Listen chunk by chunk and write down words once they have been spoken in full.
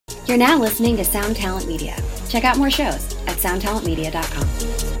You're now listening to Sound Talent Media. Check out more shows at soundtalentmedia.com.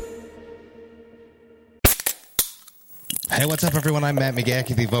 Hey, what's up, everyone? I'm Matt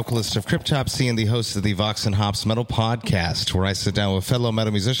McGachy, the vocalist of Cryptopsy and the host of the Vox and Hops Metal Podcast, where I sit down with fellow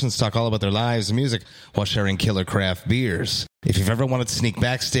metal musicians, talk all about their lives and music while sharing killer craft beers. If you've ever wanted to sneak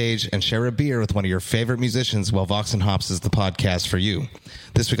backstage and share a beer with one of your favorite musicians, well, Vox and Hops is the podcast for you.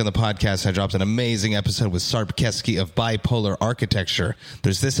 This week on the podcast, I dropped an amazing episode with Sarp Keski of Bipolar Architecture.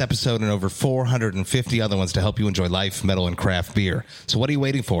 There's this episode and over 450 other ones to help you enjoy life, metal, and craft beer. So what are you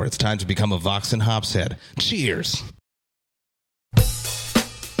waiting for? It's time to become a Vox and Hops head. Cheers!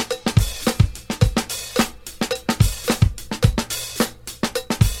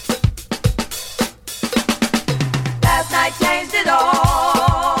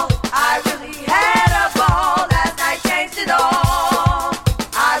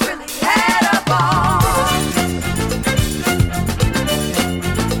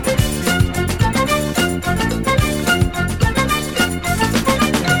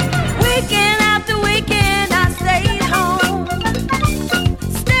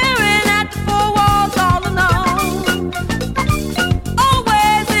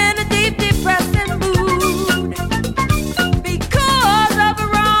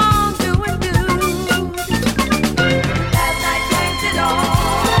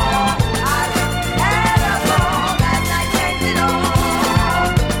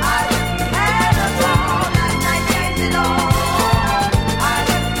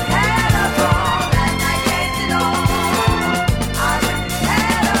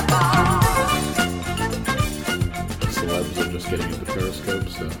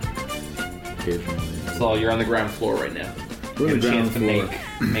 You're on the ground floor right now. You have a chance to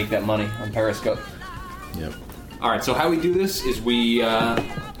make that money on Periscope. Yep. All right. So how we do this is we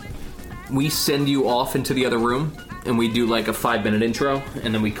send you off into the other room, and we do like a 5-minute intro,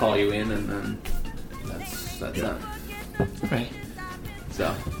 and then we call you in, and then that's that. Okay.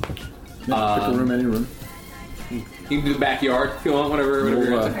 So. Pick a room, any room. You can do the backyard if you want, whatever you're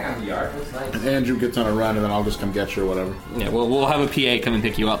into. Hang on the yard. That's nice. And Andrew gets on a run, and then I'll just come get you or whatever. Yeah. We'll have a PA come and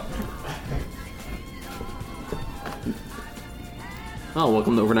pick you up. Oh,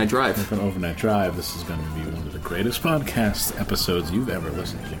 welcome to Overnight Drive. Welcome to Overnight Drive. This is going to be one of the greatest podcast episodes you've ever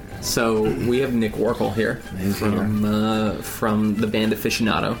listened to. So, we have Nick Warhol here from the band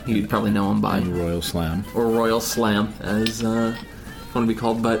Aficionado. You'd probably know him by Royal Slam. Or Royal Slam, as want to be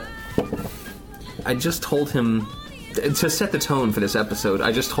called. But I just told him, to set the tone for this episode,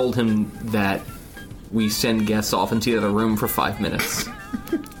 I just told him that we send guests off into the other room for 5 minutes.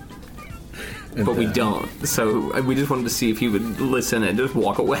 But we don't. So we just wanted to see if he would listen and just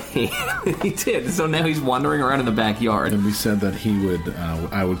walk away. He did. So now he's wandering around in the backyard. And we said that he would.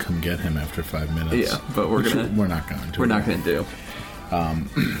 I would come get him after 5 minutes. Yeah, but we're not going to. We're not going to do.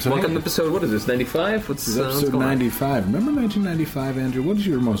 So welcome to episode. What is this? 95? What's episode 95? Remember 1995, Andrew? What is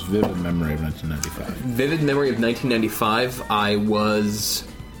your most vivid memory of 1995? Vivid memory of 1995. I was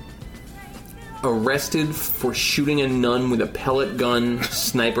arrested for shooting a nun with a pellet gun,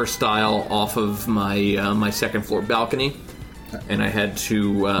 sniper style, off of my second floor balcony, and I had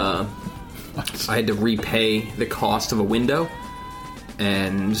to repay the cost of a window,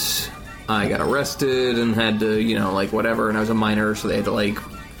 and I got arrested and had to whatever, and I was a minor, so they had to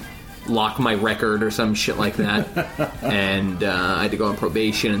lock my record or some shit like that, and I had to go on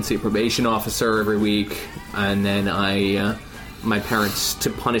probation and see a probation officer every week, and then my parents, to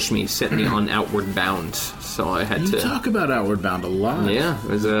punish me, sent me on Outward Bound. So I had to... You talk about Outward Bound a lot. Yeah,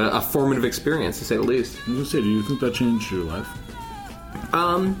 it was a formative experience, to say the least. I was going to say, do you think that changed your life?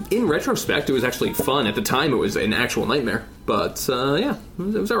 In retrospect, it was actually fun. At the time, it was an actual nightmare. But, yeah, it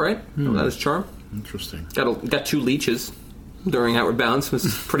was all right. That was charm. Interesting. Got 2 leeches during Outward Bound, so it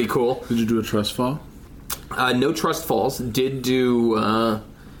was pretty cool. Did you do a trust fall? No trust falls. Did do a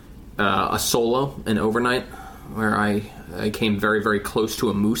solo, an overnight, where I came very, very close to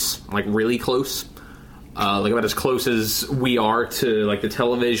a moose, really close, about as close as we are to the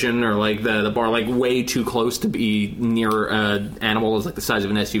television or the bar, way too close to be near an animal that's the size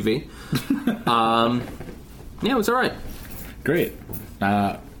of an SUV. Yeah, it was all right. Great.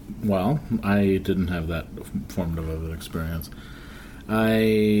 Well, I didn't have that formative of an experience.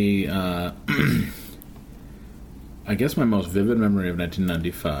 I guess my most vivid memory of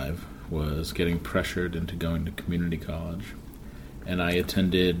 1995 was getting pressured into going to community college. And I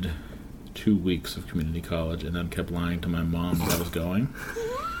attended 2 weeks of community college and then kept lying to my mom that I was going.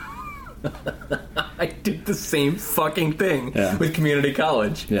 I did the same fucking thing with community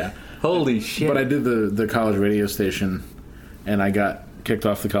college. Yeah. Holy shit. But I did the college radio station, and I got kicked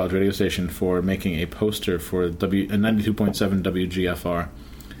off the college radio station for making a poster for 92.7 WGFR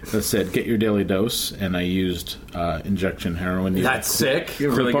that said "Get your daily dose," and I used injection heroin. That's sick.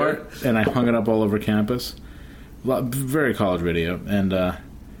 Really good. And I hung it up all over campus. Very college video, and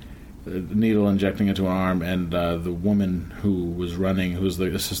needle injecting into an arm, and the woman who was running, who was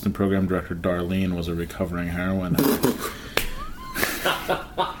the assistant program director, Darlene, was a recovering heroin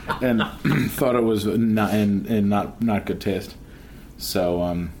and thought it was not good taste.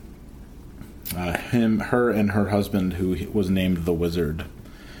 So her and her husband, who was named the Wizard,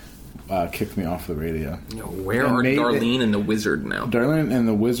 kicked me off the radio. Where are Darlene and the Wizard now? Darlene and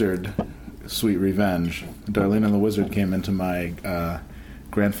the Wizard, sweet revenge. Darlene and the Wizard came into my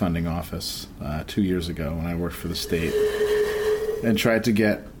grant funding office 2 years ago when I worked for the state and tried to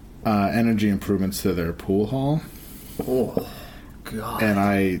get energy improvements to their pool hall. Oh, God. And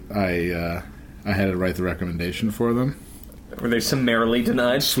I had to write the recommendation for them. Were they summarily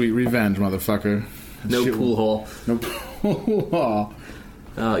denied? Sweet revenge, motherfucker. No pool hall. No pool hall.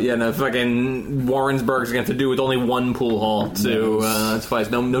 No, fucking Warrensburg's going to have to do with only one pool hall to suffice.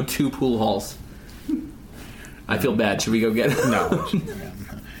 No 2 pool halls. I feel bad. Should we go get it? No.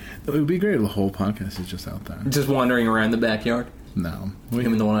 It would be great if the whole podcast is just out there. Just wandering around the backyard? No. Him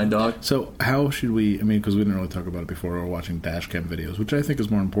and the one-eyed dog? So how should we, because we didn't really talk about it before, we were watching dash cam videos, which I think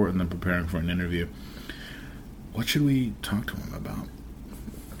is more important than preparing for an interview. What should we talk to him about?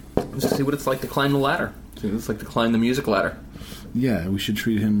 Just see what it's like to climb the ladder. See what it's like to climb the music ladder. Yeah, we should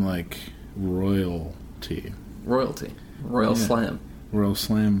treat him like royalty. Royalty. Royal Slam. Royal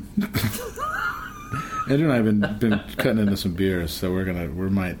Slam. Andrew and I have been cutting into some beers, so we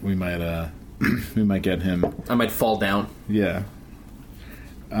might get him. I might fall down. Yeah.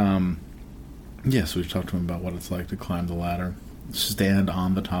 So we've talked to him about what it's like to climb the ladder, stand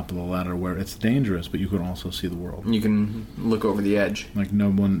on the top of the ladder where it's dangerous, but you can also see the world. You can look over the edge. Like no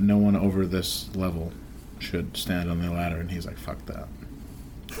one over this level should stand on the ladder, and he's like, "Fuck that."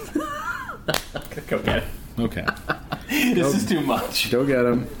 Go get it. Okay. This is too much. Go get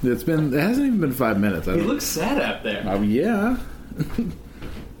him. It hasn't even been 5 minutes. He looks sad out there. Oh, yeah.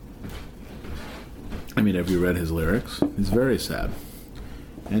 Have you read his lyrics? He's very sad.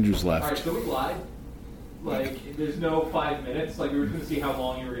 Andrew's left. Alright, can we lie? Like, there's no 5 minutes. Like, we were going to see how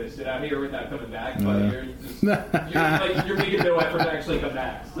long you were going to sit out here without coming back, but you're making no effort to actually come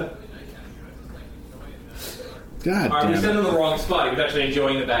back. So. God Alright, we damn sent it. him the wrong spot. He was actually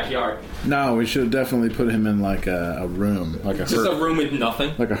enjoying the backyard. No, we should definitely put him in like a room, like a Just hurt, a room with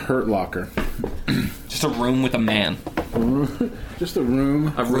nothing. like a hurt locker. Just a room with a man. Just a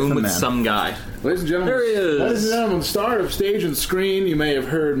room. A room with man. some guy. Ladies and gentlemen, There he is. Ladies and gentlemen, star of stage and screen. You may have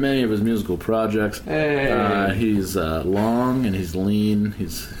heard many of his musical projects. Hey. He's long and he's lean.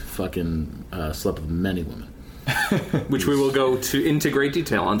 He's fucking slept with many women. Which we will go into great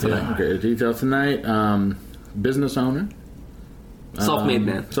detail on tonight. Yeah, okay, detail tonight. Business owner. Self-made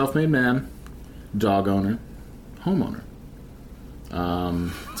man. Self-made man. Dog owner. Homeowner.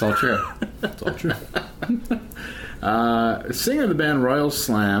 It's all true. It's all true. Singer of the band Royal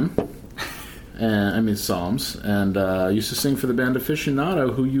Slam. Psalms. And used to sing for the band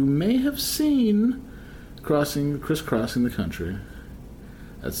Aficionado, who you may have seen crisscrossing the country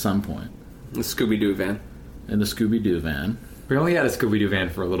at some point. The Scooby-Doo van. In the Scooby-Doo van. We only had a Scooby-Doo van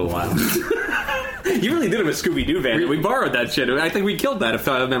for a little while. You really did have a Scooby-Doo van. We borrowed that shit. I think we killed that, if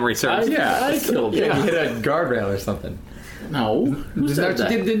memory serves. I killed Yeah, it. we hit a guardrail or something. No. Who said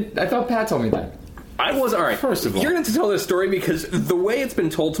that? I thought Pat told me that. I was all right. First of all, you're going to tell this story because the way it's been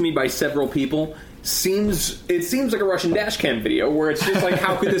told to me by several people seems like a Russian dashcam video where it's just like,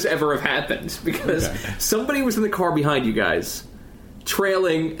 how could this ever have happened? Because somebody was in the car behind you guys,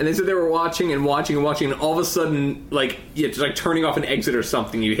 trailing, and they said they were watching, and all of a sudden, just like turning off an exit or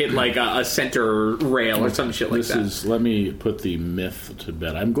something, you hit like a center rail or some shit like that. Let me put the myth to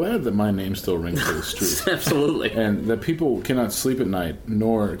bed. I'm glad that my name still rings through the streets. Absolutely. And that people cannot sleep at night,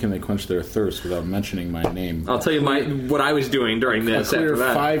 nor can they quench their thirst without mentioning my name. I'll tell you what I was doing during A this clear after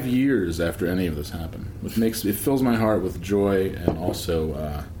that. 5 years after any of this happened, which fills my heart with joy and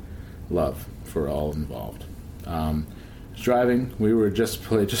also love for all involved. Driving, we were just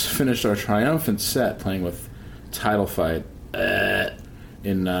finished our triumphant set playing with Title Fight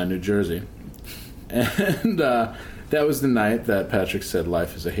in New Jersey, and that was the night that Patrick said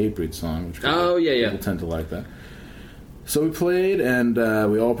 "Life is a Hatebreed" song, which people tend to like that. So we played, and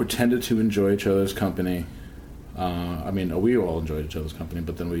we all pretended to enjoy each other's company. We all enjoyed each other's company,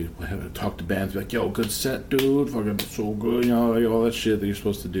 but then we had to talk to bands, be like, "Yo, good set, dude, fucking so good," all that shit that you're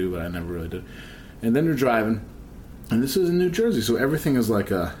supposed to do, but I never really did. And then we're driving. And this is in New Jersey, so everything is like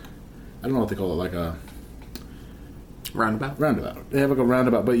I don't know what they call it, like a roundabout. They have like a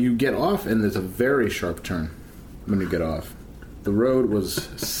roundabout, but you get off, and there's a very sharp turn when you get off. the road was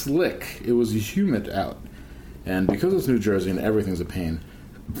slick. It was humid out. And because it's New Jersey and everything's a pain,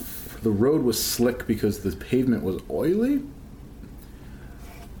 the road was slick because the pavement was oily.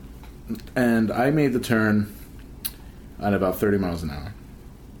 And I made the turn at about 30 miles an hour.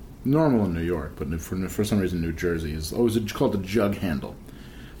 Normal in New York, but for some reason New Jersey is always called the jug handle.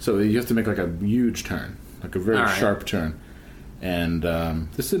 So you have to make like a huge turn, like a very sharp turn. And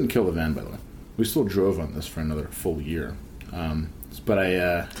this didn't kill the van, by the way. We still drove on this for another full year. But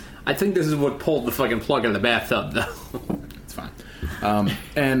I think this is what pulled the fucking plug in the bathtub, though. It's fine.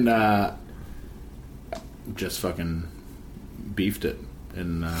 And just fucking beefed it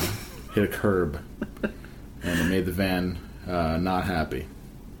and hit a curb. And it made the van not happy.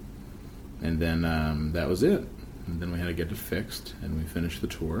 And then that was it. And then we had to get it fixed, and we finished the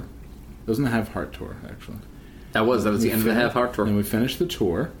tour. It wasn't the Have Heart tour, actually. That was the end of the Have Heart tour. And we finished the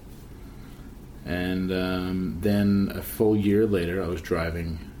tour. And then a full year later, I was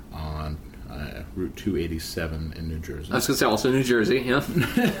driving on Route 287 in New Jersey. I was going to say, also New Jersey, yeah.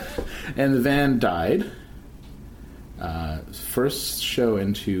 And the van died. First show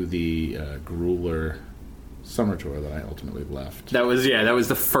into the Grueler summer tour that I ultimately left. That was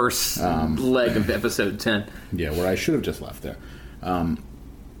the first leg of episode 10. Yeah, where I should have just left there.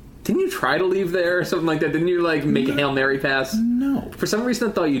 Didn't you try to leave there or something like that? Didn't you make a Hail Mary pass? No. For some reason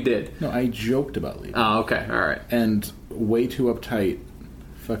I thought you did. No, I joked about leaving. Oh, okay, alright. And way too uptight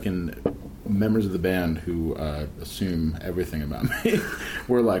fucking members of the band who assume everything about me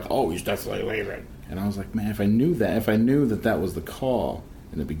were like, oh, he's definitely leaving. And I was like, man, if I knew that was the call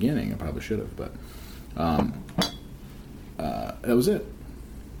in the beginning, I probably should have, but that was it.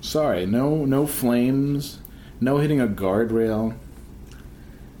 Sorry, no flames, no hitting a guardrail.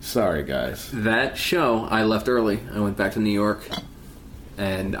 Sorry, guys. That show, I left early. I went back to New York,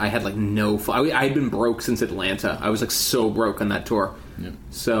 and I had no I had been broke since Atlanta. I was so broke on that tour. Yep.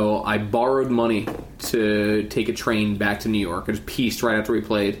 So I borrowed money to take a train back to New York. I just pieced right after we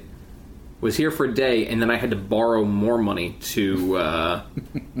played. Was here for a day, and then I had to borrow more money to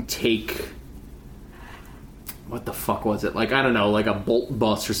take... What the fuck was it? I don't know, a Bolt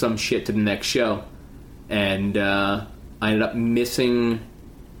bus or some shit to the next show. And I ended up missing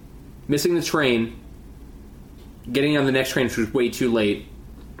the train, getting on the next train, which was way too late,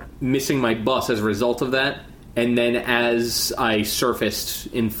 missing my bus as a result of that, and then as I surfaced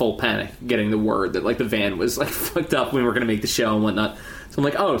in full panic, getting the word that the van was fucked up when we were going to make the show and whatnot. So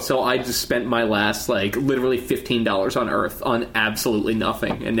I'm so I just spent my last literally $15 on Earth on absolutely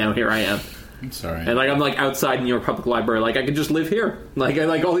nothing, and now here I am. I'm sorry. And I'm outside New York Public Library, I could just live here.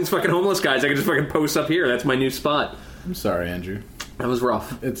 I all these fucking homeless guys, I could just fucking post up here. That's my new spot. I'm sorry, Andrew. That was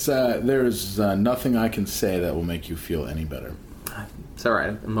rough. It's there's nothing I can say that will make you feel any better. It's all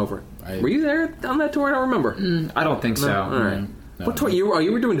right. I'm over it. Were you there on that tour? I don't remember. I don't think so. All right. No. What tour? You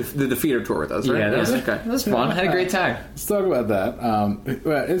were doing the Defeater tour with us, right? Yeah, that was fun. I had a great time. Let's talk about that.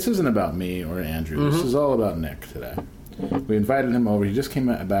 Well, this isn't about me or Andrew. Mm-hmm. This is all about Nick today. We invited him over. He just came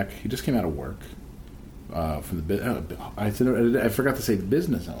back. He just came out of work from the. I forgot to say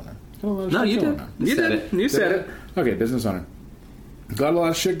business owner. No, you did. You did it. You said it. Okay, business owner. Got a lot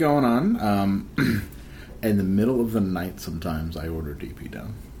of shit going on. In the middle of the night, sometimes I order DP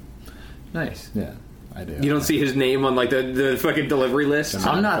down. Nice. Yeah, I do. You don't see his name on the fucking delivery list?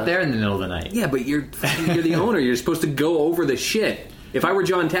 I'm not there in the middle of the night. Yeah, but you're the owner. You're supposed to go over the shit. If I were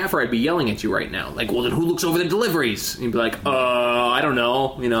John Taffer, I'd be yelling at you right now. Well, then who looks over the deliveries? And you'd be like, I don't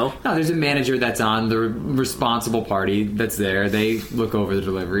know, No, there's a manager that's on the responsible party that's there. They look over the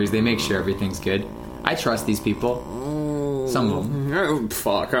deliveries. They make sure everything's good. I trust these people. Some of them. Oh,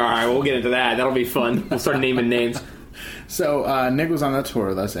 fuck. All right, we'll get into that. That'll be fun. We'll start naming names. So, Nick was on that tour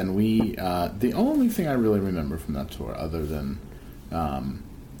with us, and we... the only thing I really remember from that tour, other than...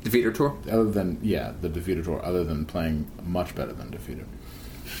 Defeater tour? Other than, the Defeater tour, other than playing much better than Defeater,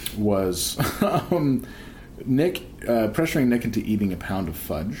 was Nick... pressuring Nick into eating a pound of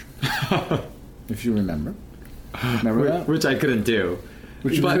fudge. If you remember. Remember that? Which I couldn't do.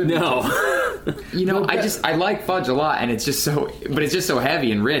 But no. I like fudge a lot, and it's just so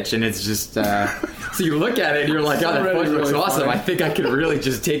heavy and rich, and it's just so you look at it and you're like, oh, that fudge looks awesome. I think I could really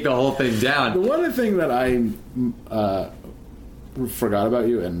just take the whole thing down. The one thing that I forgot about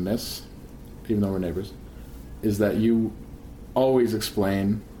you and miss, even though we're neighbors, is that you always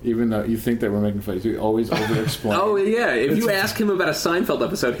explain, even though you think that we're making fun, you always over-explain. Oh, yeah. If you ask him about a Seinfeld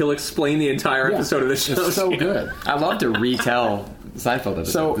episode, he'll explain the entire episode of the show. It's so good. I love to retell Seinfeld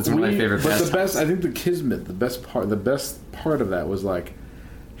episode. So it's one of my favorite. But the best, I think, the kismet, the best part of that was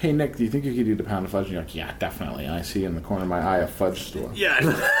hey Nick, do you think you could eat a pound of fudge? And you're like, yeah, definitely. And I see in the corner of my eye a fudge store. Yeah.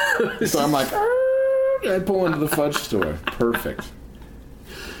 So I'm like, I'd pull into the fudge store. Perfect.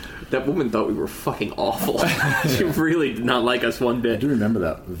 That woman thought we were fucking awful. She really did not like us one I bit. do remember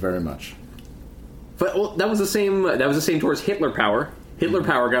that very much. But well, that was the same. That was the same towards Hitler Power. Hitler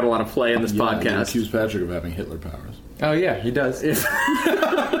Power got a lot of play in this You podcast. accuse Patrick of having Hitler powers. Oh yeah, he does. I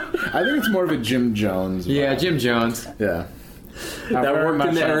think it's more of a Jim Jones. Yeah, vibe. Jim Jones. Yeah. That Very worked much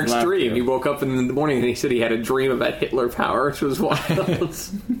in the I've Eric's left dream. you. He woke up in the morning and he said he had a dream about Hitler Power, which was wild.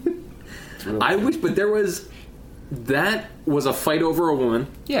 I wish, but there was. That was a fight over a woman.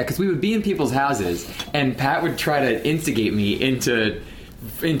 Yeah, because we would be in people's houses, and Pat would try to instigate me into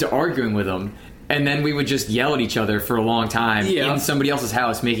arguing with him, and then we would just yell at each other for a long time in somebody else's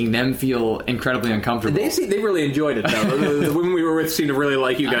house, making them feel incredibly uncomfortable. They really enjoyed it, though. the women we were with seemed to really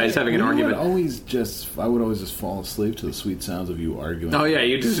like you guys having an argument. I would always just fall asleep to the sweet sounds of you arguing. Oh, yeah,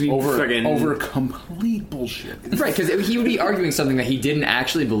 you over complete bullshit. Right, because he would be arguing something that he didn't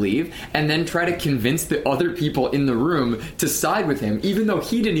actually believe, and then try to convince the other people in the room to side with him, even though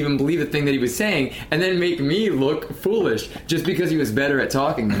he didn't even believe the thing that he was saying, and then make me look foolish just because he was better at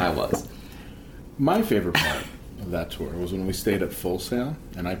talking than I was. My favorite part of that tour was when we stayed at Full Sail,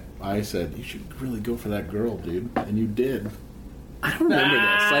 and I said, you should really go for that girl, dude. And you did. I don't remember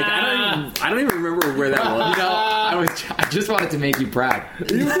this. Like, I don't even remember where that was. You know, I just wanted to make you proud. You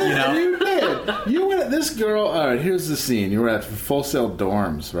did. You did. You went. This girl. All right. Here's the scene. You were at Full Sail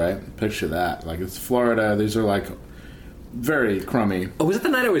dorms, right? Picture that. Like it's Florida. These are like very crummy. Oh, was it the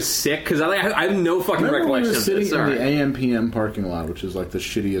night I was sick? Because I have no fucking recollection of sitting this. in Sorry. the AM/PM parking lot, which is like the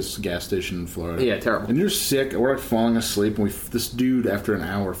shittiest gas station in Florida. Yeah, terrible. And you're sick. We're like falling asleep, and this dude, after an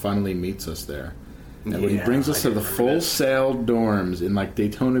hour, finally meets us there. And when he brings us to the Full Sail dorms in like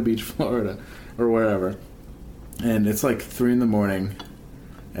Daytona Beach, Florida, or wherever, and it's like 3 a.m,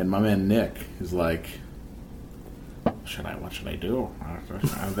 and my man Nick is like, "What should I do?"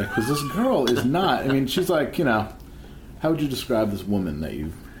 Because this girl is not. I mean, she's like, how would you describe this woman that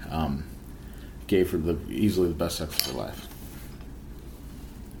you gave her easily the best sex of her life?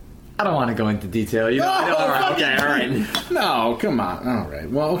 I don't want to go into detail. All right. No, come on. All right.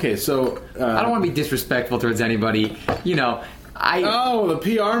 Well, okay. So I don't want to be disrespectful towards anybody. the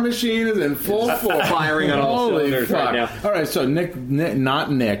PR machine is in full force, Firing on all cylinders right now. All right. So Nick,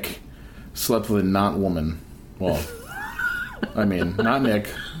 not Nick, slept with a not woman. Well, I mean, not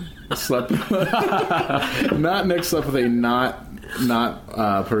Nick slept. Not Nick slept with a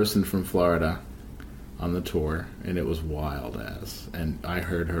not person from Florida on the tour, and it was wild as. And I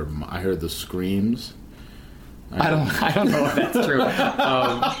heard the screams. I don't know if that's true.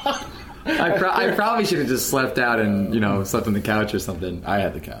 I probably should have just slept out and slept on the couch or something. I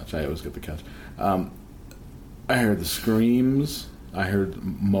had the couch. I always get the couch. I heard the screams. I heard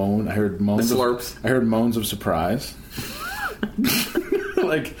moans. The slurps. I heard moans of surprise.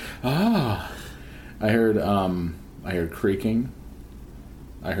 Like, I heard creaking.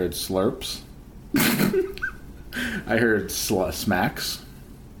 I heard slurps. I heard smacks.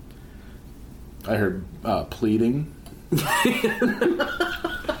 I heard pleading.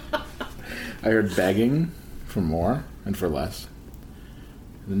 I heard begging for more and for less.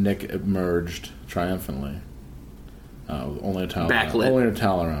 Nick emerged triumphantly, with only a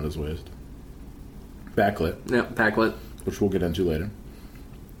towel around his waist. Backlit. Yeah, backlit. Which we'll get into later.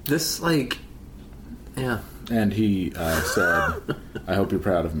 This, yeah. And he said, I hope you're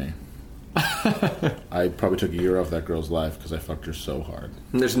proud of me. I probably took a year off that girl's life because I fucked her so hard.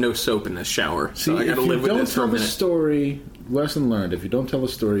 And there's no soap in this shower, so I if gotta you live with don't this for a tell the minute. story, lesson learned, if you don't tell the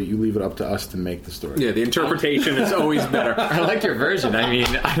story, you leave it up to us to make the story. Yeah, the interpretation is always better. I like your version. I mean,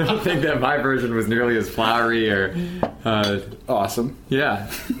 I don't think that my version was nearly as flowery or... Awesome. yeah.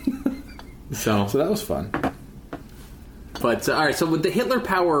 So that was fun. But, all right, so the Hitler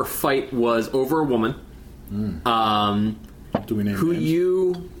Power fight was over a woman. Do we name Who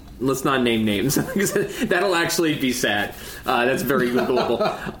names? Let's not name names. That'll actually be sad. That's very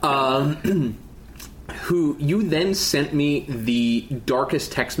Googleable. Who you then sent me the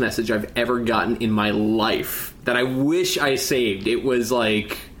darkest text message I've ever gotten in my life that I wish I saved. It was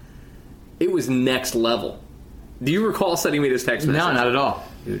next level. Do you recall sending me this text message? no, not at all.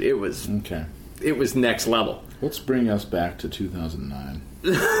 It was Okay. It was next level. Let's bring us back to 2009.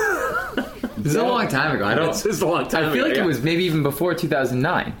 This is a long time ago. This is a long time ago. I feel like yeah. it was maybe even before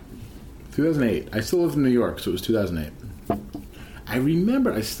 2009. 2008. I still lived in New York, so it was 2008. I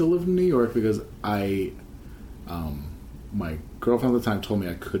remember I still lived in New York because my girlfriend at the time told me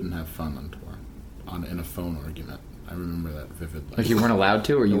I couldn't have fun on tour, in a phone argument. I remember that vividly. Like you weren't allowed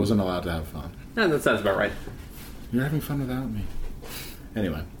to, or I you wasn't allowed to have fun. Yeah, that sounds about right. You're having fun without me.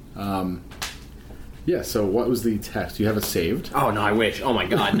 Anyway, Yeah, so what was the text? Do you have it saved? Oh, no, I wish. Oh, my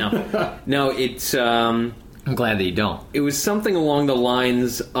God, no. No, it's... I'm glad that you don't. It was something along the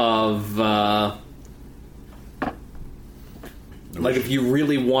lines of... like, if you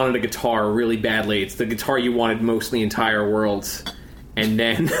really wanted a guitar really badly, it's the guitar you wanted most in the entire world. And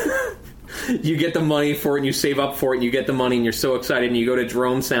then... you get the money for it, and you save up for it, and you get the money, and you're so excited, and you go to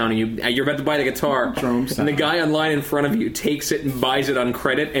Drone Sound, and you're about to buy the guitar, Drone Sound. and the guy online in front of you takes it and buys it on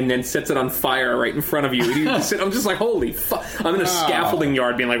credit, and then sets it on fire right in front of you. And I'm just like, holy fuck! I'm in a scaffolding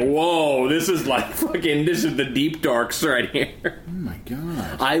yard, being like, whoa, this is the deep darks right here. Oh my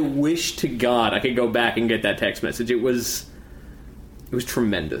god! I wish to God I could go back and get that text message. It was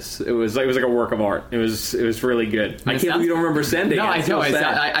tremendous. It was like a work of art. It was really good. I can't believe you don't remember sending it. No, I It's know. so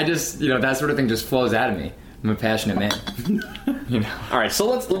sad. I just, that sort of thing just flows out of me. I'm a passionate man. All right,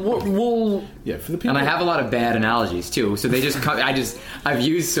 so we'll Yeah, for the people. And I have a lot of bad analogies too. So they just come. I've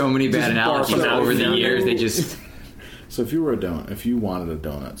used so many bad analogies barf over the out. years. They just. So if you wanted a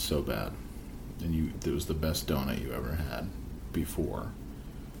donut so bad, and it was the best donut you ever had before,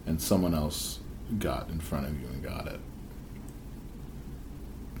 and someone else got in front of you and got it,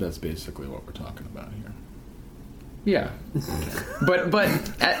 that's basically what we're talking about here. Yeah, but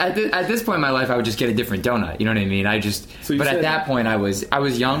at this point in my life, I would just get a different donut. You know what I mean? But at that point, I was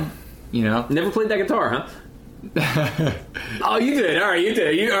young. Never played that guitar, huh? Oh, you did. All right, you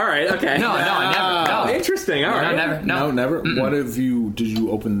did. All right, okay. No, I never. No. Interesting. All right, never. No, never. Mm-mm. What have you? Did you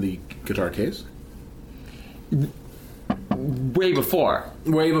open the guitar case? Way before.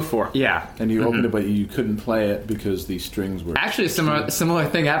 Yeah. And you opened it, but you couldn't play it because the strings were... Actually, a similar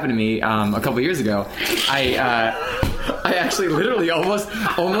thing happened to me a couple years ago. I actually literally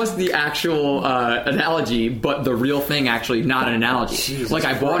almost the actual analogy, but the real thing actually not an analogy. Jesus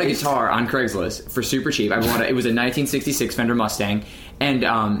I bought Christ. a guitar on Craigslist for super cheap. It was a 1966 Fender Mustang, and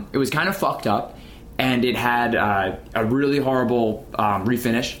it was kind of fucked up, and it had a really horrible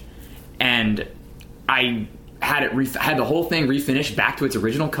refinish, and I had the whole thing refinished back to its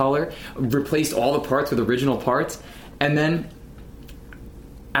original color, replaced all the parts with original parts, and then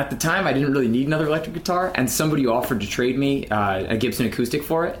at the time I didn't really need another electric guitar, and somebody offered to trade me a Gibson acoustic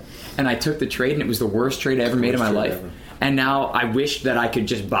for it, and I took the trade, and it was the worst trade I ever made in my life. And now I wish that I could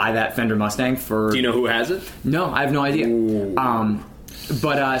just buy that Fender Mustang for... Do you know who has it? No, I have no idea. So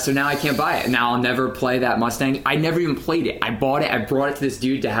now I can't buy it. Now I'll never play that Mustang. I never even played it. I bought it. I brought it to this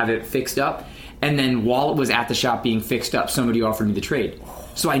dude to have it fixed up. And then while it was at the shop being fixed up, somebody offered me the trade.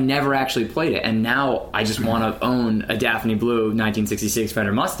 So I never actually played it. And now I just want to own a Daphne Blue 1966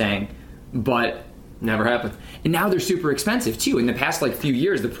 Fender Mustang, but never happened. And now they're super expensive too. In the past few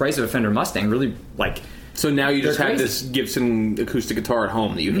years, the price of a Fender Mustang really So now you just They're have crazy. this Gibson acoustic guitar at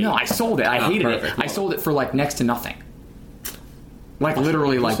home that you hate. No, I sold it. I hated perfect. it. I sold it for next to nothing.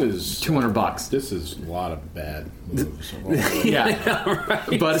 Literally $200. This is a lot of bad moves. Yeah.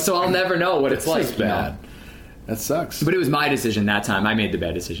 But so I'll never know what it's like. This is bad. That sucks. But it was my decision that time. I made the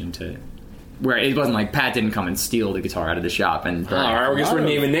bad decision where it wasn't like Pat didn't come and steal the guitar out of the shop and burn All right, I guess we're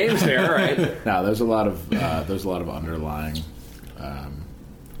naming names there. All right. Now there's a lot of underlying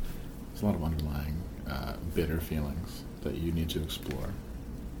bitter feelings that you need to explore.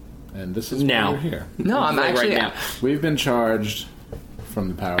 And this is Now. why we're here. No, I'm Like actually right now. We've been charged from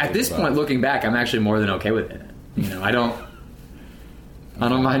the power. at this above. point looking back, I'm actually more than okay with it. I don't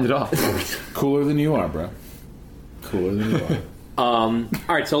mind at all. Cooler than you are, bro. Cooler than you are. All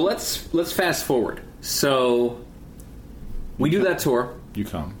right, so let's fast forward. So we do that tour. You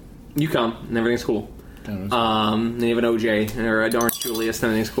come. You come, and everything's cool. And Then you have an OJ or an Orange Julius,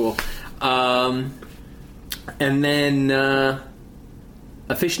 and everything's cool. And then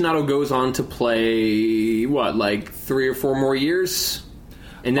Aficionado goes on to play 3 or 4 more years,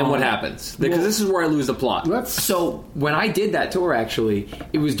 and then what happens? Because this is where I lose the plot. So when I did that tour, actually,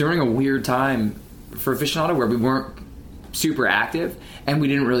 it was during a weird time for Aficionado where we weren't super active and we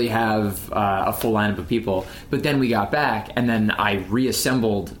didn't really have a full lineup of people. But then we got back, and then I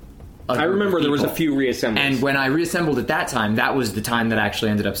reassembled. I remember there was a people. few reassembles. And when I reassembled at that time, that was the time that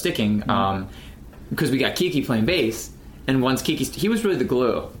actually ended up sticking, because we got Kiki playing bass. And once Kiki, he was really the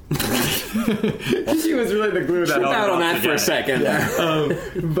glue. He was really the glue that Trip held out it on all that for a together. second.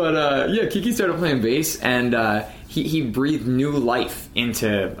 But Kiki started playing bass, and he breathed new life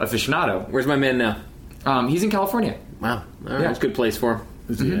into Aficionado. Where's my man now? He's in California. Wow, all right, Yeah. that's a good place for him.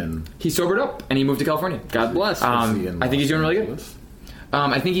 Is he in? He sobered up and he moved to California. God bless. Is he in I think he's doing really good. Angeles?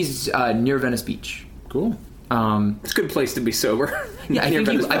 I think he's near Venice Beach. Cool. It's a good place to be sober. Yeah, I Near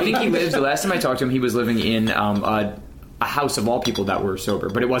think Venice he lives. The last time I talked to him, he was living in a house of all people that were sober,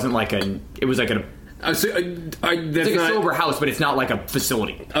 but it wasn't it was like a That's It's like a sober house, but it's not like a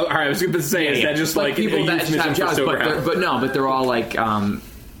facility. Oh, all right, I was going to say, is that just like people a that just have jobs? But they're all like,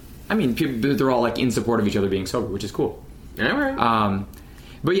 they're all like in support of each other being sober, which is cool. All right.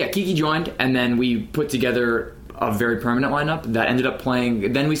 But yeah, Kiki joined, and then we put together a very permanent lineup that ended up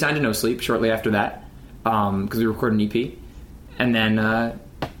playing. Then we signed to No Sleep shortly after that because we recorded an EP, and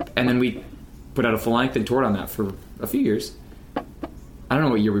then we put out a full length and toured on that for a few years. I don't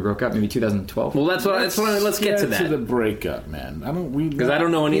know what year we broke up. Maybe 2012. Well, let's get to that. To the breakup, man. I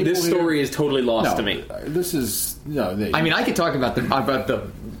don't know any. This story is totally lost to me. This is I could talk about the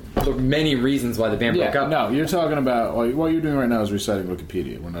many reasons why the band broke up. No, you're talking about what you're doing right now is reciting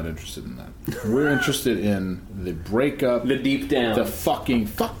Wikipedia. We're not interested in that. We're interested in the breakup, the deep down, the fucking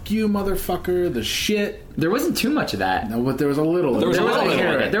fuck you, motherfucker, the shit. There wasn't too much of that. No, but there was a little. There was a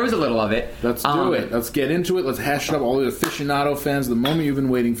little of it. Let's do it. Let's get into it. Let's hash it up. All the aficionado fans, the moment you've been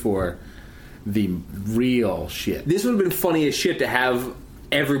waiting for, the real shit. This would have been funny as shit to have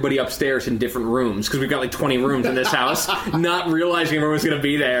everybody upstairs in different rooms, because we've got like 20 rooms in this house, not realizing everyone's going to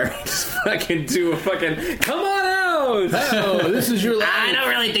be there. Just fucking do a fucking, come on out! Oh, this is your life. I don't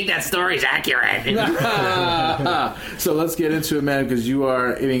really think that story's accurate. So let's get into it, man, because you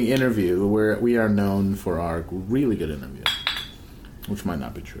are being interviewed, where we are known for our really good interview. Which might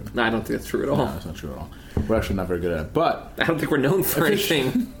not be true. No, I don't think that's true at all. No, that's not true at all. We're actually not very good at it. But I don't think we're known for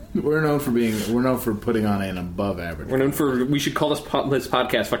anything. We're known for putting on an above average. We're known for, we should call this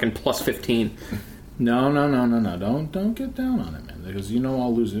podcast fucking plus 15. No. Don't get down on it, man, because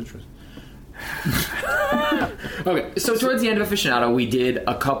I'll lose interest. Okay, so towards the end of Aficionado, we did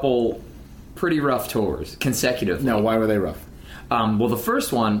a couple pretty rough tours consecutively. Now, why were they rough? Well, the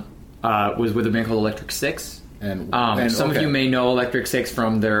first one was with a band called Electric Six. And some of you may know Electric Six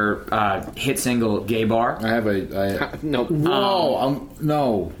from their hit single "Gay Bar." I have no. Whoa!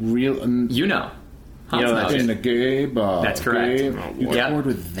 No, real. You know. That's in the Gay Bar. That's correct. You toured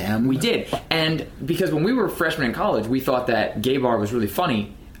with them. We did, and because when we were freshmen in college, we thought that Gay Bar was really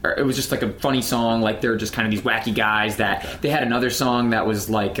funny. Or it was just like a funny song. Like they're just kind of these wacky guys. That they had another song that was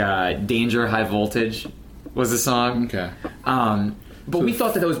like "Danger High Voltage" was the song. Okay. But we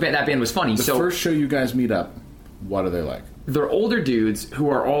thought that band was funny. The first show you guys meet up, what are they like? They're older dudes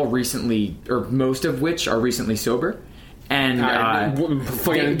who are all recently, or most of which are recently sober. And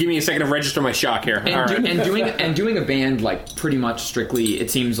give me a second to register my shock here. And doing a band like pretty much strictly,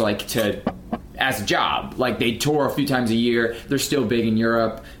 it seems like as a job. Like they tour a few times a year. They're still big in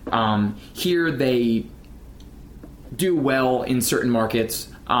Europe. Here they do well in certain markets.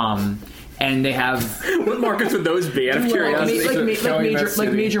 And they have what markets would those be? Out of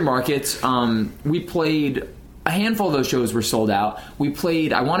curiosity, major markets. We played a handful of those shows were sold out. We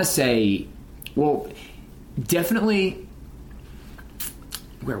played, I want to say, well, definitely.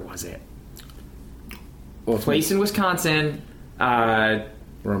 Where was it? Place in Wisconsin.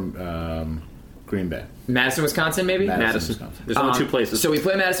 From Green Bay. Madison, Wisconsin, maybe? Madison. Wisconsin. There's only two places. So we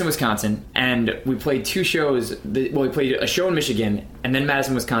played Madison, Wisconsin, and we played two shows. We played a show in Michigan, and then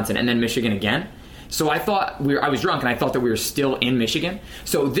Madison, Wisconsin, and then Michigan again. So I thought I was drunk, and I thought that we were still in Michigan.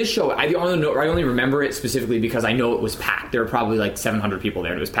 So this show, I only remember it specifically because I know it was packed. There were probably like 700 people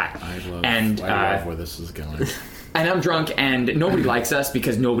there, and it was packed. I love where this is going. And I'm drunk, and nobody likes us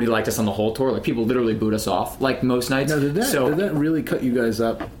because nobody liked us on the whole tour. Like, people literally booed us off, like most nights. Now, did that really cut you guys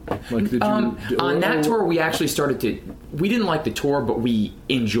up? Like, on that tour, we actually started to... We didn't like the tour, but we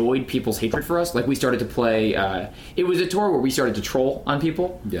enjoyed people's hatred for us. Like, we started to play... it was a tour where we started to troll on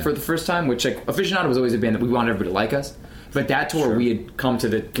people for the first time, which, like, Aficionado was always a band that we wanted everybody to like us. But that tour, we had come to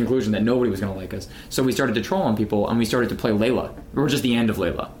the conclusion that nobody was going to like us. So we started to troll on people, and we started to play Layla. Or just the end of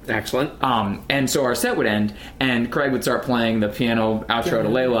Layla. Excellent. And so our set would end, and Craig would start playing the piano outro to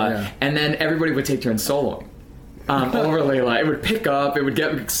Layla, and then everybody would take turns soloing over Layla. It would pick up, it would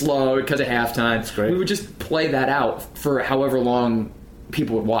get slow because of halftime. That's great. We would just play that out for however long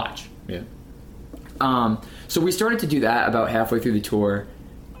people would watch. Yeah. So we started to do that about halfway through the tour,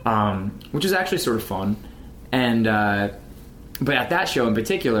 which was actually sort of fun. And but at that show in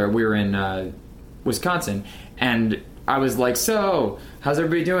particular, we were in Wisconsin, and I was like, "So, how's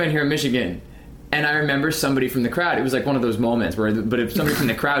everybody doing here in Michigan?" And I remember somebody from the crowd. It was like one of those moments but if somebody from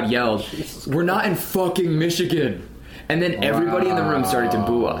the crowd yelled, "We're not in fucking Michigan," and then everybody in the room started to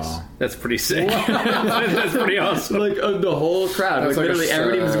boo us. That's pretty sick. That's pretty awesome. Like the whole crowd, like literally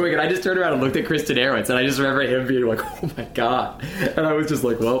everybody was going. And I just turned around and looked at Chris Tenarowitz, and I just remember him being like, "Oh my god!" And I was just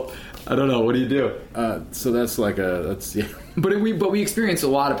like, "Well, I don't know. What do you do?" So that's like yeah. But we experienced a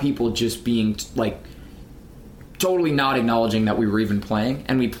lot of people just being like totally not acknowledging that we were even playing.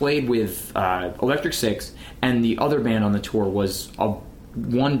 And we played with Electric Six, and the other band on the tour was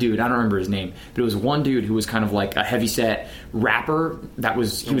one dude, I don't remember his name, but it was one dude who was kind of like a heavyset rapper.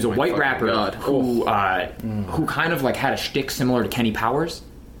 He was a white rapper who kind of like had a shtick similar to Kenny Powers.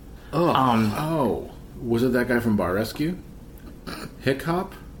 Was it that guy from Bar Rescue? Hick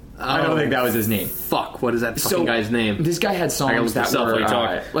Hop? I don't think that was his name. Fuck, what is that fucking guy's name? This guy had songs that were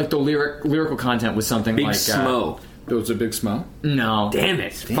like the lyrical content was something Big like Smo. Was it Big Smo? No, Damn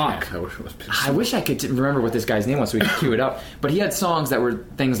it! Fuck. I wish it was Big Smo. I wish I could remember what this guy's name was so we could cue it up. But he had songs that were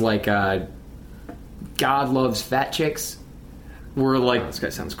things like "God Loves Fat Chicks." Were like, This guy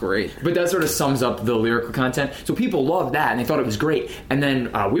sounds great. but that sort of sums up the lyrical content. So people loved that and they thought it was great. And then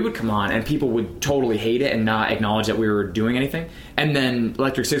we would come on and people would totally hate it and not acknowledge that we were doing anything. And then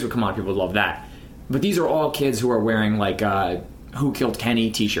Electric Six would come on, people would love that. But these are all kids who are wearing like Who Killed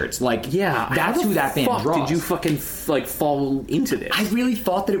Kenny t-shirts. Like, that's who that band draws. Did you fucking fall into this? I really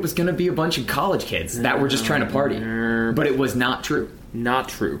thought that it was going to be a bunch of college kids that were just trying to party, but it was not true. Not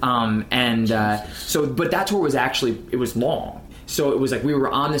true. But that tour was actually, it was long. So it was like we were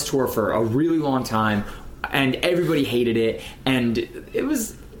on this tour for a really long time, and everybody hated it, and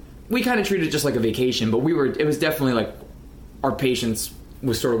we kind of treated it just like a vacation, but it was definitely like our patience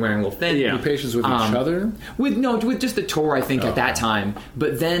was sort of wearing a little thin. Your patience with each other? With just the tour, I think, at that time.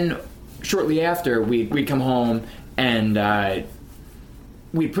 But then, shortly after, we'd come home, and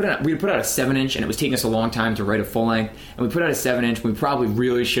we'd put out a 7-inch, and it was taking us a long time to write a full length. And we put out a 7-inch. We probably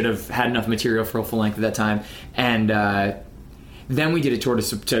really should have had enough material for a full length at that time. And then we did a tour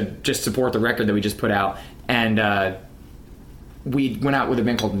to just support the record that we just put out. And we went out with a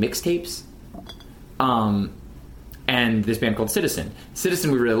band called Mixtapes. And this band called Citizen.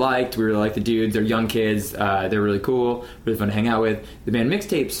 Citizen we really liked. We really liked the dudes. They're young kids. They're really cool. Really fun to hang out with. The band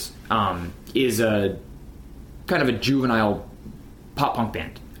Mixtapes is a kind of a juvenile pop punk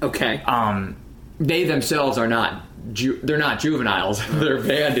band. Okay. They themselves are not. They're not juveniles. Their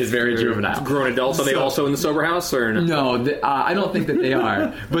band is very juvenile. Grown adults. Are they also in the sober house or no? No, I don't think that they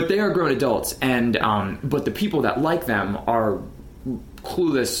are. But they are grown adults. And but the people that like them are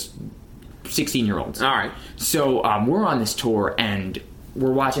clueless 16-year-olds. All right. So we're on this tour and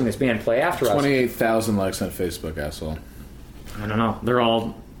we're watching this band play after us. 28,000 likes on Facebook, asshole. I don't know. They're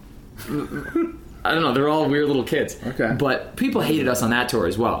all... I don't know. They're all weird little kids. Okay. But people hated us on that tour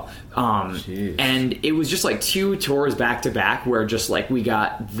as well. And it was just like 2 tours back to back where just like we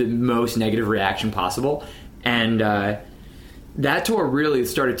got the most negative reaction possible. And that tour really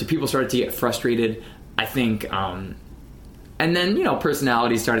people started to get frustrated. I think... and then,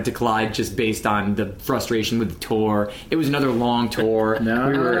 personalities started to collide just based on the frustration with the tour. It was another long tour.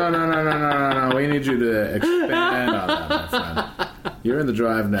 No. We need you to expand on that, my friend. You're in the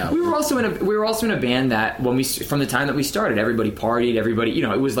drive now. We were also in a band that from the time that we started, everybody partied. Everybody,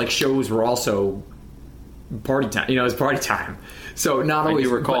 it was like shows were also party time. It was party time. So not always. I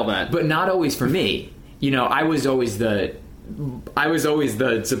do recall that, but not always for me. I was always the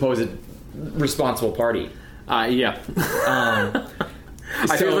supposed responsible party. Yeah.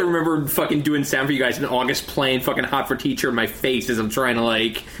 I totally remember fucking doing sound for you guys in August playing fucking Hot for Teacher in my face as I'm trying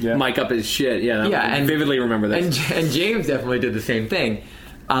to mic up his shit. Yeah, I vividly remember this. And James definitely did the same thing.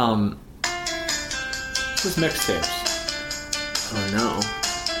 Just Mixtapes. Oh no.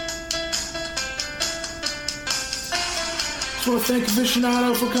 Just want to thank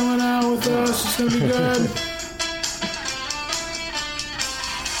Aficionado for coming out with us. It's gonna be good.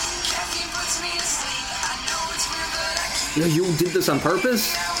 You did this on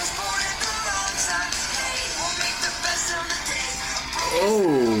purpose?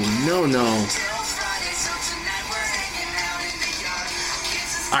 Oh, no.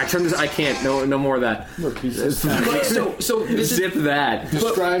 Alright, turn this. I can't. No more of that. So zip that.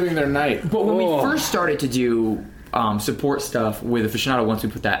 Describing their night. But when we first started to do support stuff with Aficionado, once we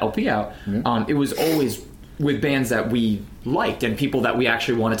put that LP out, it was always with bands that we liked and people that we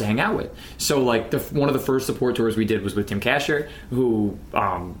actually wanted to hang out with. So like one of the first support tours we did was with Tim Kasher, who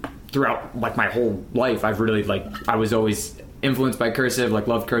throughout like my whole life I've really I was always influenced by Cursive,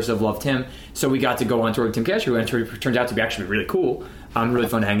 loved Cursive, loved Tim. So we got to go on tour with Tim Kasher, who turned out to be actually really cool, really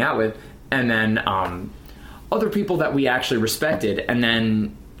fun to hang out with. And then other people that we actually respected. And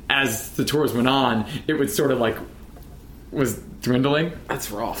then as the tours went on, it was sort of was dwindling. That's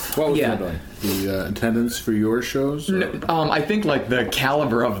rough. What was dwindling? The attendance for your shows? No, I think the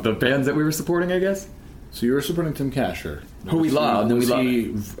caliber of the bands that we were supporting, I guess. So you were supporting Tim Kasher, who we loved. Was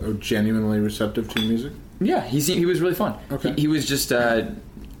he genuinely receptive to your music? Yeah, he was really fun. Okay. He was just a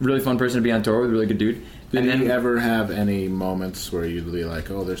really fun person to be on tour with, a really good dude. Did he ever have any moments where you'd be like,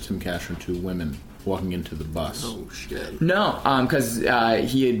 oh, there's Tim Kasher and 2 women walking into the bus? Oh, shit. No, because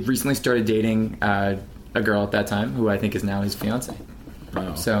he had recently started dating a girl at that time, who I think is now his fiance.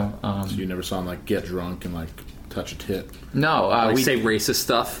 Oh. So So you never saw him like get drunk and like touch a tit. no, Like we say racist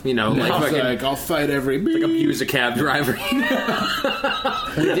stuff, like It's fucking like I'll fight every beef. like abuse a cab driver.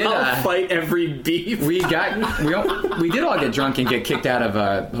 did, I'll fight every beef. we did all get drunk and get kicked out of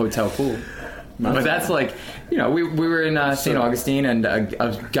a hotel pool. But that's like, we were in St. Augustine, and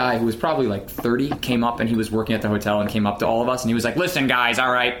a guy who was probably like 30 came up, and he was working at the hotel and came up to all of us, and he was like, "Listen, guys,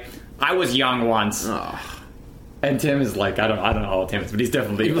 all right, I was young once." And Tim is like, I don't know how old Tim is, but he's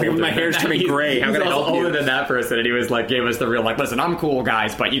definitely older My than hair's that. turning gray. How He's can I also help you? older than that person, and he was like, gave us the real like, "Listen, I'm cool,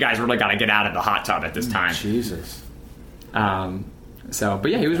 guys, but you guys really got to get out of the hot tub at this time." Jesus.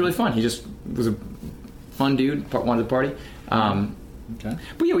 But yeah, he was really fun. He just was a fun dude, wanted to party. Okay.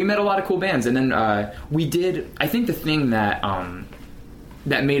 But yeah, we met a lot of cool bands, and then we did. I think the thing that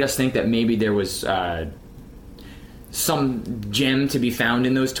that made us think that maybe there was some gem to be found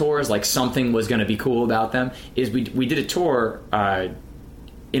in those tours, like something was going to be cool about them, is we did a tour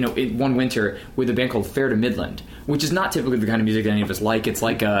in one winter with a band called Fair to Midland, which is not typically the kind of music that any of us like. It's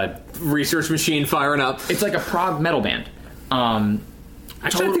like a Research machine firing up. it's like a prog metal band.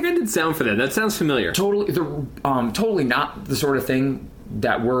 Actually, I think I did sound for that. That sounds familiar. Totally not the sort of thing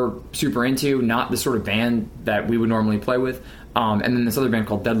that we're super into, not the sort of band that we would normally play with. And then this other band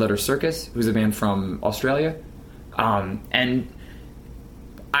called Dead Letter Circus, who's a band from Australia. And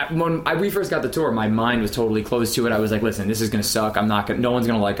when we first got the tour, my mind was totally closed to it. I was like, listen, this is going to suck. No one's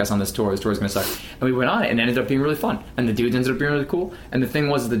going to like us on this tour. This tour is going to suck. And we went on it, and it ended up being really fun. And the dudes ended up being really cool. And the thing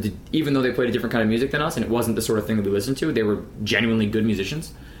was that even though they played a different kind of music than us, and it wasn't the sort of thing that we listened to, they were genuinely good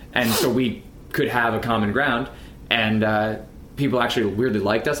musicians. And so we could have a common ground. And people actually weirdly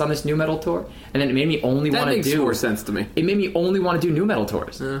liked us on this new metal tour. And then it made me only want to do... That makes more sense to me. It made me only want to do new metal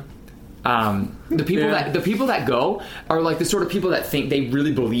tours. Yeah. The people that go are like the sort of people that think they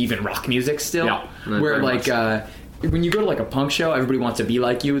really believe in rock music still. Yeah, where very like when you go to like a punk show, everybody wants to be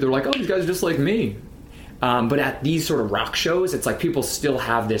like you. They're like, oh, these guys are just like me. But at these sort of rock shows, it's like people still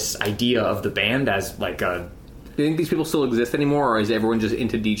have this idea of the band as like a... Do you think these people still exist anymore, or is everyone just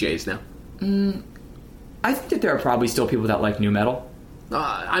into DJs now? I think that there are probably still people that like new metal.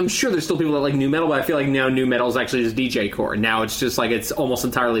 I'm sure there's still people that like new metal, but I feel like now new metal is actually just DJ core. Now it's just like it's almost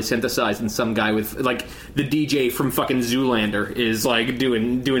entirely synthesized, and some guy with like the DJ from fucking Zoolander is like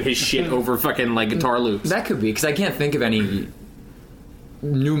doing his shit over fucking like guitar loops. That could be, because I can't think of any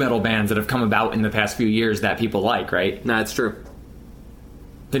new metal bands that have come about in the past few years that people like, right? Nah, it's true.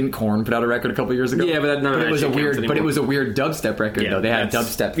 Didn't Korn put out a record a couple years ago? Yeah, but none of that it was a shit weird. counts But it anymore. was a weird dubstep record, though. They had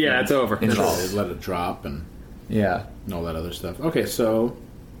dubstep. Yeah, it's over. involved. They let it drop and Yeah. all that other stuff. Okay, so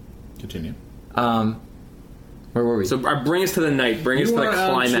continue. Where were we? So bring us to the night. Bring us to the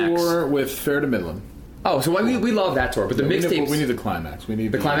climax. On tour with Fair to Midland. so we love that tour, but the we need mixtapes. the climax. We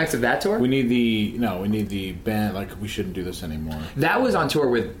need The climax of that tour? We need the band. Like, we shouldn't do this anymore. That was on tour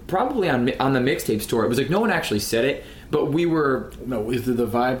with probably on the mixtapes tour. It was like no one actually said it, but we were. No, is the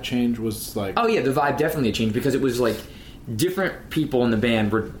vibe change was like. Oh yeah, the vibe definitely changed because it was like different people in the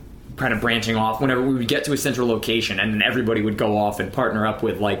band were kind of branching off whenever we would get to a central location, and then everybody would go off and partner up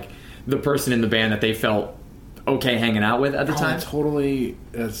with like the person in the band that they felt okay hanging out with at the time. It's totally.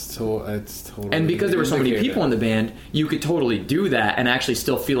 And because there were so many people in the band, you could totally do that and actually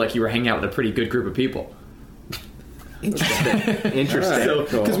still feel like you were hanging out with a pretty good group of people. Interesting. So,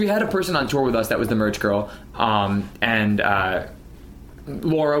 cool. because we had a person on tour with us that was the merch girl, and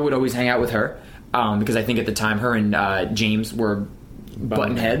Laura would always hang out with her because I think at the time her and James were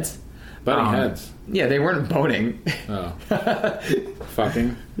button heads. Butting heads. Yeah, they weren't boning. Oh.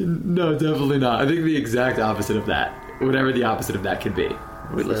 Fucking. No, definitely not. I think the exact opposite of that. Whatever the opposite of that could be.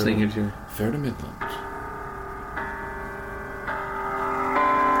 We're listening here too. Fair to Midland.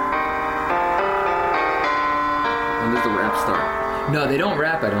 When does the rap start? No, they don't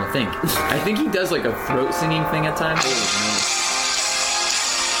rap, I don't think. I think he does like a throat singing thing at times.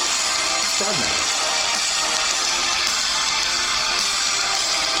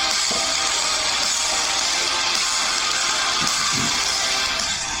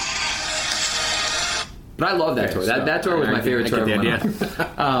 But I love that tour. That tour was my favorite tour.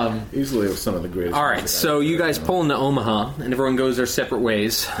 Easily was some of the greatest. All right, so you guys pull into Omaha, and everyone goes their separate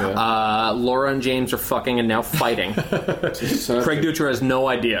ways. Yeah. Laura and James are fucking and now fighting. Craig Dutra has no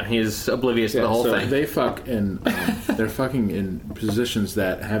idea. He's oblivious to the whole thing. They fuck in. They're fucking in positions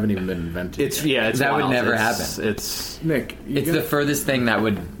that haven't even been invented. It's yet. That would wild. never It's- happen. It's Nick. It's the furthest thing that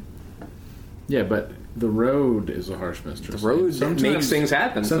would. Yeah, but the road is a harsh mistress. The road makes things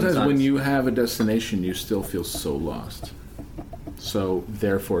happen. Sometimes when you have a destination, you still feel so lost. So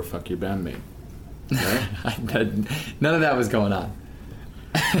therefore, fuck your bandmate. Right? None of that was going on.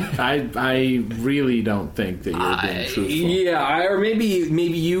 I really don't think that you're being truthful. Yeah, or maybe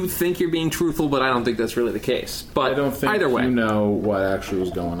you think you're being truthful, but I don't think that's really the case. But I don't think either way, you know what actually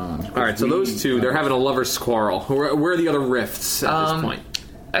was going on. All right, so those two, they're having a lover's quarrel. Where are the other rifts at this point?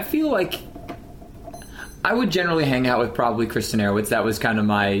 I feel like I would generally hang out with probably Kristen Airwitz. That was kind of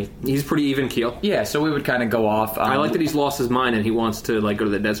my... He's pretty even keel. Yeah, so we would kind of go off. I like that he's lost his mind and he wants to go to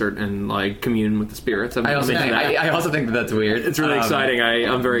the desert and commune with the spirits. I also think that that's weird. It's really exciting.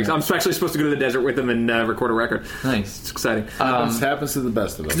 I'm actually supposed to go to the desert with him and record a record. Nice. It's exciting. Happens to the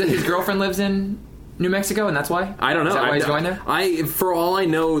best of us. His girlfriend lives in New Mexico, and that's why? I don't know. Is that why he's going there? For all I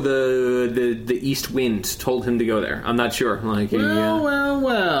know, the east wind told him to go there. I'm not sure.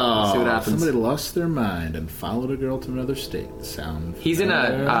 Well. See what happens. Somebody lost their mind and followed a girl to another state. He's in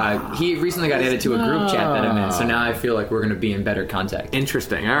he recently got added to a group chat that I'm in, so now I feel like we're going to be in better contact.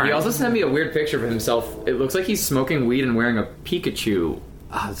 Interesting. All right. He also sent me a weird picture of himself. It looks like he's smoking weed and wearing a Pikachu.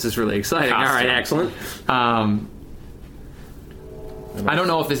 This is really exciting. Costume. All right, excellent. I don't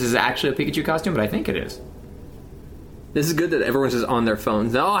know if this is actually a Pikachu costume, but I think it is. This is good that everyone's just on their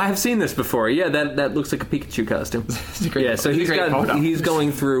phones. Oh, I have seen this before. Yeah, that looks like a Pikachu costume. So he's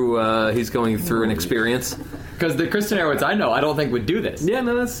going through an experience. Because the Kristen Airwitz I know, I don't think would do this. Yeah,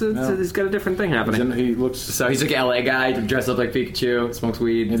 no, he's got a different thing happening. So he's like an LA guy, dressed up like Pikachu, smokes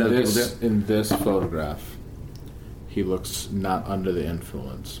weed. In this photograph, he looks not under the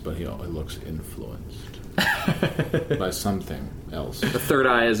influence, but he looks influenced by something else. The third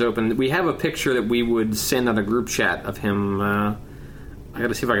eye is open. We have a picture that we would send on a group chat of him. I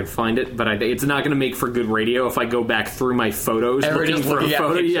gotta see if I can find it, but it's not gonna make for good radio if I go back through my photos looking for a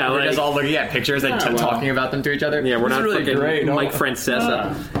photo. Yeah, we're just all looking at pictures and talking about them to each other. Yeah, we're not really great, Mike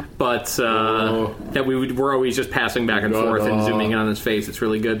Francesa, but that we're always just passing back and forth and zooming in on his face. It's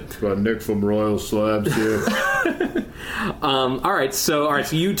really good. Got Nick from Royal Slabs here. All right, so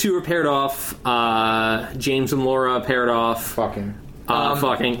you two are paired off. James and Laura paired off. Fucking.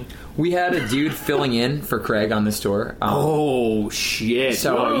 We had a dude filling in for Craig on this tour. Oh shit!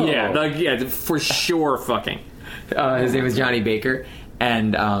 So yeah, for sure, fucking. His name is Johnny Baker,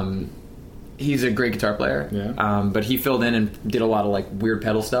 and he's a great guitar player. Yeah. But he filled in and did a lot of weird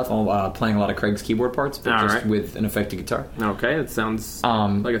pedal stuff, playing a lot of Craig's keyboard parts, but with an affected guitar. Okay, that sounds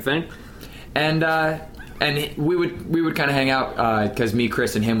like a thing. And we would kind of hang out because me,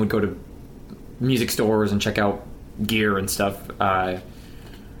 Chris, and him would go to music stores and check out gear and stuff.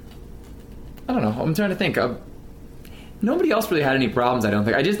 I don't know. I'm trying to think. Nobody else really had any problems, I don't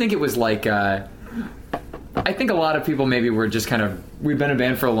think. I just think it was I think a lot of people maybe were just kind of... We've been a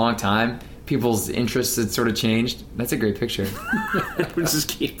band for a long time. People's interests had sort of changed. That's a great picture. We just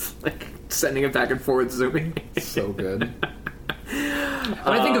keep sending it back and forth, zooming. So good. But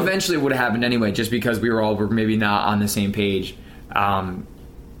I think eventually it would have happened anyway, just because we were maybe not on the same page. How?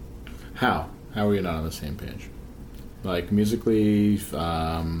 How are you not on the same page? Musically,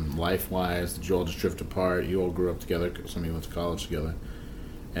 life-wise, did you all just drift apart? You all grew up together, some of you went to college together,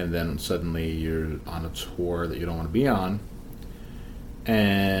 and then suddenly you're on a tour that you don't want to be on,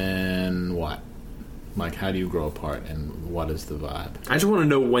 and what? How do you grow apart, and what is the vibe? I just want to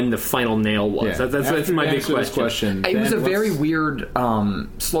know when the final nail was. Yeah. That's my big question. It was a very weird,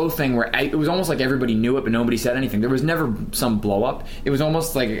 slow thing where it was almost like everybody knew it, but nobody said anything. There was never some blow-up. It was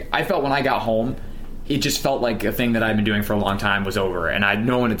almost like, I felt when I got home, it just felt like a thing that I'd been doing for a long time was over, and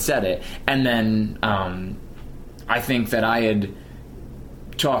no one had said it. And then I think that I had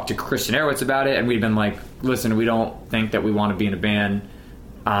talked to Kristen Airwitz about it, and we'd been like, listen, we don't think that we want to be in a band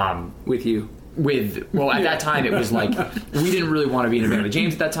with you. At that time it was like we didn't really want to be in a band with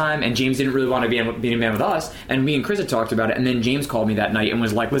James at that time, and James didn't really want to be in a band with us, and me and Chris had talked about it, and then James called me that night and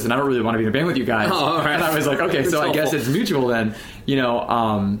was like, listen, I don't really want to be in a band with you guys. All right. And I was like, okay, so I guess it's mutual then,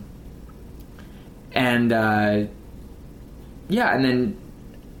 and then I'm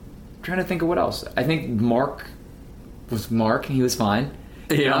trying to think of what else. I think Mark, he was fine.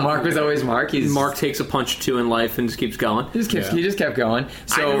 Yeah, Mark was always Mark. Mark takes a punch or two in life and just keeps going. He just kept going.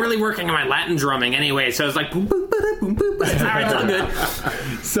 So, I'm really working on my Latin drumming anyway, so it's like boom, boom, boom, boom, boom. All right, it's all good.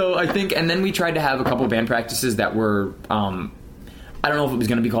 So I think, and then we tried to have a couple band practices that were, I don't know if it was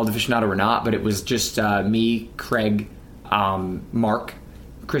going to be called Aficionado or not, but it was just me, Craig, Mark,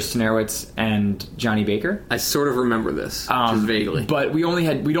 Kristen Airwitz, and Johnny Baker. I sort of remember this, just vaguely. But we'd only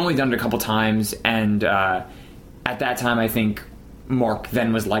done it a couple times, and at that time I think Mark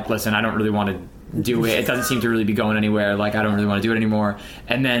then was like, listen, I don't really want to do it. It doesn't seem to really be going anywhere. I don't really want to do it anymore.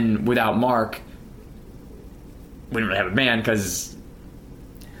 And then without Mark, we didn't really have a band because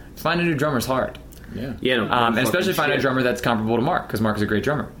finding a new drummer is hard. Yeah. And especially finding a drummer that's comparable to Mark, because Mark is a great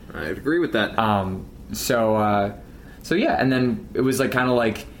drummer. I agree with that. So So yeah, and then it was like kind of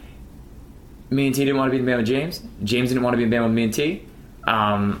like me and T didn't want to be in the band with James. James didn't want to be in the band with me and T.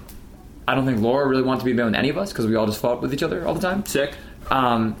 I don't think Laura really wanted to be in the band with any of us because we all just fought with each other all the time. Sick.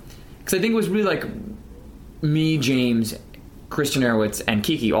 Because I think it was really like me, James, Christian Erowitz, and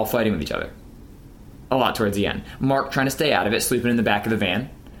Kiki all fighting with each other a lot towards the end. Mark trying to stay out of it, sleeping in the back of the van.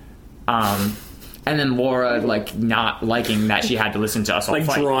 And then Laura, like, not liking that she had to listen to us all Like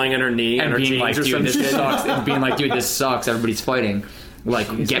fight. drawing on her knee And on her being jeans like, or dude, some this shit. sucks. And being like, dude, this sucks. Everybody's fighting.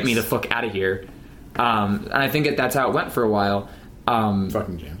 Like, get me the fuck out of here. And I think that's how it went for a while.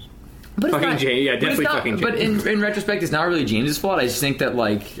 Fucking James. But it's Fucking not- James, yeah, but it's definitely not- fucking But in retrospect, it's not really James's fault. I just think that,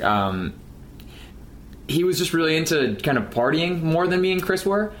 like, he was just really into kind of partying more than me and Chris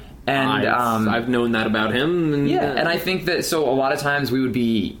were. And I've known that about him. And, yeah, and I think that, so a lot of times we would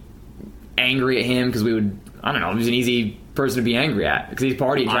be angry at him because we would, I don't know, he was an easy person to be angry at because he's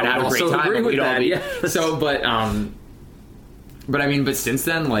partying, trying to have a great also time. agree and with we'd all that, be, yes. So, but I mean, but since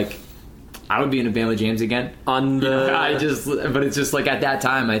then, like, I would be in a band with James again. On the But it's just like at that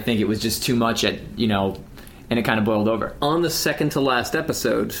time, I think it was just too much and it kind of boiled over. on the second to last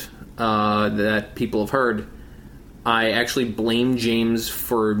episode that people have heard, I actually blamed James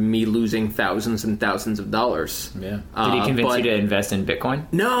for me losing thousands and thousands of dollars. Yeah. Did he convince but- you to invest in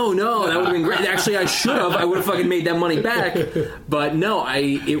Bitcoin? No, that would have been great. Actually, I should have. I would have fucking made that money back. But no,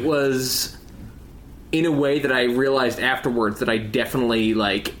 it was in a way that I realized afterwards that I definitely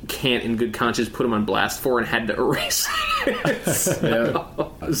can't in good conscience put him on blast for and had to erase it.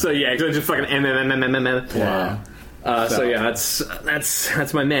 So yeah, so just fucking Wow. so yeah,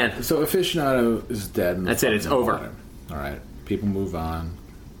 that's my man. So Aficionado is dead. In the That's it, it's fucking over. water. All right, people move on.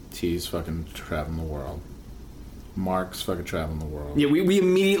 T's fucking traveling the world. Mark's fucking traveling the world. Yeah, we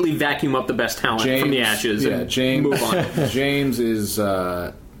immediately vacuum up the best talent from the ashes. Yeah, and James. move on. James is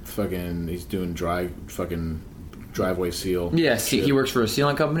fucking. He's doing driveway seal. Yes, shit. he works for a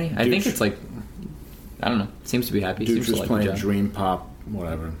sealant company. I think it's like, I don't know. Seems to be happy. Dude Seems to just like playing the job. Dream Pop,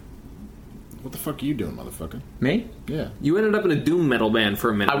 whatever. What the fuck are you doing, motherfucker? Me? Yeah. You ended up in a doom metal band for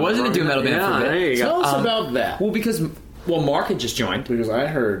a minute. I was in a doom metal band yeah, for a bit. There you go. Tell us about that. Well, because Mark had just joined, Because I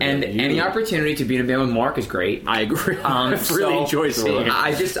heard. and that you- any opportunity to be in a band with Mark is great. I agree. I really So, enjoy seeing it.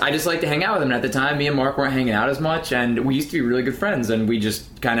 I just like to hang out with him. And at the time, me and Mark weren't hanging out as much, and we used to be really good friends. And we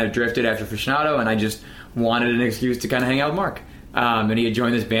just kind of drifted after Aficionado, and I just wanted an excuse to kind of hang out with Mark. And he had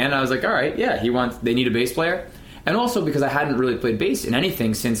joined this band. And I was like, all right, yeah, they need a bass player, and also because I hadn't really played bass in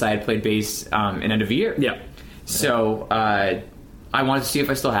anything since I had played bass in End of Year. Yeah. So I wanted to see if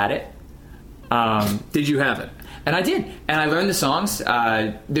I still had it. Did you have it? And I did. And I learned the songs.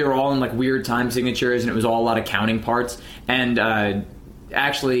 They were all in like weird time signatures, and it was all a lot of counting parts. And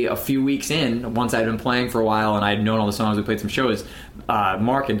actually, a few weeks in, once I'd been playing for a while and I'd known all the songs, we played some shows,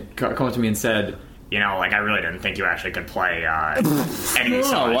 Mark had come up to me and said, I really didn't think you actually could play any of these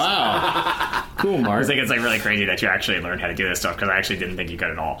songs. Oh, wow. Cool, I Mark. was like, it's like really crazy that you actually learned how to do this stuff because I actually didn't think you could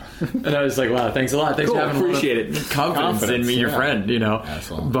at all. And I was like, wow, thanks a lot. Thanks Cool, for having appreciate a lot of it. confidence in me, your yeah. friend,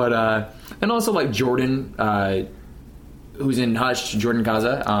 Asshole. But and also like Jordan, who's in Hush, Jordan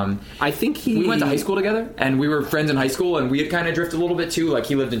Kaza. I think We went to high school together, and we were friends in high school, and we had kind of drifted a little bit too. Like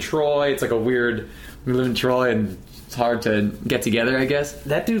he lived in Troy. It's like we live in Troy, and it's hard to get together, I guess.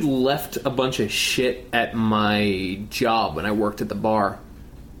 That dude left a bunch of shit at my job when I worked at the bar.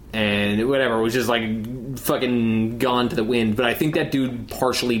 And whatever, it was just like fucking gone to the wind. But I think that dude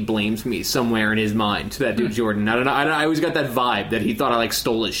partially blames me somewhere in his mind. That dude Jordan. I don't know. I always got that vibe that he thought I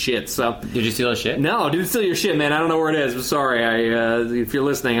stole his shit. So Did you steal his shit? no, didn't steal your shit, man. I don't know where it is. I'm sorry. If you're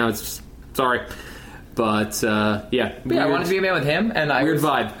listening, I'm sorry. But yeah, But yeah, I wanted to be in a band with him, and Weird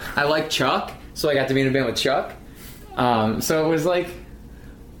vibe. I like Chuck, so I got to be in a band with Chuck. So it was like, I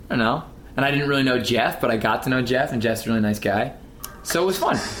don't know. And I didn't really know Jeff, but I got to know Jeff, and Jeff's a really nice guy. So it was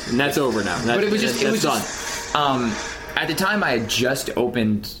fun. And that's over now. But it was just, that's done. at the time I had just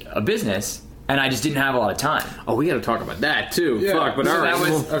opened a business, and I just didn't have a lot of time. Oh, we got to talk about that too. Yeah, Fuck, but so all right. that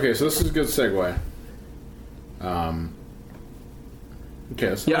was- well, Okay, so this is a good segue.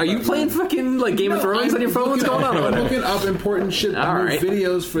 Okay, so yeah, are you playing fucking Game of Thrones on your phone? What's going on over I'm there? looking up important shit, All new right.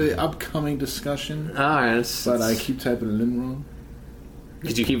 videos for the upcoming discussion. All right, it's, But I keep typing it in wrong.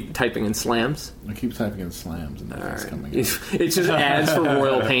 Did you keep typing in slams? I keep typing in slams, and nothing's coming. It's just ads for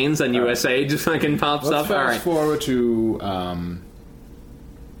Royal Pains on USA. Just fucking pops Let's up. All fast right. forward to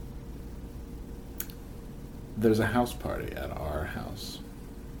there's a house party at our house.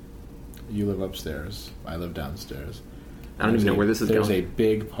 You live upstairs. I live downstairs. I don't even know where this is There's going. a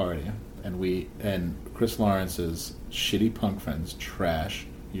big party, and Chris Lawrence's shitty punk friends trash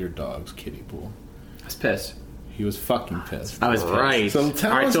your dog's kiddie pool. I was pissed. He was fucking pissed. I was pissed. Right. So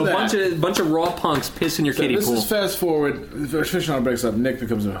tell All right, us so that. a bunch of raw punks piss in your So kiddie this pool. is fast forward. Fish on breaks up. Nick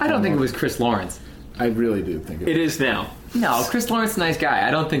becomes a I don't think it was Chris Lawrence. I really do think It is now. No, Chris Lawrence is a nice guy.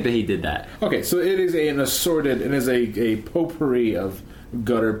 I don't think that he did that. Okay, so it is an assorted. It is a potpourri of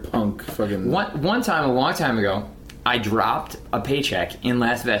gutter punk fucking. One time, a long time ago, I dropped a paycheck in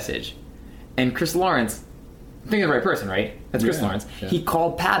Last Vestige, and Chris Lawrence, I think of the right person, right? That's Chris Yeah, Lawrence. yeah. He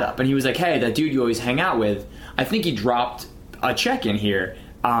called Pat up, and he was like, "Hey, that dude you always hang out with, I think he dropped a check in here.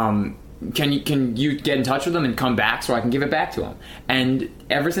 Can you get in touch with him and come back so I can give it back to him?" And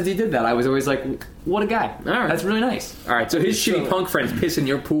ever since he did that, I was always like, "What a guy! All right. That's really nice." All right, so his shitty punk friends piss in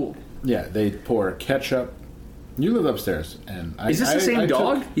your pool. Yeah, they pour ketchup. You live upstairs, and Is this the same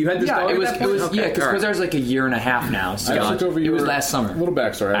dog? You had this Yeah, dog it was. at that It point? was. Okay, Yeah, because all right. I was like a year and a half now. So I took over it your, was last summer. Little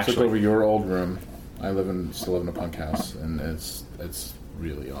backstory. I took Actually. over your old room. I still live in a punk house, and it's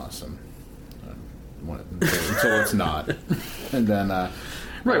really awesome. Until it's not, and then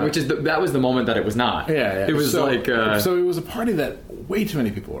Right, which is that was the moment that it was not. yeah. It was so, like. so it was a party that way too many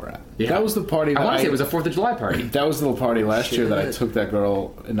people were at. Yeah. That was the party. That I want to say it was a 4th of July party. That was the little party last year that I took that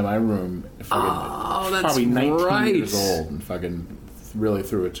girl into my room. Oh, Fucking, that's probably 19 right. years old, and fucking really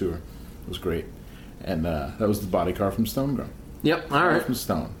threw it to her. It was great, and that was the body car from Stone Girl. Yep, all right. From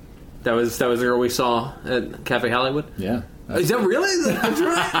Stone. That was the girl we saw at Cafe Hollywood? Yeah. Is that really? That's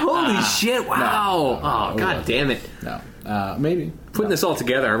right. Holy shit, wow. No, Oh, god damn it. No, maybe. Putting this all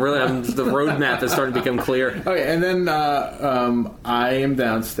together, the roadmap is starting to become clear. Okay, and then I am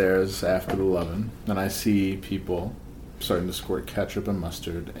downstairs after 11, and I see people starting to squirt ketchup and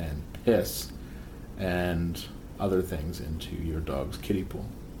mustard and piss and other things into your dog's kiddie pool.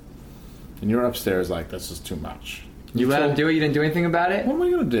 And you're upstairs like, this is too much. You let him do it. You didn't do anything about it. What am I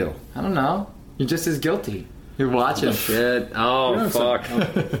going to do? I don't know. You're just as guilty. You're watching. Shit. Oh, Yeah, fuck.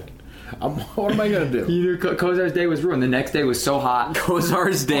 What am I going to do? You knew Kozar's day was ruined. The next day was so hot.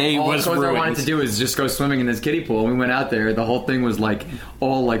 Kozar's day All was Kozar ruined. wanted to do is just go swimming in this kiddie pool. And we went out there. The whole thing was like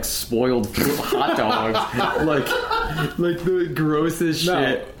all like spoiled hot dogs, like the grossest No.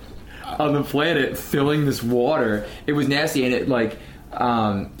 shit on the planet, filling this water. It was nasty, and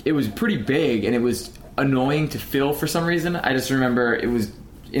it was pretty big, and it was annoying to fill for some reason. I just remember it was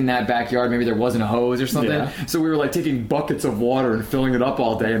in that backyard. Maybe there wasn't a hose or something. Yeah. So we were like taking buckets of water and filling it up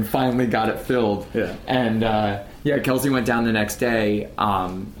all day, and finally got it filled. Yeah. And Kelsey went down the next day.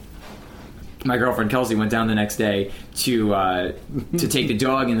 My girlfriend Kelsey went down the next day to take the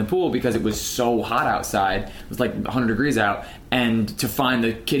dog in the pool because it was so hot outside. It was like 100 degrees out, and to find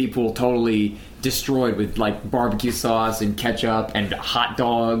the kiddie pool totally destroyed with like barbecue sauce and ketchup and hot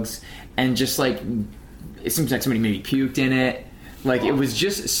dogs, and just like it seems like somebody maybe puked in it. Like it was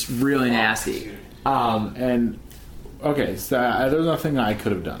just really nasty. And, okay, so there's nothing I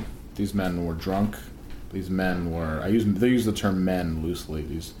could have done. These men were drunk. These men were... They use the term men loosely.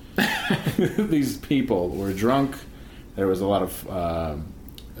 These people were drunk. There was a lot of...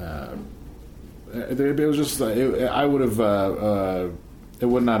 it was just... I would have... it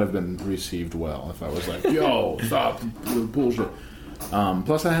would not have been received well if I was like, yo, stop the bullshit.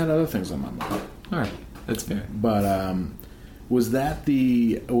 Plus, I had other things on my mind. All right, that's fair. But was that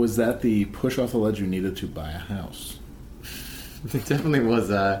the push off the ledge you needed to buy a house? It definitely was.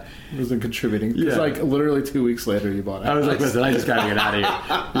 It was contributing. Because Yeah. like literally 2 weeks later, you bought a house. I was like, listen, I just gotta get out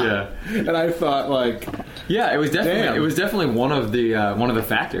of here. Yeah. And I thought like, Yeah, it was definitely Damn. one of the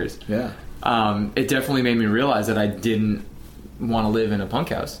factors. yeah, It definitely made me realize that I didn't want to live in a punk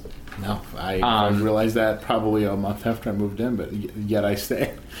house. no, I realized that probably a month after I moved in, but yet I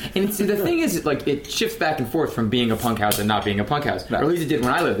stayed. And see, the thing is, like, it shifts back and forth from being a punk house and not being a punk house. No. Or at least it did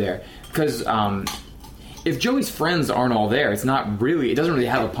when I lived there. Because if Joey's friends aren't all there, it doesn't really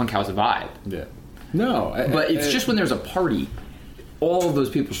have a punk house vibe. Yeah, no, But it's just when there's a party, all of those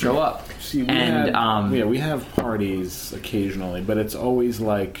people show up. See, we have parties occasionally, but it's always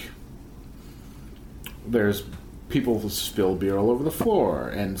like there's people who spill beer all over the floor,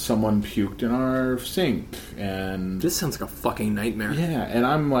 and someone puked in our sink, and This sounds like a fucking nightmare. yeah, and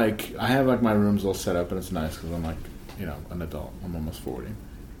I'm like, I have like my rooms all set up, and it's nice because I'm like, an adult. I'm almost 40,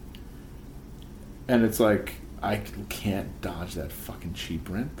 and it's like I can't dodge that fucking cheap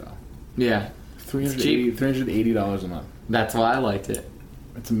rent though. Yeah. $380 a month. That's why I liked it.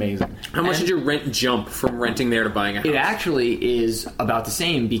 It's amazing. How much did your rent jump from renting there to buying a house? It actually is about the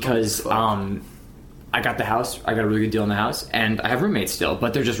same because I got the house. I got a really good deal on the house, and I have roommates still,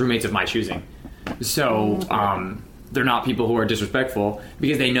 but they're just roommates of my choosing. So they're not people who are disrespectful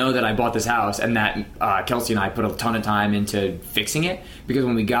because they know that I bought this house and that Kelsey and I put a ton of time into fixing it. Because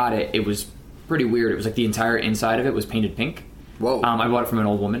when we got it, it was pretty weird. It was like the entire inside of it was painted pink. Whoa. I bought it from an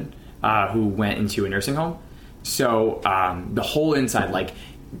old woman who went into a nursing home. So the whole inside, like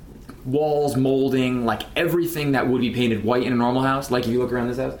walls, molding, like everything that would be painted white in a normal house, like if you look around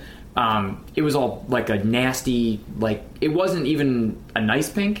this house, it was all like a nasty, like it wasn't even a nice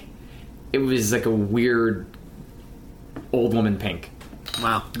pink. It was like a weird old woman pink.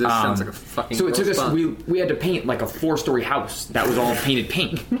 Wow, this sounds like a fucking. So it took us. fun. We had to paint like a 4-story house that was all painted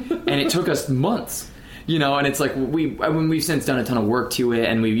pink, and it took us months. You know, and it's like we've since done a ton of work to it,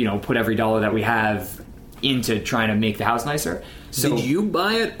 and we put every dollar that we have into trying to make the house nicer. So, did you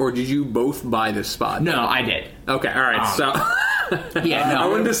buy it, or did you both buy this spot? No, I did. Okay, all right. So Yeah, no. I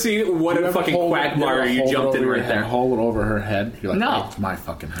wanted to see what a fucking quagmire you jumped in right there. Hold it over her head. You're like, No. it's my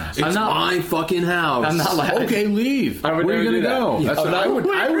fucking house. It's my fucking house. I'm not like Okay, leave. I would Where are you never gonna do go? that. That's what I would.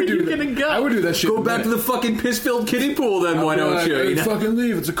 Where I are would you do. gonna go? I would do that shit. Go back to the fucking piss-filled kiddie pool, then. Why don't you? You know? Fucking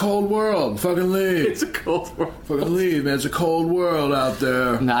leave. It's a cold world. Fucking leave. It's a cold world. Fucking leave, man. It's a cold world out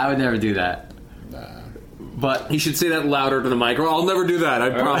there. No, I would never do that. But You should say that louder to the mic. I'll never do that. I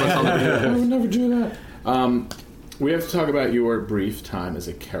promise I'll never do that. I would never do that. We have to talk about your brief time as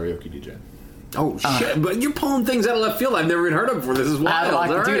a karaoke DJ. Oh, shit. But you're pulling things out of left field I've never even heard of before. This is I had wild.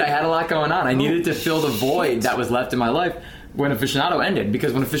 a lot, dude. I had a lot going on. I needed to fill the void that was left in my life when Aficionado ended.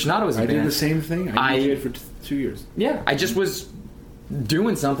 Because when Aficionado was in I did band, the same thing. I DJ'd for 2 years. yeah, I just was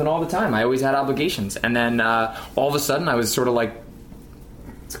doing something all the time. I always had obligations, and then all of a sudden, I was sort of like,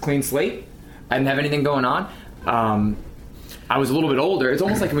 it's a clean slate. I didn't have anything going on. I was a little bit older. It's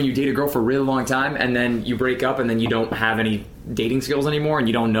almost like when you date a girl for a really long time, and then you break up, and then you don't have any dating skills anymore, and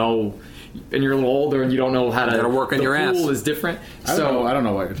you don't know, and you're a little older, and you don't know how to. Gotta work on the your ass. pool is different. I don't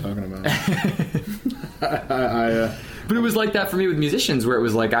know what you're talking about. But it was like that for me with musicians, where it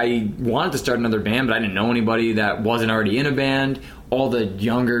was like I wanted to start another band, but I didn't know anybody that wasn't already in a band. All the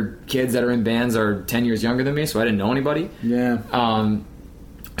younger kids that are in bands are 10 years younger than me, so I didn't know anybody. Yeah.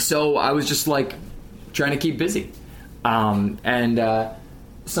 So I was just like trying to keep busy. And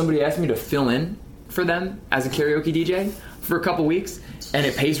somebody asked me to fill in for them as a karaoke DJ for a couple weeks, and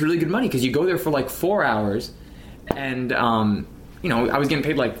it pays really good money because you go there for like 4 hours, and I was getting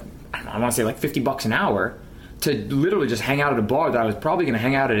paid like I want to say like $50 an hour to literally just hang out at a bar that I was probably going to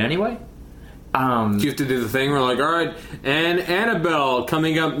hang out at anyway. You have to do the thing where like, all right, and Annabelle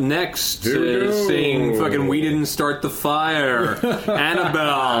coming up next Here we to go. sing fucking We Didn't Start the Fire.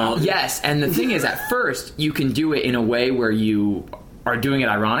 Annabelle. Yes, and the thing is, at first, you can do it in a way where you are doing it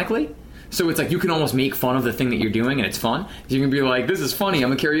ironically. So it's like you can almost make fun of the thing that you're doing, and it's fun. You can be like, this is funny,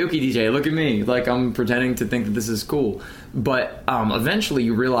 I'm a karaoke DJ, look at me. Like, I'm pretending to think that this is cool. But eventually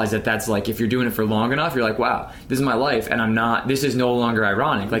you realize that that's like, if you're doing it for long enough, you're like, wow, this is my life, and I'm not, this is no longer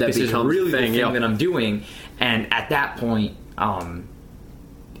ironic. Like, That this is becomes really the thing, the thing yeah. that I'm doing. And at that point, that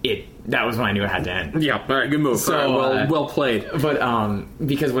was when I knew it had to end. Yeah, all right, good move. So, All right, well played. But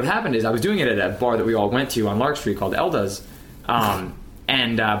because what happened is I was doing it at a bar that we all went to on Lark Street called Elda's,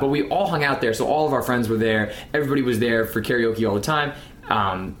 but we all hung out there, so all of our friends were there. Everybody was there for karaoke all the time,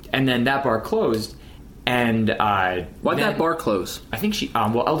 and then that bar closed. And Why'd that bar close? I think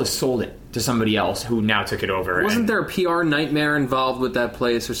Elda sold it to somebody else who now took it over. Wasn't there a PR nightmare involved with that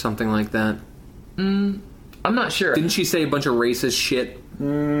place or something like that? I'm not sure. Didn't she say a bunch of racist shit?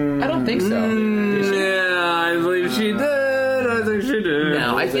 I don't think so. Yeah, I believe she did. I think she did.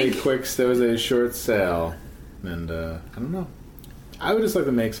 No, I think There was a short sale, and I don't know. I would just like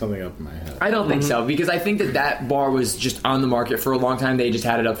to make something up in my head. I don't think so, because I think that bar was just on the market for a long time. They just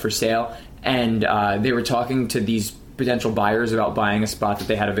had it up for sale, and they were talking to these potential buyers about buying a spot that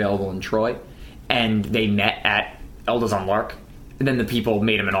they had available in Troy, and they met at Elda's on Lark, and then the people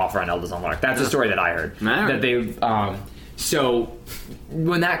made them an offer on Elda's on Lark. That's the story that I heard. That they so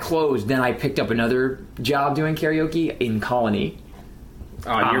when that closed, then I picked up another job doing karaoke in Colony.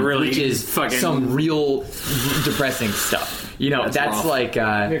 Oh, you're really which is fucking some real depressing stuff. That's rough. like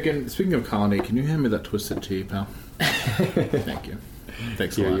Nick, speaking of Colony, can you hand me that twisted tea, pal? Thank you.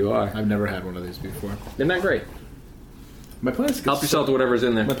 Thanks a Here lot. you are. I've never had one of these before. Isn't that great? My plan is to get Help yourself to whatever's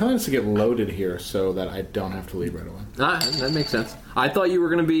in there. My plan is to get loaded here so that I don't have to leave right away. That makes sense. I thought you were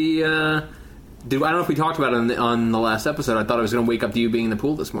going to be... I don't know if we talked about it on the last episode. I thought I was going to wake up to you being in the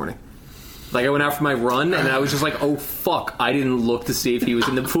pool this morning. Like, I went out for my run, and I was just like, oh, fuck, I didn't look to see if he was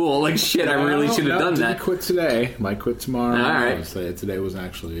in the pool. Like, shit, I really should have done that. I quit today. Might quit tomorrow. All right. Today was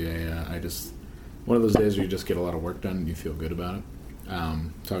actually one of those days where you just get a lot of work done and you feel good about it.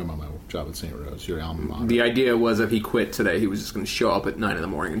 Talking about my job at St. Rose, your alma mater. The idea was if he quit today, he was just going to show up at 9 in the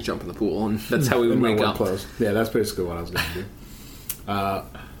morning and jump in the pool, and that's how we would My wake work up. clothes. Yeah, that's basically what I was going to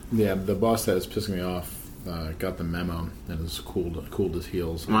do. The boss that was pissing me off got the memo and has cooled his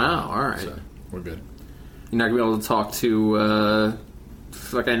heels. Wow, all right. So we're good. You're not going to be able to talk to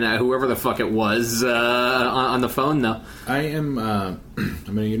fucking whoever the fuck it was on the phone, though. I am. I'm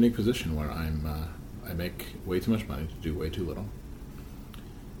in a unique position where I make way too much money to do way too little,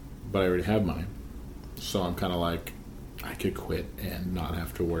 but I already have money, so I'm kind of like, I could quit and not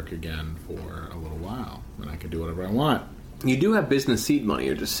have to work again for a little while, and I can do whatever I want. You do have business seed money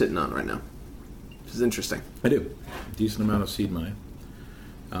you're just sitting on right now. This is interesting. I do. Decent amount of seed money.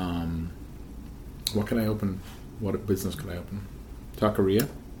 What can I open? What business can I open? Taqueria,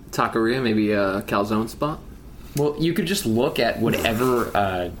 maybe a calzone spot. Well, you could just look at whatever.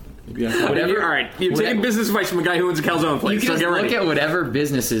 Maybe I Whatever. All right, you're taking business advice from a guy who owns a calzone place. You can So just get ready. look at whatever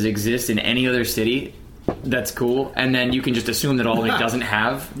businesses exist in any other city. That's cool, and then you can just assume that Albany doesn't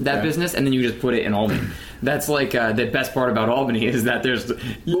have that business, and then you just put it in Albany. That's like the best part about Albany is that it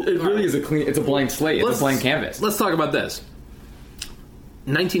really is it's a blank slate, it's a blank canvas. Let's talk about this.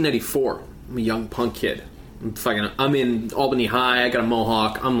 1994. I'm a young punk kid. I'm in Albany High. I got a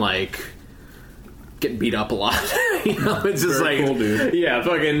mohawk. I'm like getting beat up a lot. It's just Very like cool, dude. Yeah,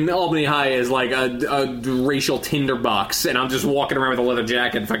 fucking Albany High is like a racial tinderbox, and I'm just walking around with a leather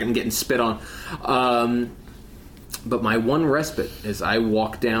jacket, fucking getting spit on. But my one respite is I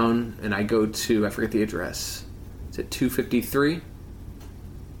walk down and I go to, I forget the address. Is it 253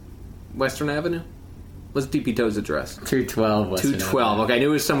 Western Avenue? What's DP Toe's address? 212. 212. Okay, I knew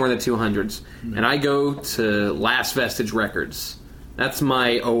it was somewhere in the 200s. And I go to Last Vestige Records. That's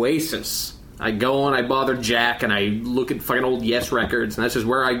my oasis. I go and I bother Jack and I look at fucking old Yes records, and that's just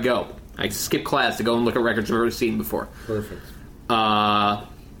where I go. I skip class to go and look at records I've never seen before. Perfect.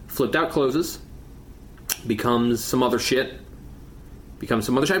 Flipped Out closes. Becomes some other shit. I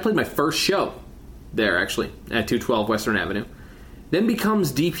played my first show there, actually, at 212 Western Avenue. Then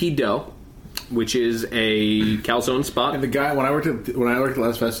becomes DP Doe, which is a calzone spot. And the guy when I worked at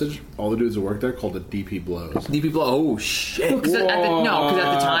Last Vestige, all the dudes that worked there called it DP Blows. DP Blow. Oh shit! Because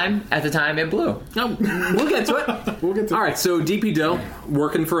at the time it blew. No, we'll get to it. All right, so DP Doe,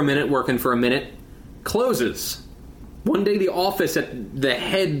 working for a minute, closes. One day, the office at the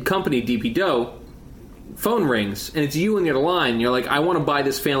head company, DP Doe, phone rings, and it's you on the other line. You're like, I want to buy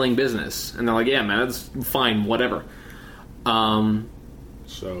this failing business. And they're like, yeah, man, that's fine, whatever.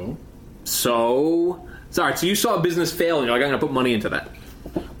 So you saw a business fail, and you're like, I'm going to put money into that.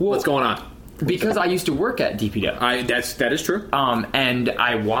 What's going on? Because I used to work at DP Doe. That is true. And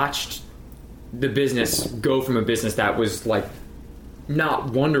I watched the business go from a business that was like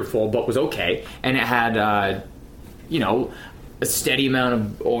not wonderful, but was okay, and it had a steady amount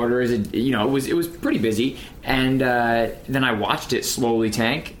of orders. It was pretty busy, and then I watched it slowly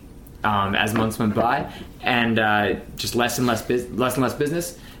tank as months went by, and just less and less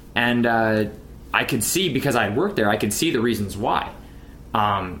business, and I could see, because I had worked there, I could see the reasons why.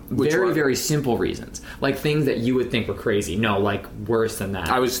 Very simple reasons, like things that you would think were crazy. No, like worse than that.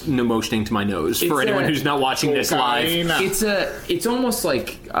 I was motioning to my nose for anyone who's not watching this live. It's almost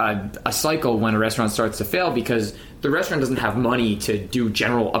like a cycle when a restaurant starts to fail, because the restaurant doesn't have money to do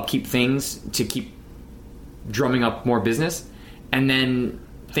general upkeep things to keep drumming up more business, and then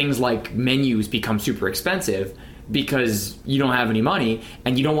things like menus become super expensive because you don't have any money,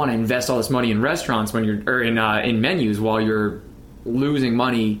 and you don't want to invest all this money in restaurants when you're in menus while you're losing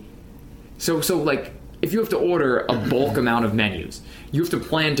money. So like, if you have to order a bulk amount of menus, you have to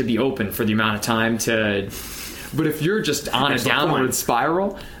plan to be open for the amount of time to. But if you're just on a downward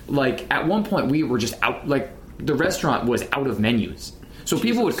spiral, like at one point we were just out, like the restaurant was out of menus. So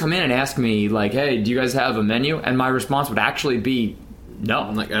people would come in and ask me like, "Hey, do you guys have a menu?" And my response would actually be, "No."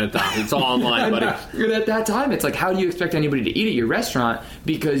 I'm like, it's all online, buddy. And at that time, it's like, how do you expect anybody to eat at your restaurant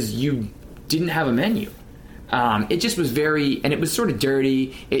because you didn't have a menu? It just was and it was sort of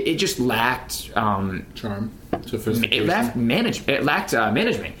dirty. It just lacked charm, sophistication. It lacked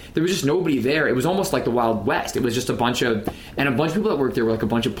management. There was just nobody there. It was almost like the Wild West. It was just a bunch of people that worked there were like a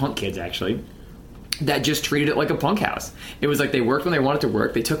bunch of punk kids, actually, that just treated it like a punk house. It was like they worked when they wanted to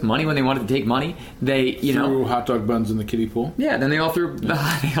work. They took money when they wanted to take money. They threw hot dog buns in the kiddie pool. Yeah, then they all threw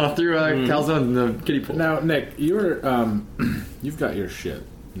calzone in the kiddie pool. Now, Nick, you've got your shit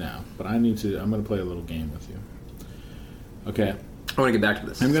now, but I'm going to play a little game with you. Okay. I want to get back to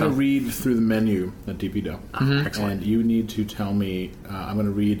this. I'm going to read through the menu at DP Doe. And you need to tell me, I'm going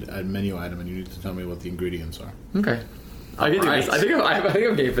to read a menu item, and you need to tell me what the ingredients are. Okay. I can do this. I think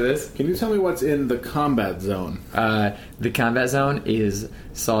I'm game for this. Can you tell me what's in the combat zone? The combat zone is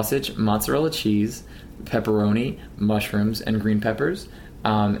sausage, mozzarella cheese, pepperoni, mushrooms, and green peppers.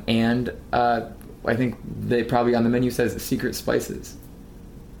 And I think they probably on the menu says secret spices.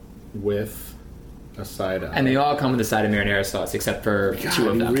 With a side of. And they all come with a side of marinara sauce, except for two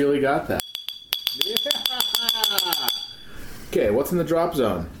of them. You really got that. Yeah. Okay, what's in the drop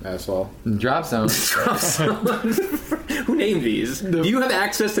zone, asshole? Drop zone. Who named these? Do you have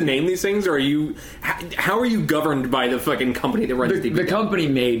access to name these things, or are you? How are you governed by the fucking company that runs The company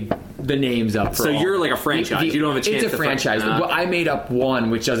made the names up for So all. you're like a franchise. You don't have a chance It's a to franchise. fucking- Well, I made up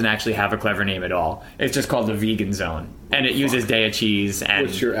one which doesn't actually have a clever name at all. It's just called the Vegan Zone. And it uses Daiya cheese and...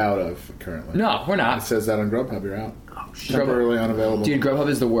 Which you're out of currently. No, we're It not. says that on Grubhub, you're out. Temporarily unavailable. Dude, Grubhub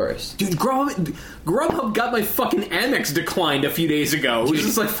is the worst. Dude, Grubhub got my fucking Amex declined a few days ago. Which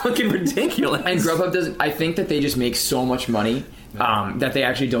is like fucking ridiculous. And Grubhub doesn't... I think that they just make so much money that they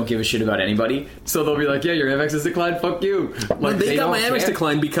actually don't give a shit about anybody. So they'll be like, yeah, your Amex is declined, fuck you. Like, they got don't my Amex care.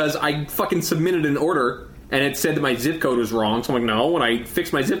 declined because I fucking submitted an order and it said that my zip code was wrong. So I'm like, no. When I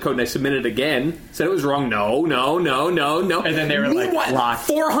fixed my zip code and I submitted it again, said it was wrong. No. And then they were like, Meanwhile, locked.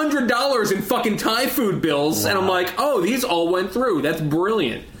 $400 in fucking Thai food bills, and I'm like, oh, these all went through. That's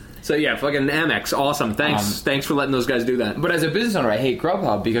brilliant. So yeah, fucking Amex, awesome. Thanks for letting those guys do that. But as a business owner, I hate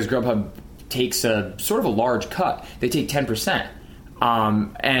Grubhub because Grubhub takes a sort of a large cut. They take 10%.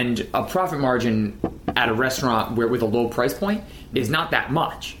 And a profit margin at a restaurant with a low price point is not that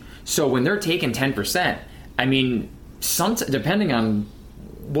much. So when they're taking 10%, I mean, depending on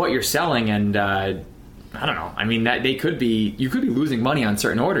what you're selling and I don't know. I mean, that you could be losing money on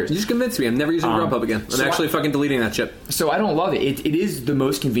certain orders. You just convinced me. I'm never using Grubhub again. I'm actually fucking deleting that shit. So I don't love it. It is the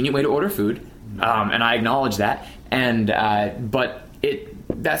most convenient way to order food, and I acknowledge that. And but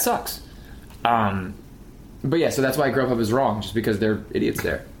that sucks. But yeah, so that's why Grubhub is wrong, just because they're idiots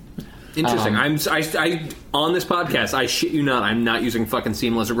there. Interesting. I on this podcast, I shit you not, I'm not using fucking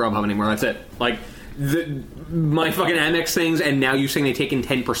Seamless or Grubhub anymore. That's it. Like my fucking Amex things, and now you saying they take in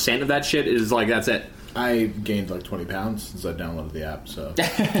 10% of that shit is like that's it. I gained like 20 pounds since I downloaded the app, so...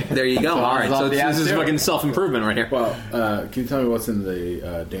 There you go. So All right, so this is too. fucking self-improvement right here. Well, can you tell me what's in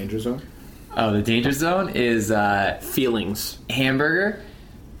the danger zone? Oh, the danger zone is Feelings. hamburger,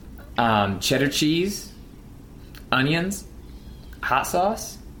 cheddar cheese, onions, hot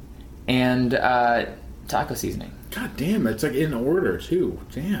sauce, and taco seasoning. God damn, it's like in order, too.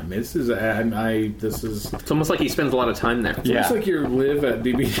 Damn, this is... It's almost like he spends a lot of time there. Yeah. It's like you live at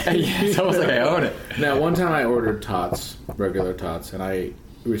BB. Yeah, it's almost like I own it. Now, one time I ordered tots, regular tots, and I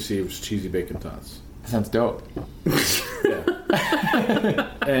received cheesy bacon tots. Sounds dope. Yeah.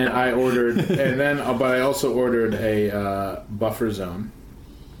 And I ordered, but I also ordered a buffer zone,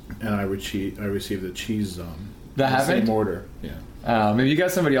 and I received a cheese zone. That In the happened? same order. Yeah, Maybe you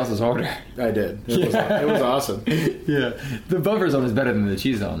got somebody else's order. I did. It was awesome. Yeah. The buffer zone is better than the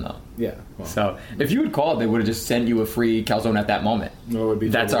cheese zone, though. Yeah. Well, So if you had called, they would have just sent you a free calzone at that moment. no, it would be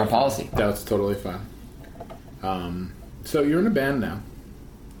That's totally our policy. fine. That's totally fine. So you're in a band now.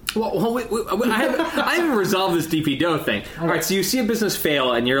 Well, wait, I haven't resolved this DP Dough thing. All right, so you see a business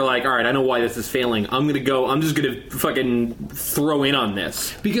fail, and you're like, all right, I know why this is failing. I'm just going to fucking throw in on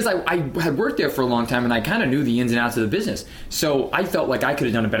this. Because I had worked there for a long time and I kind of knew the ins and outs of the business. So I felt like I could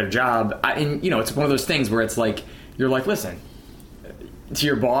have done a better job. And, it's one of those things where it's like, you're like, listen, to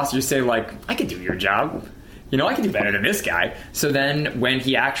your boss, you say, like, I could do your job. I can do better than this guy. So then when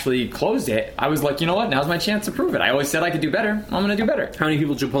he actually closed it, I was like, you know what? Now's my chance to prove it. I always said I could do better. I'm going to do better. How many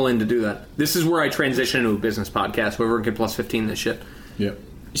people did you pull in to do that? This is where I transition into a business podcast. Whoever can plus 15 this shit. Yep.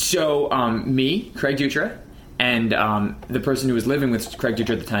 So me, Craig Dutra, and the person who was living with Craig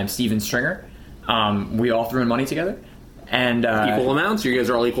Dutra at the time, Steven Stringer, we all threw in money together. And Equal amounts? You guys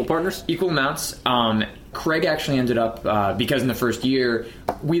are all equal partners? Equal amounts. Craig actually ended up because in the first year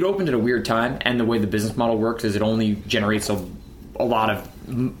we'd opened at a weird time, and the way the business model works is it only generates a lot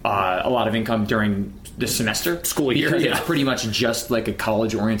of income during the semester School year, because yeah. it's pretty much just like a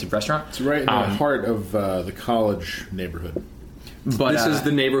college-oriented restaurant. It's right in the heart of the college neighborhood. But This is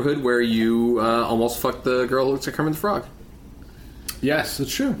the neighborhood where you almost fucked the girl who looks like Kermit the Frog. Yes,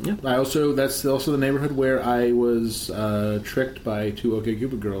 that's true. Yeah. That's also the neighborhood where I was tricked by two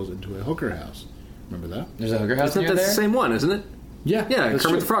OkCupid girls into a hooker house. Remember that? there's a hooker house That's near the there. same one, isn't it? Yeah, Yeah, that's Kermit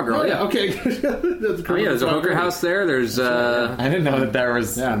true. the Frog girl, Oh, yeah. okay. That's Oh, yeah, there's a hooker house there. There's I didn't know that there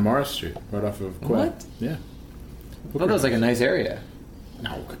was. Yeah, on Morris Street, right off of Quay. What? Yeah. I thought that was like a nice area.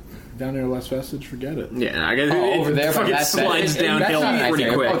 No, down near West Vestige, forget it. yeah, I guess Oh, over there, it but fucking that's slides that's downhill not a nice pretty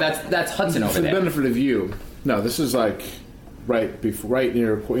area. quick. Oh, that's Hudson over For the there. benefit of you, no, this is like right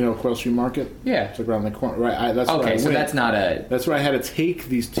near Quail Street Market. Yeah. It's like around the corner. Right, that's where I Okay, so went. that's not a. That's where I had to take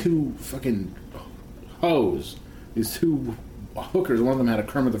these two fucking hoes, these two hookers. One of them had a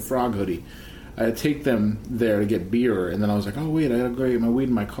Kermit the Frog hoodie. I had to take them there to get beer, and then I was like, oh, wait, I gotta go get my weed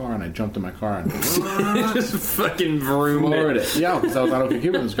in my car, and I jumped in my car and just fucking vroomed floored it. it. Yeah, because I was on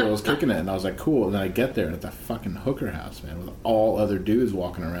OkCupid, and this girl was kicking it, and I was like, cool. And then I get there, and it's a fucking hooker house, man, with all other dudes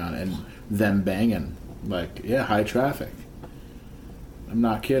walking around, and them banging. Like, yeah, high traffic. I'm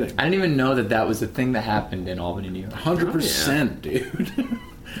not kidding. I didn't even know that was the thing that happened in Albany, New York. 100%, dude.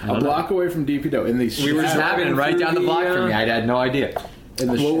 A block away from DPW. In these We were just happening right down the block from me. I had no idea.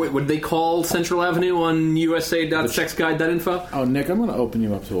 What would they call Central Avenue on USA.sexguide.info? Oh, Nick, I'm going to open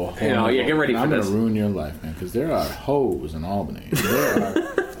you up to a whole. Get ready for I'm this. going to ruin your life, man, because there are hoes in Albany.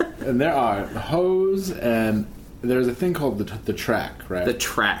 There are hoes, and there's a thing called the track, right? The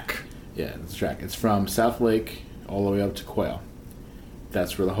track. Yeah, the track. It's from South Lake all the way up to Quail.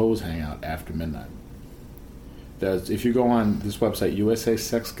 That's where the hoes hang out after midnight. If you go on this website,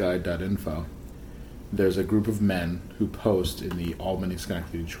 usasexguide.info, there's a group of men who post in the Albany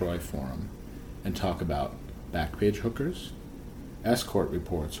Schenectady Troy forum and talk about backpage hookers, escort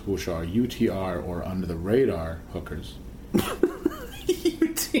reports, which are UTR or under the radar hookers,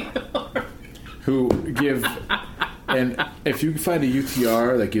 UTR. who give. And if you find a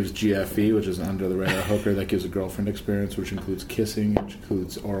UTR that gives GFE, which is an under the radar hooker that gives a girlfriend experience, which includes kissing, which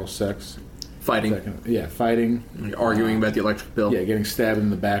includes oral sex, Fighting. Fighting, Arguing about the electric bill. yeah, getting stabbed in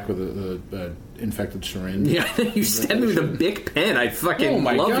the back with a infected syringe. Yeah, you stabbed me with a big pen. I fucking Oh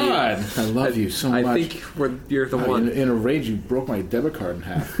my love god, you. I love you so I much. think you're the one. In a rage, you broke my debit card in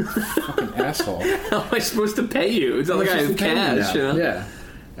half. Fucking asshole. How am I supposed to pay you? It's not like I have cash. You know? Yeah,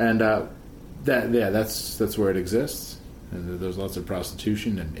 and that's where it exists. And there's lots of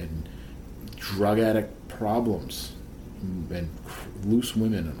prostitution and drug addict problems and loose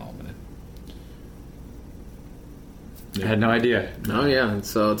women in Albany. I had no idea. Oh yeah,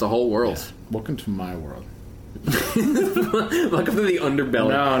 it's a whole world. Yeah. Welcome to my world. Welcome to the underbelly.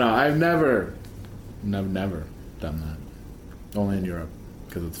 No, I've never done that. Only in Europe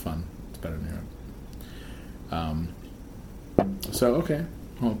because it's fun. It's better in Europe. So okay.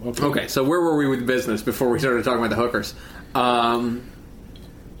 Oh, Okay, so where were we with business before we started talking about the hookers?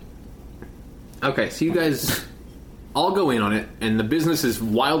 Okay, so you guys all go in on it, and the business is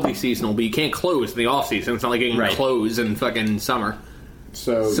wildly seasonal, but you can't close in the off season. It's not like you can close in fucking summer.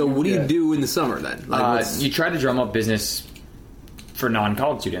 So what do you do in the summer then? You try to drum up business for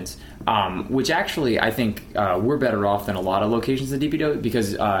non-college students, which actually I think we're better off than a lot of locations in DPW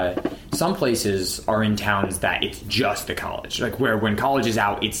because some places are in towns that it's just the college, like where when college is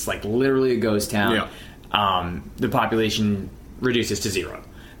out, it's like literally a ghost town. Yeah. The population reduces to zero.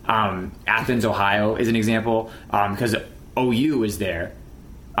 Athens, Ohio is an example because OU is there,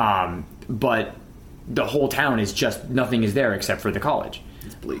 but the whole town is just nothing is there except for the college.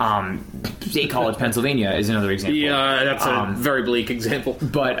 It's bleak. State College, Pennsylvania is another example. Yeah, that's a very bleak example.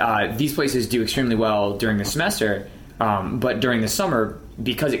 But these places do extremely well during the semester, but during the summer,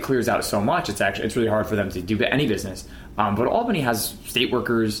 because it clears out so much, it's really hard for them to do any business. But Albany has state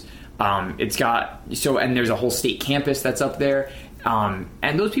workers. And there's a whole state campus that's up there.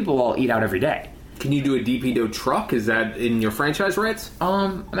 And those people all eat out every day. Can you do a DPW truck? Is that in your franchise rights?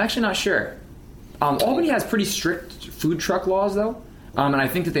 I'm actually not sure. Albany has pretty strict food truck laws, though. And I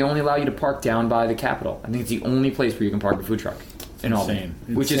think that they only allow you to park down by the Capitol. I think it's the only place where you can park a food truck in Albany.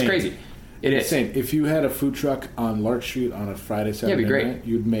 Which is crazy. It is. Insane. If you had a food truck on Lark Street on a Friday, Saturday it'd be great. night,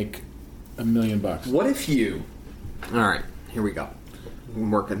 you'd make $1 million. What if you... All right, here we go. I'm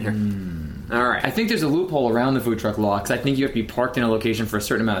working here. All right. I think there's a loophole around the food truck law because I think you have to be parked in a location for a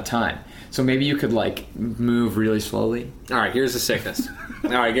certain amount of time. So maybe you could move really slowly. All right, here's the sickness.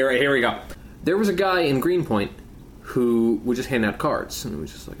 All right, get ready. Here we go. There was a guy in Greenpoint who would just hand out cards, and it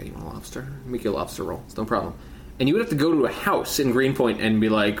was just like, "Hey, you want a lobster? Make you a lobster roll. It's no problem." And you would have to go to a house in Greenpoint and be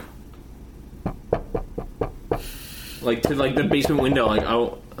like to the basement window,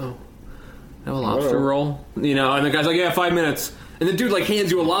 oh, have a lobster roll, and the guy's like, "Yeah, 5 minutes." And the dude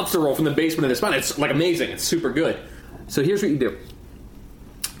hands you a lobster roll from the basement of the spot. It's amazing. It's super good. So here's what you do.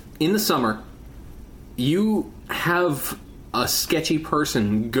 In the summer, you have a sketchy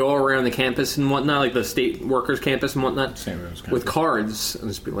person go around the campus and whatnot, like the state workers campus and whatnot, with cards, and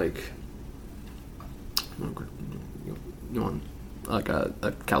just be like, "You want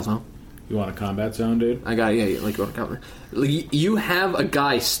a calzone? You want a combat zone, dude? I got you want a calzone." You have a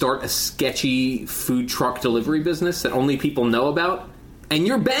guy start a sketchy food truck delivery business that only people know about, and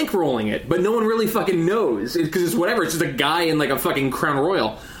you're bankrolling it, but no one really fucking knows because it's whatever. It's just a guy in a fucking Crown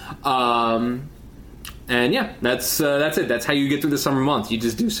Royal. And yeah, that's it. That's how you get through the summer months. You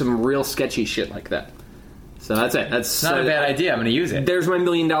just do some real sketchy shit like that. So that's it. That's not a bad idea. I'm going to use it. There's my $1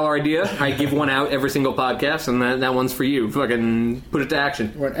 million idea. I give one out every single podcast, and that one's for you. Fucking put it to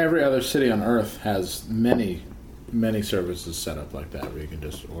action. Well, every other city on Earth has many services set up like that where you can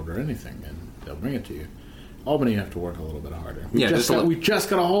just order anything and they'll bring it to you. Albany, you have to work a little bit harder. We just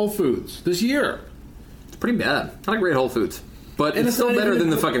got a Whole Foods this year. It's pretty bad. Not a great Whole Foods. But it's still better than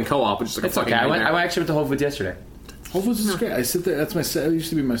the fucking Co-op, which is it's okay. I actually went to Whole Foods yesterday. Whole Foods is great. I sit there. That used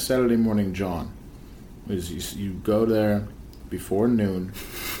to be my Saturday morning John. You go there before noon.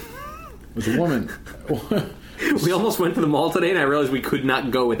 There's a woman. We almost went to the mall today, and I realized we could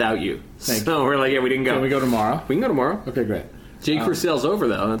not go without you. So we're like, yeah, we didn't go. Can we go tomorrow? We can go tomorrow. Okay, great. J. Crew sale's over,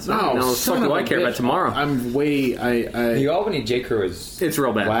 though. That's no, what the fuck do I care about tomorrow? The Albany J. Crew is... It's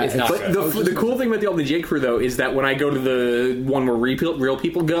real bad. It's not but the cool thing about the Albany J. Crew, though, is that when I go to the one where real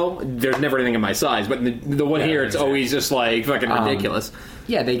people go, there's never anything in my size. But the one here, it's always just, like, fucking ridiculous.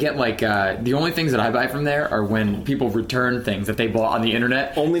 Yeah, they get, like, the only things that I buy from there are when people return things that they bought on the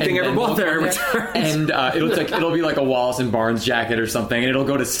internet. Only thing I ever bought there returns. And it'll be, like, a Wallace and Barnes jacket or something, and it'll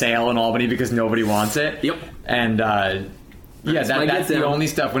go to sale in Albany because nobody wants it. Yep. And, yeah, that's the only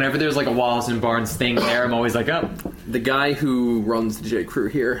stuff. Whenever there's like a Wallace and Barnes thing there, I'm always like, oh. The guy who runs the J. Crew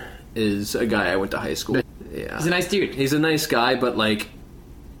here is a guy I went to high school with. Yeah. He's a nice dude. He's a nice guy, but like,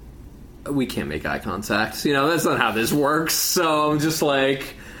 we can't make eye contact. You know, that's not how this works. So I'm just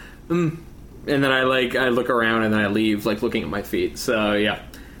like, And then I look around and then I leave, like looking at my feet. So yeah,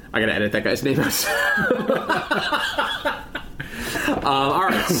 I gotta edit that guy's name out. All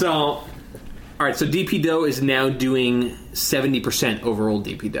right, so DP Dough is now doing 70% over old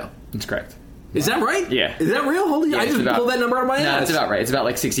DP Dough. That's correct. Is that right? Yeah. Is that real? Holy, I just pulled that number out of my ass. No, that's about right. It's about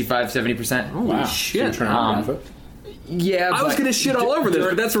like 65-70%. Holy shit. Yeah, I was going to shit all over this,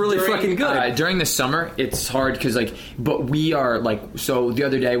 but that's really fucking good. During the summer, it's hard because, but we are, so the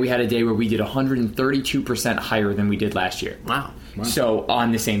other day we had a day where we did 132% higher than we did last year. Wow. So,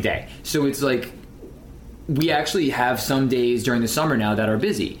 on the same day. So, it's like, we actually have some days during the summer now that are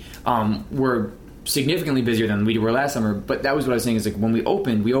busy. We're significantly busier than we were last summer, but that was what I was saying is like when we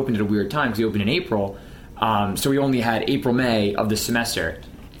opened at a weird time because we opened in April, so we only had April, May of the semester,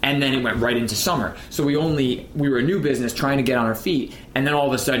 and then it went right into summer. So we were a new business trying to get on our feet, and then all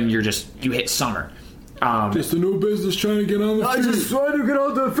of a sudden you hit summer. Just a new business trying to get on the feet. I just trying to get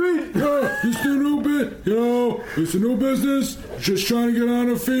on the feet. Yeah, just a new bit. It's a new business. Just trying to get on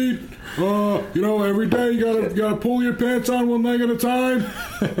the feet. Every day you gotta pull your pants on one leg at a time.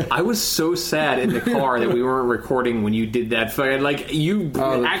 I was so sad in the car that we weren't recording when you did that. Like you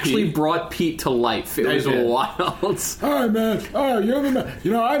actually brought Pete to life. It was wild. All right, man. All right, you're the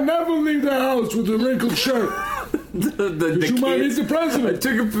man. I never leave the house with a wrinkled shirt. the you might meet the president. I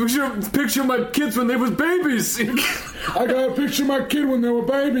took a picture of my kids when they was babies. I got a picture of my kid when they were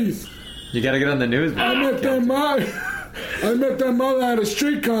babies. You gotta get on the news, man. I met their mother at a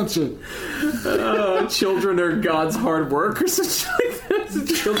street concert. Children are God's hard work or something like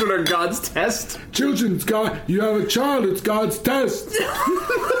that. Children are God's test. Children's God. You have a child, it's God's test.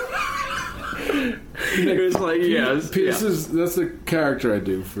 It was like, yes. Pete, that's the character I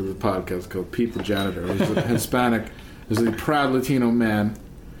do for the podcast called Pete the Janitor. He's a Hispanic, he's a proud Latino man.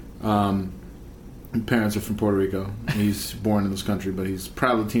 His parents are from Puerto Rico. He's born in this country, but he's a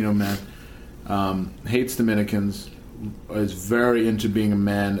proud Latino man. Hates Dominicans. Is very into being a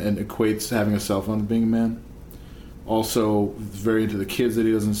man and equates having a cell phone to being a man. Also, very into the kids that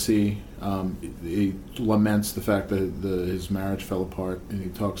he doesn't see. He laments the fact that his marriage fell apart, and he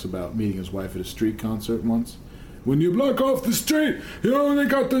talks about meeting his wife at a street concert once. When you block off the street, when they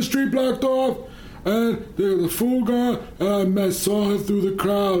got the street blocked off, and the fool gone, I saw her through the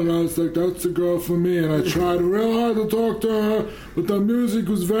crowd, and I was like, that's the girl for me. And I tried real hard to talk to her, but the music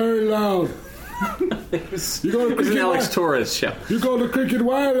was very loud. It was an Alex Torres show. You go to Cricket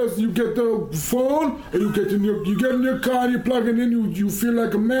Wireless, you get the phone, and you get in your car, and you plug it in, you feel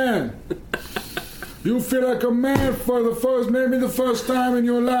like a man. You feel like a man for maybe the first time in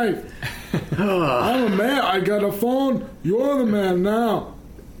your life. I'm a man. I got a phone. You're the man now.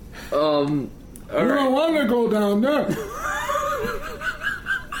 You don't want to go down there.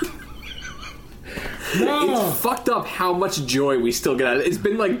 No. It's fucked up how much joy we still get out of it. It's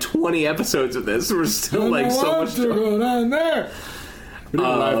been like 20 episodes of this. We're still so much joy. Go down there. We're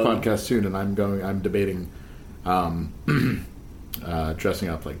doing a live podcast soon, and I'm debating dressing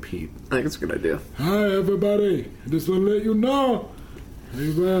up like Pete. I think it's a good idea. Hi, everybody. I just want to let you know.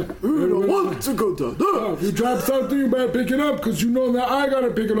 Everybody want to go down there. If you drop something, you better pick it up, because you know that I got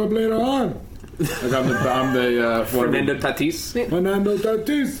to pick it up later on. Like I'm the Fernando Tatis. Fernando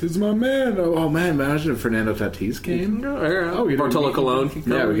Tatis is my man. Oh man, imagine if Fernando Tatis came. Bartolo Colon.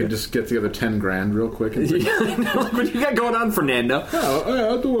 Yeah, we could just get together $10,000 real quick. And what you got going on, Fernando?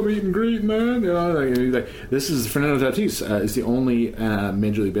 I'll do a meet and greet, man. This is Fernando Tatis. Is the only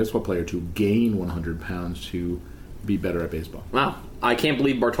Major League Baseball player to gain 100 pounds to be better at baseball. Wow, I can't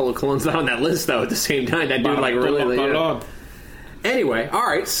believe Bartolo Colon's not on that list though. At the same time, that dude really. Anyway, all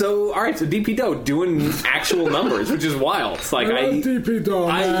right, so DP Doe doing actual numbers, which is wild. It's like I love DP Doe,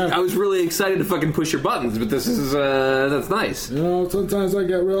 man. I was really excited to fucking push your buttons, but this is that's nice. You know, sometimes I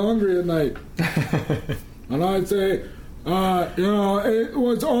get real hungry at night, and I'd say, it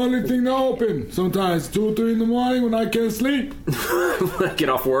was the only thing to open. Sometimes 2, 3 in the morning when I can't sleep. Get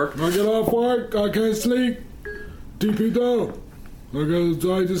off work. I get off work, I can't sleep. DP Doe.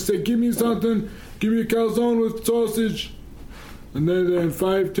 So I just say, give me something. Give me a calzone with sausage. And then in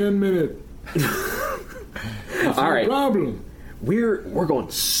 5-10 minutes. All right. No problem. We're going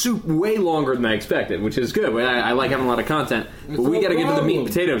way longer than I expected, which is good. I like having a lot of content, but we got to get to the meat and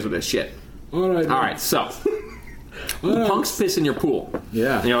potatoes of this shit. All right. So the punks piss in your pool.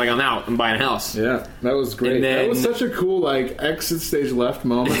 Yeah. And you're like, I'm out. I'm buying a house. Yeah, that was great. And then- that was such a cool, like, exit stage left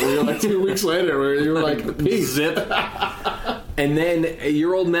moment where you're like 2 weeks later where you were like, peace. Zip. And then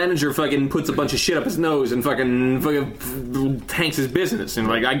your old manager fucking puts a bunch of shit up his nose and fucking tanks his business. And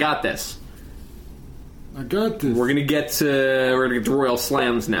like, I got this. I got this. We're gonna get to Royal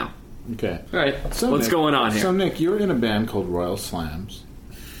Slams now. Okay. All right. So What's Nick, going on here? So, Nick, you're in a band called Royal Slams,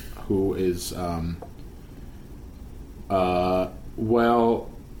 who is, well,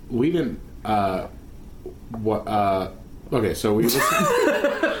 we didn't, okay, so we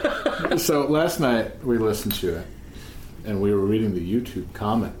listened, so last night we listened to it, and we were reading the YouTube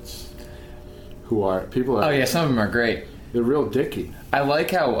comments, people are, Oh yeah, some of them are great. they're real dicky. I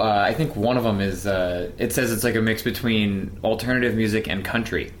like how I think one of them is. It says it's like a mix between alternative music and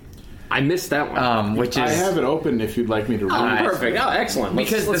country, I missed that one. which is I have it open if you'd like me to read it. Perfect. Oh, excellent.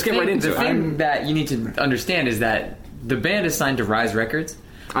 because Let's get right into the it. thing that you need to understand is that the band is signed to Rise Records.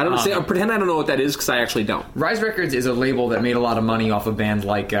 I don't say. Pretend I don't know what that is because I actually don't. Rise Records is a label that made a lot of money off of bands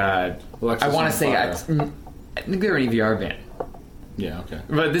like Alexis I want to say Onfire. I think they're an EVR band, Yeah, okay.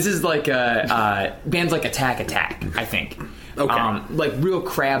 but this is like bands like Attack, I think. Okay. Like real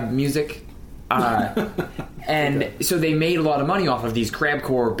crab music. And so they made a lot of money off of these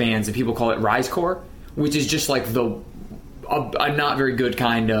crabcore bands, and people call it Risecore, which is just like a not very good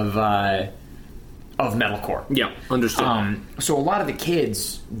kind of metalcore. Yeah, understood. So a lot of the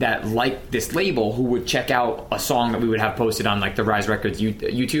kids that like this label, who would check out a song that we would have posted on like the Rise Records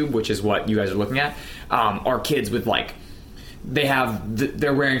YouTube, which is what you guys are looking at, are kids with like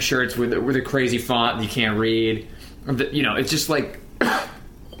they're wearing shirts with a crazy font that you can't read. It's just like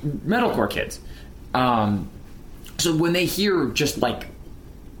metalcore kids. So when they hear just like,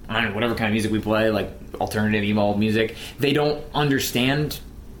 I don't know, whatever kind of music we play, like alternative emo music, they don't understand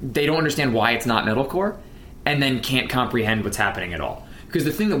why it's not metalcore, and then can't comprehend what's happening at all. Because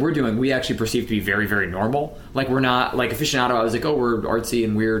the thing that we're doing, we actually perceive to be very, very normal. Like, we're not like Aficionado. I was like, oh, we're artsy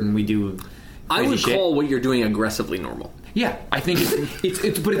and weird, and we do I would shit. call what you're doing aggressively normal. Yeah, I think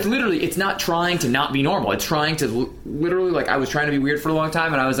it's not trying to not be normal. It's trying to literally, like, I was trying to be weird for a long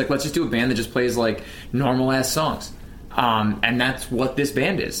time, and I was like, let's just do a band that just plays like normal ass songs. And that's what this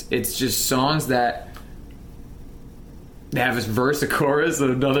band is. It's just songs that they have a verse, a chorus,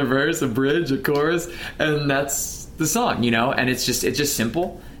 another verse, a bridge, a chorus, and that's the song, and it's just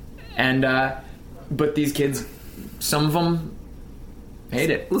simple. And but these kids, some of them hate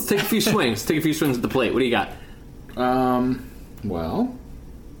it. Let's take a few swings. Take a few swings at the plate. What do you got? Well,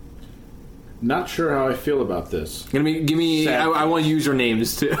 not sure how I feel about this. Give me. I want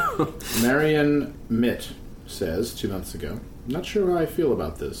usernames too. Marion Mitt says 2 months ago, not sure how I feel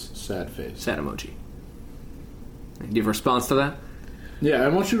about this. Sad face. Sad emoji. Do you have a response to that? Yeah, I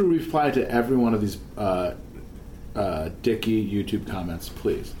want you to reply to every one of these dicky YouTube comments,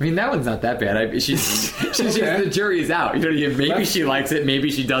 please. I mean, that one's not that bad. She's the jury is out. Maybe she likes it,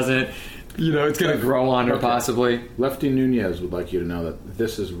 maybe she doesn't. It's going to grow on her, possibly. Lefty Nunez would like you to know that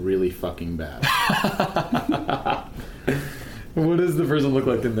this is really fucking bad. What does the person look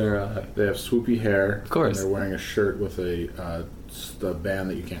like in their... They have swoopy hair. Of course. And they're wearing a shirt with a band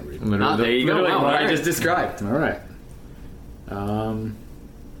that you can't read. There you go. Literally Wow, what all I right. just described. All right.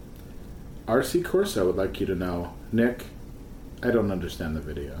 RC Corso would like you to know, Nick, I don't understand the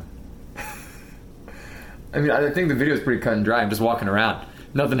video. I mean, I think the video is pretty cut and dry. I'm just walking around.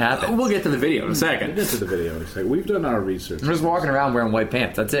 Nothing happened. We'll get to the video in a We'll second. get to the video in a second. We've done our research. I'm just walking around wearing white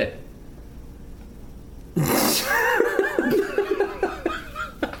pants. That's it.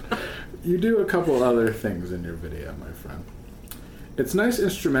 You do a couple other things in your video, my friend. It's nice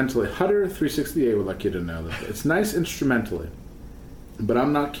instrumentally. Hutter368 would like you to know that. It's nice instrumentally, but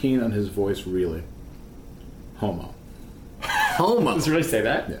I'm not keen on his voice really. Homo. Homo. Does it really say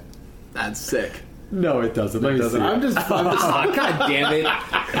that? Yeah. That's sick. No, it doesn't. Let me see. I'm just Oh, God damn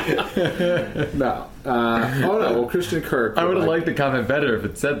it. no. Oh no. Well, Christian Kirk. I would have liked the comment better if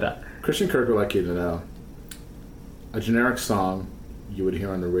it said that. Christian Kirk would like you to know. a generic song you would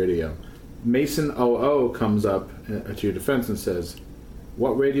hear on the radio. Mason 00 comes up to your defense and says,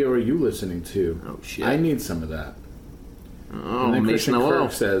 "What radio are you listening to? Oh, shit. I need some of that." Oh, And then Mason Christian 00.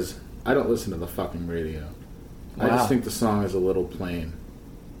 Kirk says, "I don't listen to the fucking radio. I Wow. just think the song is a little plain.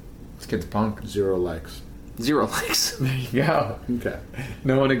 This kid's punk. 0 likes." 0 likes. There you go. Okay.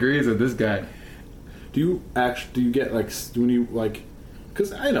 No one agrees with this guy. Do you get like when you like?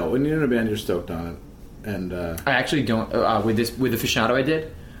 Because I know when you're in a band, you're stoked on it, and I actually don't. With the aficionado I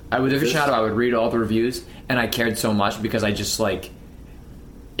did, with the aficionado I would read all the reviews, and I cared so much because I just like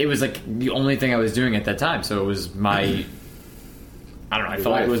it was like the only thing I was doing at that time. So it was my I don't know. I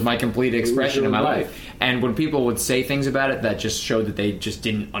felt like it was my complete expression of my life. And when people would say things about it that just showed that they just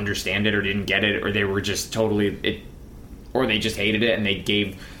didn't understand it or didn't get it, or they were just totally or they just hated it and they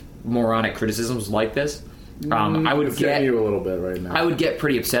gave moronic criticisms like this, I would it's get getting you a little bit right now. I would get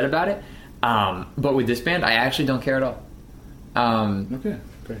pretty upset about it. But with this band, I actually don't care at all. Okay,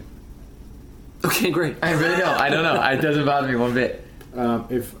 great. Okay, great. I really don't. I don't know. It doesn't bother me one bit.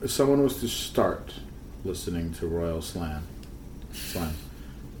 If someone was to start listening to Royal Slam,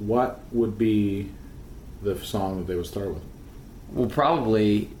 what would be the song that they would start with? Well,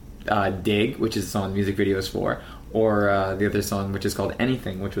 probably Dig, which is the song the music video is for, or the other song, which is called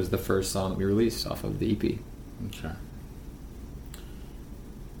Anything, which was the first song that we released off of the EP. Okay.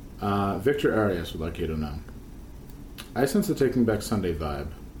 Victor Arias would like you to know. I sense a Taking Back Sunday vibe,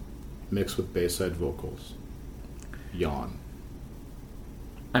 mixed with Bayside vocals. Yawn.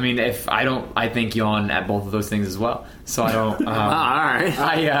 I mean, I think yawn at both of those things as well. So I don't. All right.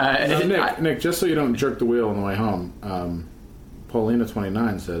 Now, Nick, just so you don't jerk the wheel on the way home,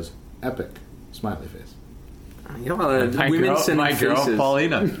 Paulina29 says, "Epic," smiley face. Women sending my girl, faces.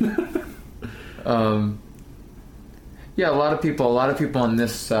 Paulina. Yeah, a lot of people on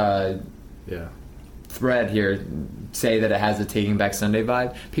this Yeah. thread here say that it has a Taking Back Sunday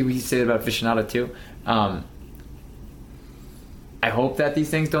vibe. People say that about Aficionado too. I hope that these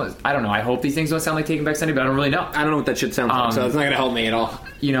things don't. I don't know. I hope these things don't sound like Taking Back Sunday, but I don't really know. I don't know what that shit sounds like, so it's not going to help me at all.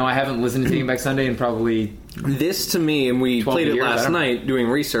 You know, I haven't listened to Taking Back Sunday in probably. This to me, and we 12 played it years, last night doing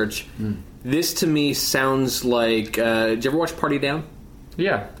research. This to me sounds like. Did you ever watch Party Down?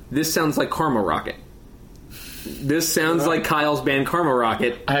 Yeah. This sounds like Karma Rocket. This sounds like Kyle's band Karma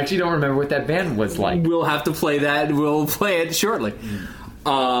Rocket. I actually don't remember what that band was like. We'll have to play that. We'll play it shortly.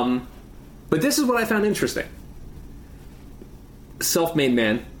 But this is what I found interesting. Self-made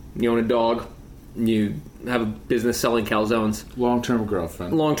man. You own a dog. You have a business selling calzones. Long-term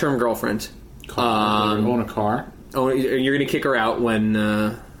girlfriend. Long-term girlfriend. Own a car. Oh, you're going to kick her out when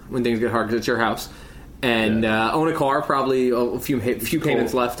things get hard because it's your house. And own a car, probably a few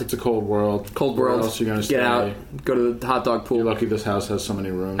payments left. It's a cold world. Cold Where world. else are you going to Get stay? out. Go to the hot dog pool. You're lucky this house has so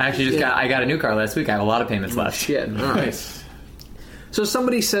many rooms. I actually I got a new car last week. I have a lot of payments left. Shit. All right. Nice. So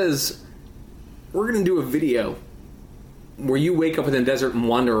somebody says, we're going to do a video where you wake up in the desert and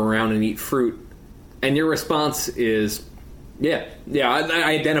wander around and eat fruit. And your response is, I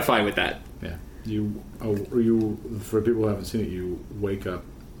identify with that. Yeah. You, for people who haven't seen it, you wake up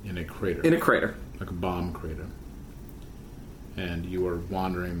in a crater. In a crater. Like a bomb crater. And you are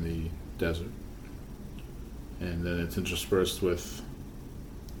wandering the desert. And then it's interspersed with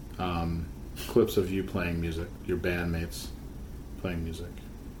clips of you playing music, your bandmates playing music.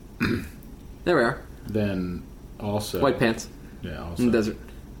 There we are. Then also... White pants. Yeah, also. In the desert.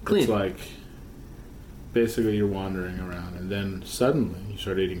 Clean. It's like, basically you're wandering around, and then suddenly you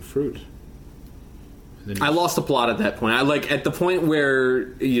start eating fruit. And then I lost the plot at that point. At the point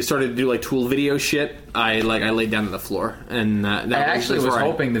where you started to do like Tool video shit, I laid down on the floor, and that I actually was where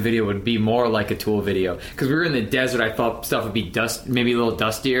hoping the video would be more like a Tool video because we were in the desert. I thought stuff would be maybe a little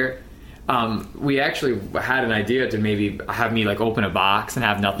dustier. We actually had an idea to maybe have me like open a box and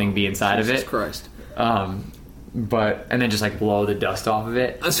have nothing be inside of it. Jesus Christ. And then just like blow the dust off of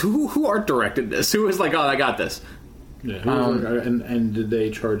it. Who art directed this? Who was like, oh, I got this? Yeah, and did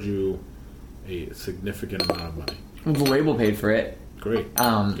they charge you a significant amount of money? Well, the label paid for it. Great.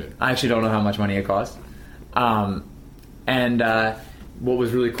 I actually don't know how much money it cost. What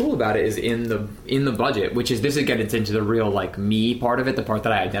was really cool about it is in the budget, which is this gets into the real like me part of it, the part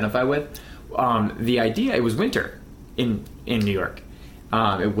that I identify with. The idea, it was winter in New York.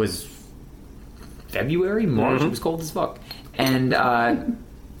 It was February, March. It was cold as fuck, and the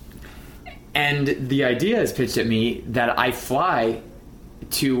idea is pitched at me that I fly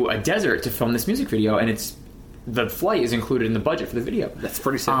to a desert to film this music video, and the flight is included in the budget for the video. That's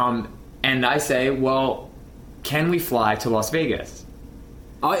pretty sick. And I say, well, can we fly to Las Vegas?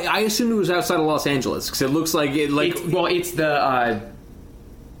 I assumed it was outside of Los Angeles because it looks like it. It's the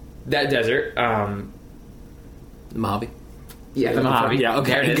that desert. Mojave. Yeah, the Mojave. Yeah,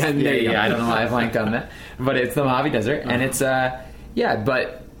 okay. There it is. There you go. I don't know why I blanked on that. But it's the Mojave Desert, and it's,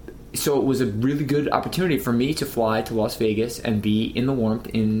 but... So it was a really good opportunity for me to fly to Las Vegas and be in the warmth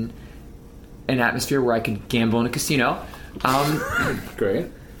in an atmosphere where I could gamble in a casino. Great.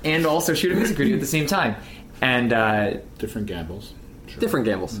 And also shoot a music video at the same time. And Different gambles. Sure. Different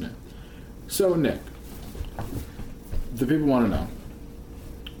gambles. Yeah. So, Nick, the people want to know.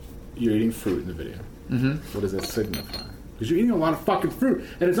 You're eating fruit in the video. Mm-hmm. What does that signify? Because you're eating a lot of fucking fruit.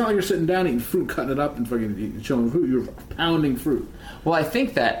 And it's not like you're sitting down eating fruit, cutting it up, and fucking chilling fruit. You're pounding fruit. well, I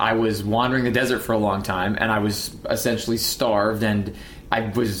think that I was wandering the desert for a long time, and I was essentially starved, and I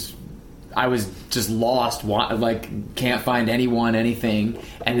was just lost, like can't find anyone, anything,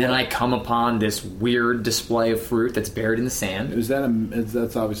 and then I come upon this weird display of fruit that's buried in the sand.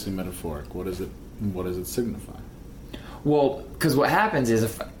 That's obviously metaphoric. What does it signify? Well, because what happens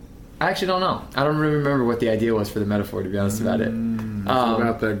is, I actually don't know. I don't really remember what the idea was for the metaphor, to be honest about it.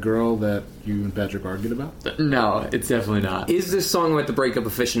 About that girl that you and Patrick argued about? No, it's definitely not. Is this song about the breakup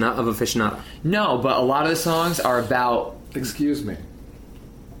of Aficionado? No, but a lot of the songs are about... Excuse me.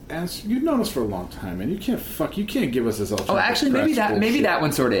 And you've known us for a long time, man. You can't give us this alternative. Oh, actually, maybe that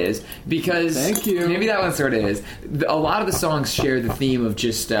one sort of is, because thank you. Maybe that one sort of is. A lot of the songs share the theme of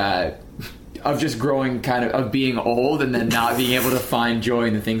just growing, of being old, and then not being able to find joy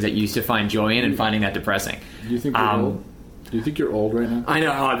in the things that you used to find joy in, and finding that depressing. Do you think you're old? Do you think you're old right now? I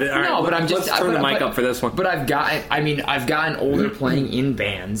know. All right, no, but I'm just let's turn the mic up for this one. But I've gotten older playing in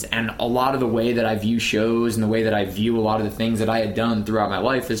bands, and a lot of the way that I view shows and the way that I view a lot of the things that I had done throughout my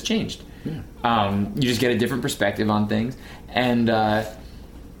life has changed. Yeah. You just get a different perspective on things, and I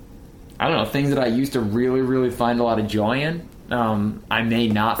don't know, things that I used to really, really find a lot of joy in, I may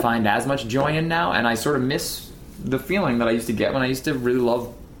not find as much joy in now, and I sort of miss the feeling that I used to get when I used to really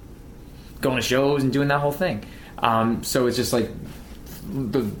love going to shows and doing that whole thing. So it's just like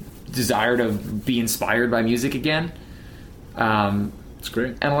the desire to be inspired by music again. It's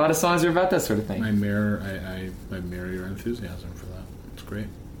great. And a lot of songs are about that sort of thing. I mirror your enthusiasm for that. It's great.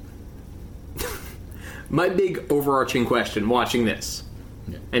 My big overarching question watching this,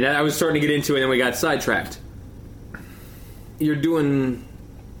 yeah. And I was starting to get into it and then we got sidetracked. You're doing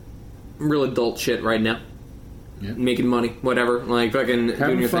real adult shit right now. Yeah. Making money, whatever, like fucking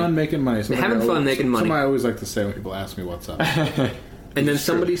having doing fun, making money. Having fun, making money. Something I always like to say when people ask me what's up. And then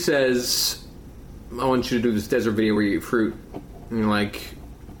somebody says, "I want you to do this desert video where you eat fruit." And you're like,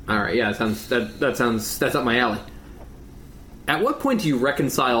 "All right, yeah, that's up my alley." At what point do you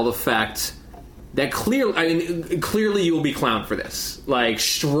reconcile the fact that clearly you will be clowned for this, like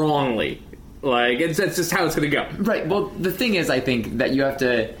strongly, like that's just how it's going to go, right? Well, the thing is, I think that you have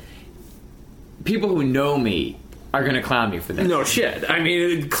to. People who know me are going to clown me for this. No shit. I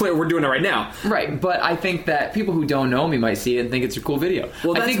mean, clear, we're doing it right now. Right, but I think that people who don't know me might see it and think it's a cool video.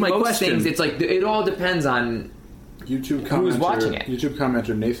 Well, that's I think my most question. things, it's like, it all depends on who's watching it. YouTube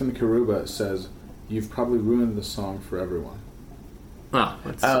commenter Nathan Karuba says, "You've probably ruined the song for everyone." Oh,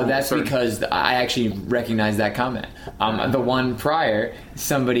 that's because I actually recognize that comment. The one prior,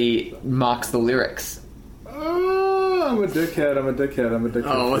 somebody mocks the lyrics. Oh, I'm a dickhead.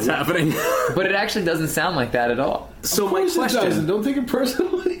 Oh, what's happening? But it actually doesn't sound like that at all. So my question... Don't take it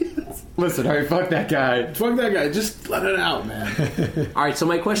personally. Listen, hurry, fuck that guy. Fuck that guy. Just let it out, man. Alright, so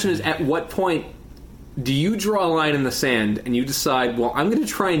my question is, at what point do you draw a line in the sand and you decide, well, I'm going to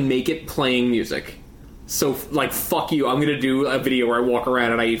try and make it playing music? So, like, fuck you, I'm going to do a video where I walk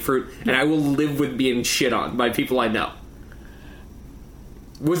around and I eat fruit, and I will live with being shit on by people I know.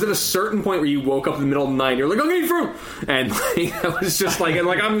 Was it a certain point where you woke up in the middle of the night and you're like, I'm going to eat fruit? And like, I was just like, I'm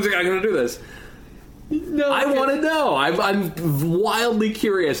going to do this. No, I want to know. I'm wildly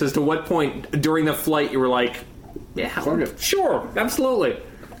curious as to what point during the flight you were like, yeah, sure, absolutely.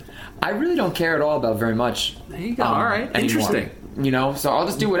 I really don't care at all about very much. There you go. All right. Anymore. Interesting. You know, so I'll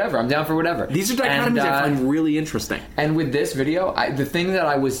just do whatever. I'm down for whatever. These are dichotomies I find really interesting. And with this video, the things that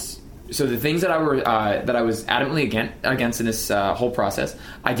I was adamantly against in this whole process,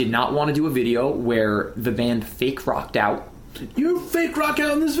 I did not want to do a video where the band fake rocked out. You fake rock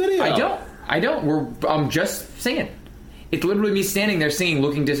out in this video. I don't. I'm just singing. It's literally me standing there singing,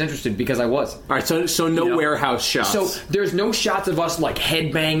 looking disinterested because I was. All right, so no warehouse shots. So there's no shots of us like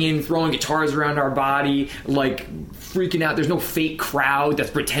headbanging, throwing guitars around our body, like freaking out. There's no fake crowd that's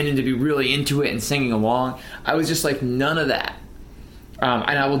pretending to be really into it and singing along. I was just like, none of that.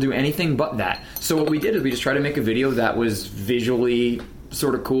 And I will do anything but that. So what we did is we just tried to make a video that was visually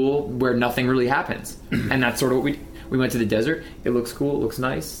sort of cool, where nothing really happens. And that's sort of what we went to the desert. It looks cool. It looks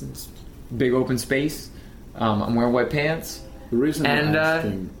nice. It's big open space. I'm wearing white pants. The reason I'm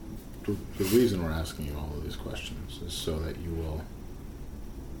asking the reason we're asking you all of these questions is so that you will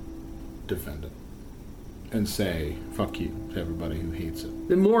defend it and say "fuck you" to everybody who hates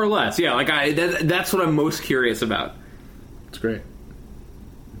it. More or less, yeah. Like that's what I'm most curious about. It's great.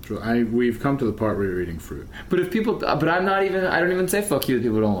 We've come to the part where you're eating fruit. But if people, but I'm not even. I don't even say fuck you if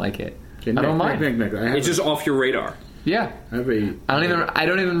people don't like it. Okay, I don't mind. Nick, It's just off your radar. Yeah. I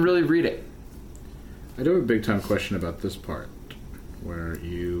don't even really read it. I do have a big time question about this part where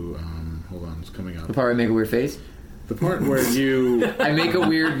you hold on, it's coming up. The part where I make a weird face. The part where you I make a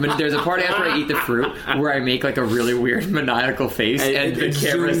weird. There's a part after I eat the fruit where I make like a really weird maniacal face, and the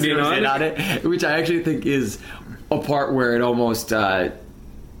camera zooms in on it, which I actually think is a part where it almost.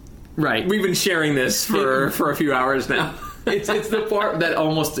 Right. We've been sharing this for a few hours now. It's the part that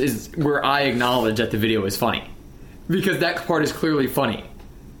almost is where I acknowledge that the video is funny, because that part is clearly funny.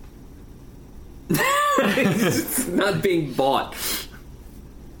 It's not being bought.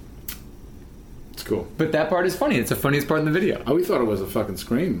 it's cool. But that part is funny. It's the funniest part in the video. Oh, we thought it was a fucking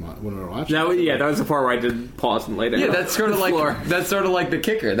scream when we were watching. That was the part where I did pause and lay down. Yeah, that's sort of like the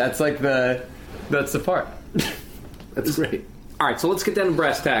kicker. That's the part. That's great. All right, so let's get down to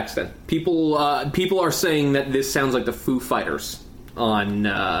brass tacks then. People are saying that this sounds like the Foo Fighters on.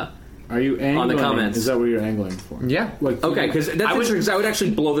 Are you angling? On the comments? Is that what you're angling for? Yeah. Like, Okay, because that's interesting. Because I would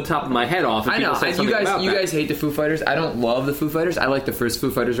actually blow the top of my head off. If I know. people said something about You that. guys hate the Foo Fighters. I don't love the Foo Fighters. I like the first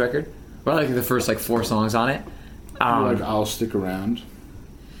Foo Fighters record. Well, I like the first 4 songs on it. like I'll stick around.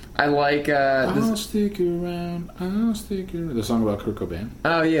 I like I'll stick around. I'll stick around. The song about Kurt Cobain.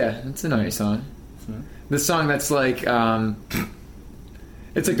 Oh yeah, that's a nice song. The song that's like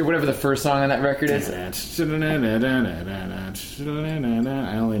it's like whatever the first song on that record is. I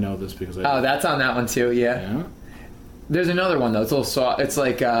only know this because I. Oh, that's on that one too. Yeah. There's another one though. It's a little soft. It's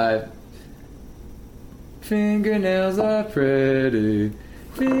like fingernails are pretty,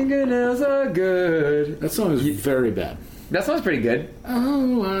 fingernails are good. That song is very bad. That song's pretty good.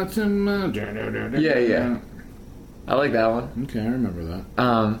 Oh, what's in my... Yeah. I like that one. Okay, I remember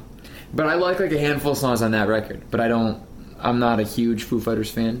that. But I like a handful of songs on that record. But I'm not a huge Foo Fighters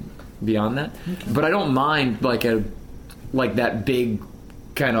fan beyond that. Okay. But I don't mind like that big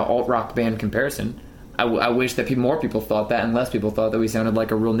kind of alt rock band comparison. I wish that more people thought that, and less people thought that we sounded like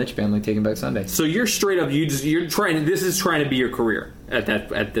a real niche band like Taking Back Sunday. So you're straight up. You're trying. This is trying to be your career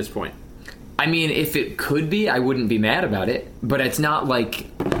at this point. I mean, if it could be, I wouldn't be mad about it. But it's not like.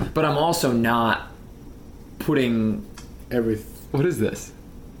 But I'm also not putting everything. What is this?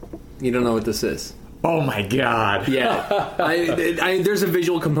 You don't know what this is. Oh my god! Yeah, there's a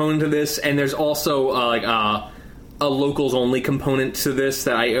visual component to this, and there's also a locals only component to this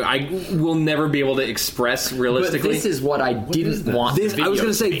that I will never be able to express realistically. But this is what I didn't want. I was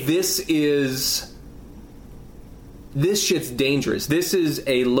going to say this shit's dangerous. This is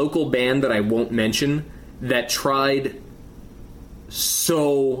a local band that I won't mention that tried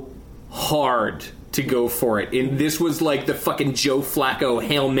so hard to go for it. And this was like the fucking Joe Flacco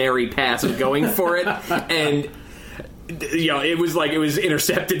Hail Mary pass of going for it. And it was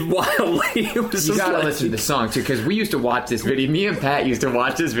intercepted wildly. It was you gotta listen to the song too, because we used to watch this video. Me and Pat used to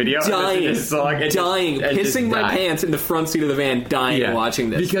watch this video, dying, and this song, pissing my pants in the front seat of the van, dying watching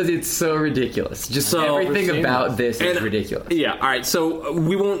this because it's so ridiculous. Just everything about this is ridiculous. Yeah, all right. So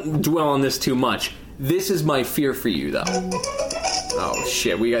we won't dwell on this too much. This is my fear for you, though. Oh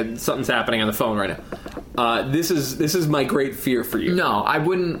shit, something's happening on the phone right now. This is my great fear for you. No, I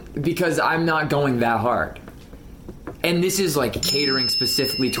wouldn't, because I'm not going that hard. And this is like catering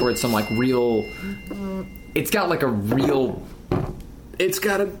specifically towards some real. It's got a real. It's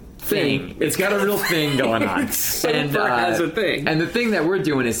got a thing. It's got a real thing going on. Has a thing. And the thing that we're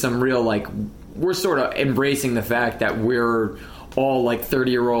doing is some real we're sort of embracing the fact that we're all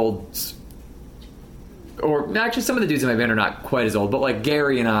 30-year-olds. Or actually, some of the dudes in my band are not quite as old, but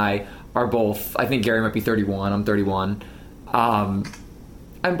Gary and I are both. I think Gary might be 31. I'm 31. And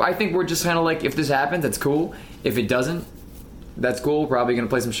I think we're just kind of if this happens, that's cool. If it doesn't, that's cool. Probably going to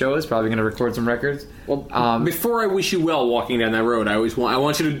play some shows. Probably going to record some records. Well, before I wish you well walking down that road, I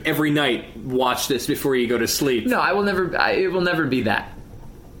want you to every night watch this before you go to sleep. No, I will never. It will never be that.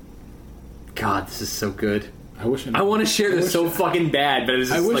 God, this is so good. I want to share this so fucking bad, but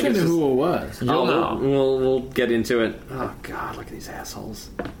it's just, I wish I knew who it was. You'll know. We'll get into it. Oh God, look at these assholes.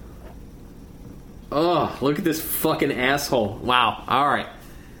 Oh, look at this fucking asshole. Wow. All right.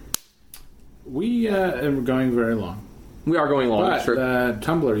 We are going very long. We are going long. But sure. the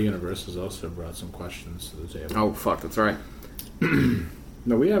Tumblr universe has also brought some questions to the table. Oh fuck, that's right.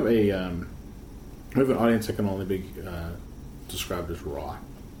 No, we have an audience that can only be described as raw.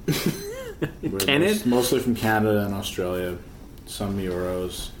 Can it? Mostly from Canada and Australia, some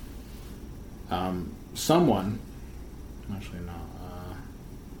Euros. Someone, actually not.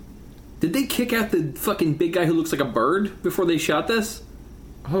 Did they kick out the fucking big guy who looks like a bird before they shot this?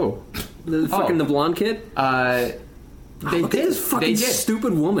 Who? The blonde kid? They Look at this fucking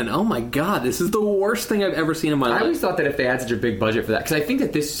stupid woman. Oh my god, this is the worst thing I've ever seen in my life. I always thought that if they had such a big budget for that, because I think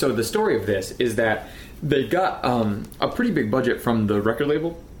that this. So the story of this is that they got a pretty big budget from the record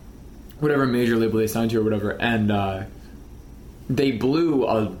label, whatever major label they signed to or whatever, and they blew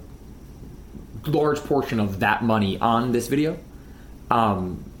a large portion of that money on this video.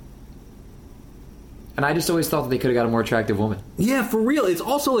 And I just always thought that they could have got a more attractive woman. Yeah, for real. It's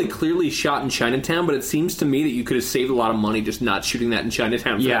also like clearly shot in Chinatown, but it seems to me that you could have saved a lot of money just not shooting that in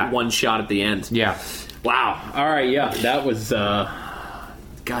Chinatown for that one shot at the end. Yeah. Wow. All right, yeah. That was,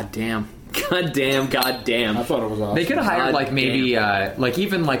 goddamn. Goddamn. I thought it was awesome. They could have hired like maybe like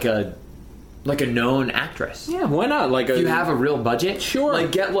even like a known actress. Yeah, why not? Like if you have a real budget, sure.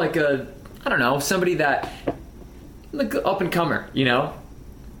 Like get like a, I don't know, somebody that like up and comer, you know,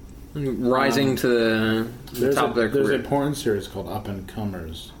 rising to the top of their career. There's a porn series called Up and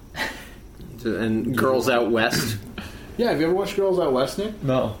Comers. And Girls Out West. Yeah, have you ever watched Girls Out West, Nick?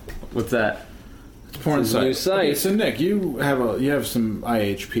 No. What's that? It's a porn It's a new site. site. Okay, so Nick, you have some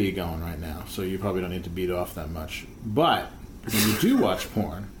IHP going right now, so you probably don't need to beat off that much. But when you do watch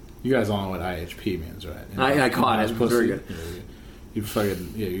porn, you guys all know what IHP means, right? You know, I caught it. It was very good. You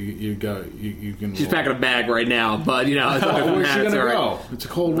fucking you go you can. She's packing a bag right now, but you know, it's Where's she gonna right. go? It's a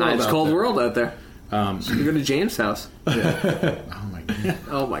cold world. It's a out cold there. world out there. So you go to James' house. Yeah. Oh my god.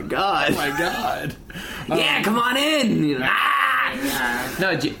 Oh my god. Oh my god. Yeah, come on in. You know.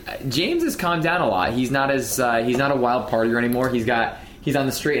 No, James has calmed down a lot. He's not as he's not a wild partier anymore. He's on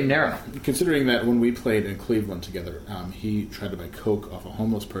the straight and narrow. Considering that when we played in Cleveland together, he tried to buy coke off a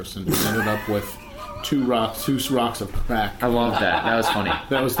homeless person and ended up with two rocks of crack. I love that. That was funny.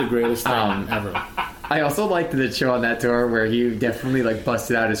 That was the greatest thing ever. I also liked the show on that tour where he definitely like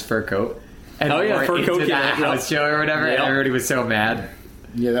busted out his fur coat. And Oh, yeah, wore fur into coat, that yeah. house show or whatever. Yep. And everybody was so mad.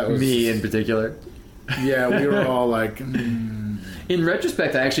 Yeah, that was Me in particular. Yeah, we were all like. In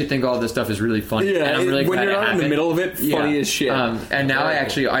retrospect, I actually think all this stuff is really funny. Yeah, and I'm really when glad you're it not in the happened. middle of it, funny as shit. And now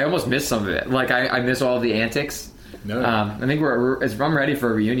I almost miss some of it. Like I miss all of the antics. No. I think I'm ready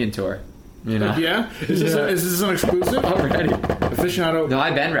for a reunion tour. You know? Yeah? Is this an exclusive? I'm ready. Aficionado No,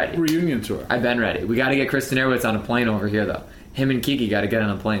 I've been ready. reunion tour. I've been ready. We got to get Kristen Airwitz on a plane over here, though. Him and Kiki got to get on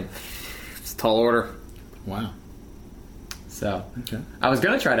a plane. It's a tall order. Wow. So Okay. I was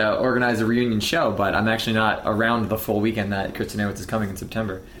going to try to organize a reunion show, but I'm actually not around the full weekend that Kristen Airwitz is coming in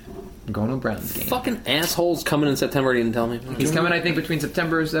September. I'm going to a Browns game. Fucking assholes coming in September didn't tell me. He's coming, I think, between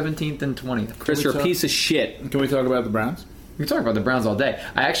September 17th and 20th. Chris, you're a piece of shit. Can we talk about the Browns? We can talk about the Browns all day.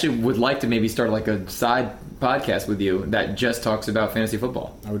 I actually would like to maybe start like a side podcast with you that just talks about fantasy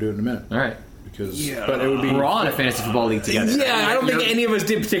football. I would do it in a minute. All right. Because, but it would be. We're all in a fantasy football league together. Yeah, I don't think any of us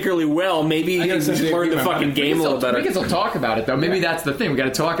did particularly well. Maybe you guess I just did learned the good. fucking game a little We better. can still talk about it though. Maybe that's the thing. We got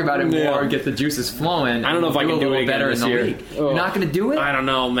to talk about it Yeah. more, get the juices flowing. I don't know if I can a do little it again better this in the year. league. Oh. You're not going to do it? I don't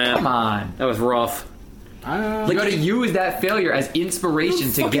know, man. Come on. That was rough. You got to use that failure as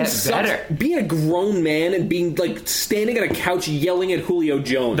inspiration to Fucking get sucks. better. Being a grown man and being like standing on a couch yelling at Julio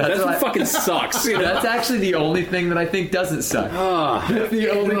Jones. That's what fucking sucks. You know? That's actually the only thing that I think doesn't suck. That's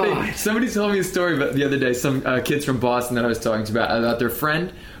the only thing. Somebody told me a story the other day. Some kids from Boston that I was talking to about their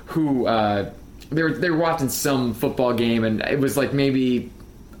friend who they were watching some football game, and it was like maybe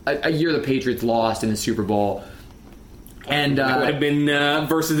a year the Patriots lost in the Super Bowl. And It would have been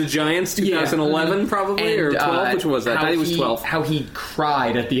versus the Giants, 2011 probably, or 12. Which was that? I think it was 12. How he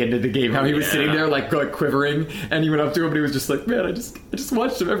cried at the end of the game. How he was sitting there like quivering, and he went up to him and he was just like, "Man, I just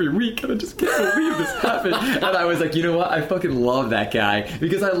watched him every week, and I just can't believe this happened." And I was like, you know what? I fucking love that guy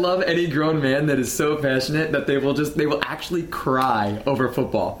because I love any grown man that is so passionate that they will actually cry over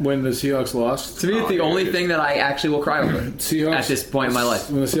football. When the Seahawks lost. To me, it's the only thing that I actually will cry over Seahawks, at this point in my life.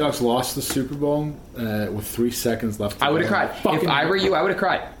 When the Seahawks lost the Super Bowl with 3 seconds left to I would have go, cried. fucking- If I were you, I would have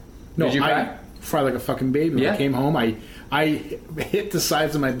cried. No, Did you cry? I cried like a fucking baby. When Yeah. I came home, I hit the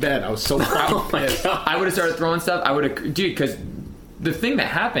sides of my bed. I was so fucking pissed. I would have started throwing stuff. I would have, dude, because the thing that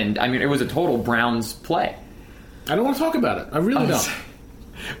happened, I mean, it was a total Browns play. I don't want to talk about it. I really don't.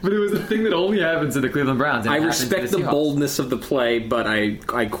 But it was a thing that only happens to the Cleveland Browns. and I it happens to respect the Seahawks. boldness of the play, but I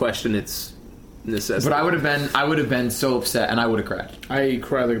question its necessity. But I would have been so upset, and I would have cried. I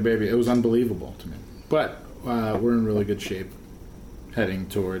cried like a baby. It was unbelievable to me. But we're in really good shape. heading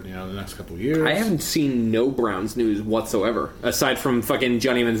toward the next couple of years. I haven't seen no Browns news whatsoever, aside from fucking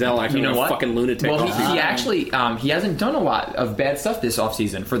Johnny Manziel acting like a fucking lunatic. Well, he actually he hasn't done a lot of bad stuff this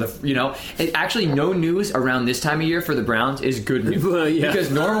offseason for actually no news around this time of year for the Browns is good news. Because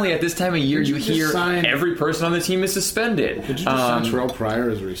normally at this time of year you hear every person on the team is suspended. Did you just sign Terrell Pryor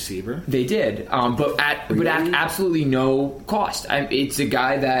as a receiver? They did, but at absolutely no cost. It's a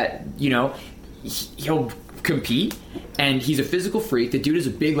guy that he'll compete, and he's a physical freak. The dude is a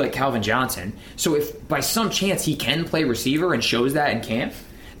big like Calvin Johnson. So if by some chance he can play receiver and shows that in camp,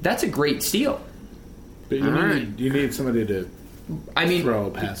 that's a great steal. But you need somebody to throw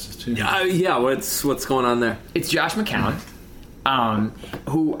passes too. What's going on there? It's Josh McCown,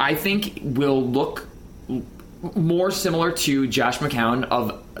 who I think will look more similar to Josh McCown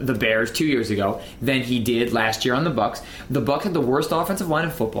of the Bears 2 years ago than he did last year on the Bucs. The Bucs had the worst offensive line in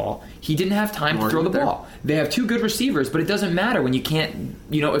football. He didn't have time to throw the ball. They have two good receivers, but it doesn't matter when you can't,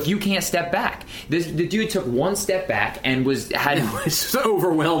 if you can't step back. The dude took one step back and was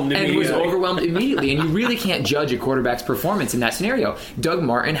overwhelmed immediately. And you really can't judge a quarterback's performance in that scenario. Doug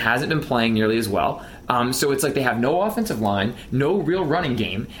Martin hasn't been playing nearly as well. So it's like they have no offensive line, no real running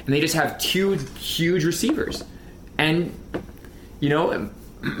game, and they just have two huge receivers. And,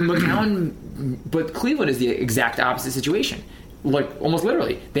 McCown, but Cleveland is the exact opposite situation. Like, almost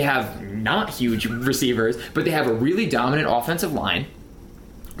literally. They have not huge receivers, but they have a really dominant offensive line.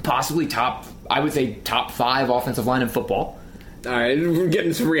 Possibly top 5 offensive line in football. All right, we're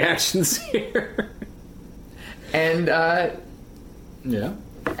getting some reactions here. And, yeah.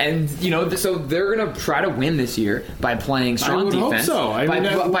 And, so they're going to try to win this year by playing strong defense. I hope so. I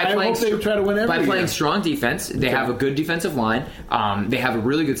hope they try to win every By playing year. strong defense. They have a good defensive line. They have a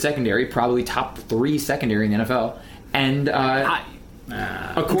really good secondary, probably top 3 secondary in the NFL. And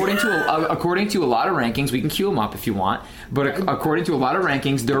according to a lot of rankings, we can queue them up if you want, but according to a lot of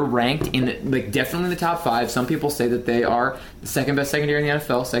rankings, they're ranked in definitely in the top 5. Some people say that they are the second best secondary in the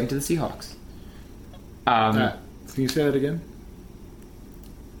NFL, second to the Seahawks. Can you say that again?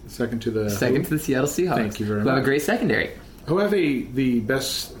 Second to the Seattle Seahawks. Thank you very much. Who have a great secondary. Who have the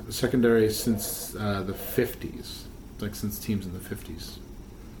best secondary since the 50s, like since teams in the 50s.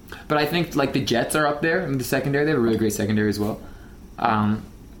 But I think like the Jets are up there in the secondary. They have a really great secondary as well.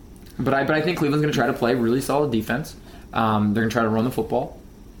 But I think Cleveland's going to try to play really solid defense. They're going to try to run the football.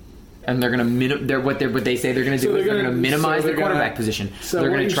 And they're going to what they say they're going to do is they're going to minimize the quarterback position.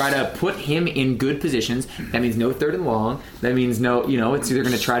 They're going to try to put him in good positions. That means no third and long. That means no, it's either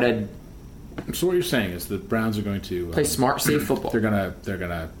going to try to. So what you're saying is the Browns are going to play smart, safe football. They're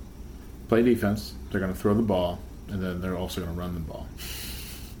gonna play defense. They're going to throw the ball, and then they're also going to run the ball.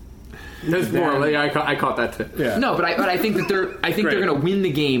 That's more. I caught that too. Yeah. No, but I think that they're going to win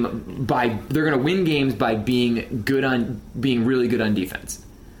the game they're going to win games by being really good on defense.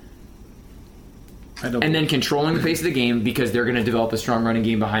 And then controlling the pace of the game because they're going to develop a strong running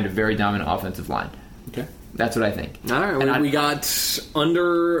game behind a very dominant offensive line. Okay. That's what I think. All right. We got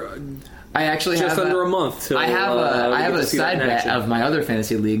under... I actually just have under a month. Till, I have a side bet of my other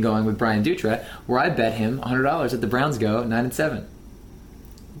fantasy league going with Brian Dutra where I bet him $100 that the Browns go 9-7.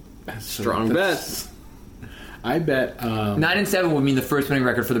 Strong bet. I bet 9-7 would mean the first winning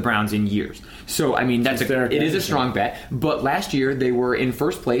record for the Browns in years. So I mean it is a strong bet. But last year they were in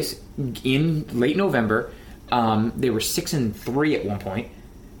first place in late November. They were 6-3 at one point,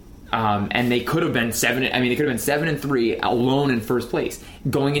 and they could have been 7. I mean, they could have been 7-3 alone in first place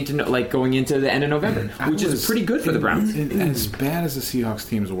going into the end of November, which is pretty good for the Browns. And as bad as the Seahawks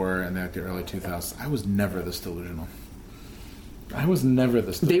teams were in the early 2000s, I was never this delusional.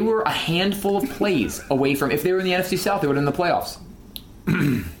 They were a handful of plays away from. If they were in the NFC South, they would have been in the playoffs.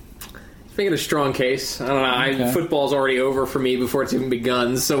 Making a strong case. I don't know. Okay. Football's already over for me before it's even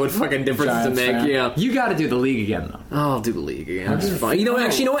begun. So what fucking difference does it make? Fan. Yeah, you got to do the league again though. I'll do the league again. That's fine. You know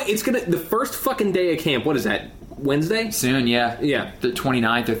what? It's gonna the first fucking day of camp. What is that? Wednesday? Soon, yeah. The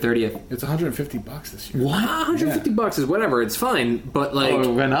 29th or 30th. It's $150 this year. What? $150 is whatever. It's fine, but like it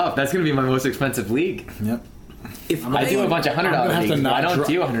went up. That's gonna be my most expensive league. Yep. If I do a bunch of $100 leagues, I don't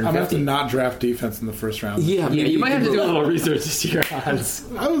do 150. I'm going to have to not draft defense in the first round. Yeah, you might have to do a little research this year. I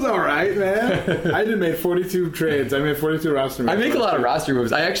was all right, man. I made 42 trades. I made 42 roster moves. I make a lot of roster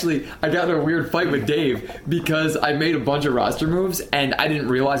moves. I got in a weird fight with Dave because I made a bunch of roster moves and I didn't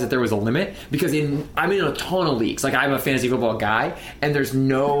realize that there was a limit because I'm in a ton of leagues. Like I'm a fantasy football guy and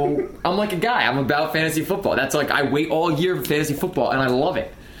I'm like a guy. I'm about fantasy football. That's like I wait all year for fantasy football and I love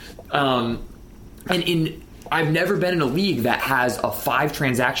it. And I've never been in a league that has a 5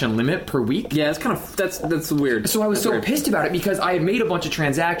 transaction limit per week. Yeah, it's kind of that's weird. So I was That's weird. pissed about it because I had made a bunch of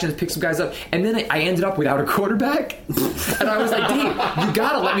transactions, picked some guys up, and then I ended up without a quarterback. And I was like, Dave, you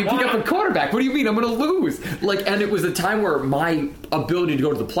gotta let me pick up a quarterback. What do you mean? I'm gonna lose. And it was a time where my ability to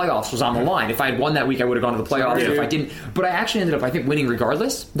go to the playoffs was on the line. If I had won that week, I would have gone to the playoffs. Yeah. If I didn't, but I actually ended up, I think, winning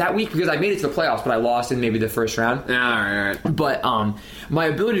regardless that week because I made it to the playoffs, but I lost in maybe the first round. All right. But my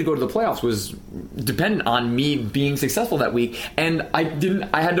ability to go to the playoffs was dependent on me being successful that week, and I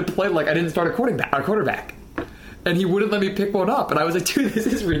had to play like I didn't start a quarterback. And he wouldn't let me pick one up, and I was like, "Dude, this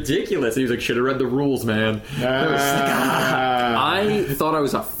is ridiculous." And he was like, "Should have read the rules, man." I thought I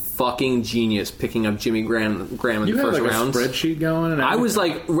was a fucking genius picking up Jimmy Graham in You the had first like round. a spreadsheet going. And I was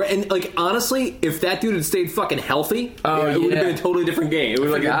like, honestly, if that dude had stayed fucking healthy, it would have been a totally different game. It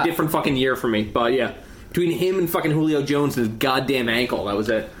was like a different fucking year for me. But yeah, between him and fucking Julio Jones and his goddamn ankle, that was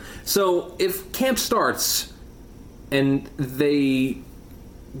it. So if camp starts and they,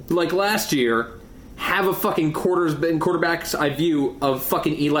 like last year, have a fucking quarterback's eye view of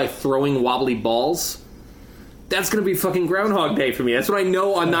fucking Eli throwing wobbly balls, that's going to be fucking Groundhog Day for me. That's what I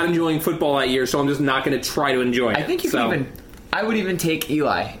know I'm not enjoying football that year, so I'm just not going to try to enjoy it. I think I would even take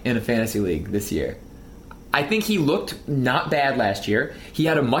Eli in a fantasy league this year. I think he looked not bad last year. He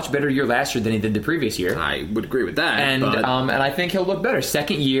had a much better year last year than he did the previous year. I would agree with that. And I think he'll look better.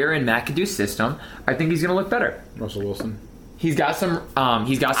 Second year in McAdoo's system, I think he's going to look better. Russell Wilson. He's got some.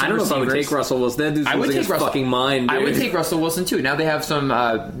 He's got some. I don't know receivers. if I would take Russell Wilson. That dude's losing his fucking mind. Dude. I would take Russell Wilson too. Now they have some.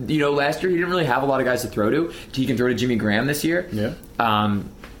 Last year he didn't really have a lot of guys to throw to. He can throw to Jimmy Graham this year. Yeah.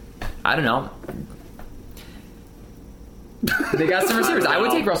 I don't know. They got some receivers. I would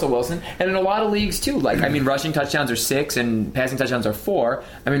take Russell Wilson, and in a lot of leagues too. Rushing touchdowns are 6 and passing touchdowns are 4.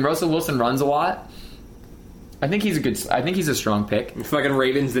 Russell Wilson runs a lot. I think he's a strong pick. Fucking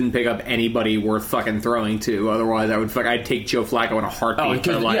Ravens didn't pick up anybody worth fucking throwing to. Otherwise, I'd take Joe Flacco in a heartbeat.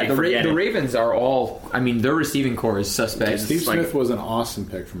 The Ravens are all. Their receiving core is suspect. Steve Smith was an awesome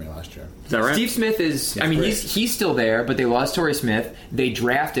pick for me last year. Is that right? Steve Smith is. He's still there, but they lost Torrey Smith. They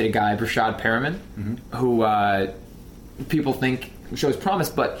drafted a guy, Brashad Perriman, who people think shows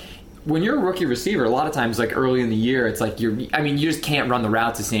promise, but. When you're a rookie receiver, a lot of times, early in the year, it's like you just can't run the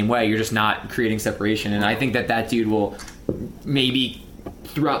routes the same way. You're just not creating separation. And I think that dude will maybe,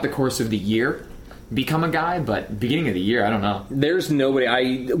 throughout the course of the year, become a guy, but beginning of the year, I don't know. There's nobody,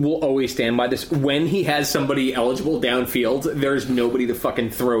 I will always stand by this. When he has somebody eligible downfield, there's nobody that fucking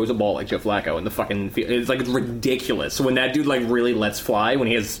throws a ball like Joe Flacco in the fucking field. It's ridiculous. So when that dude, really lets fly, when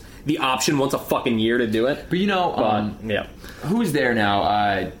he has the option once a fucking year to do it. But yeah. Who's there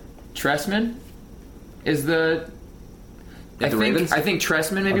now? Tressman is the. I think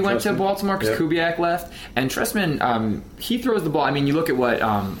Tressman maybe went to Baltimore because Kubiak left, and Tressman he throws the ball. You look at what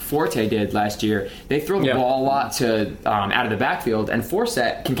Forte did last year. They throw the ball a lot to out of the backfield, and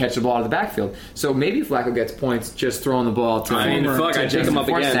Forsett can catch the ball out of the backfield. So maybe Flacco gets points just throwing the ball to. I'd take him up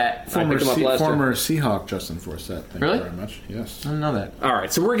again. Former Seahawk Justin Forsett. Thank you very much. Yes, I don't know that. All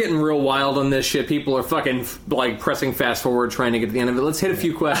right, so we're getting real wild on this shit. People are fucking pressing fast forward, trying to get to the end of it. Let's hit a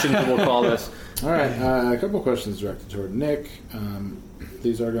few questions, and we'll call this. All right, a couple of questions directed toward Nick.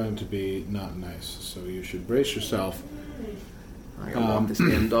 These are going to be not nice, so you should brace yourself. I gotta walk this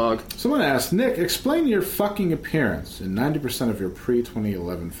damn dog. Someone asked, Nick, explain your fucking appearance in 90% of your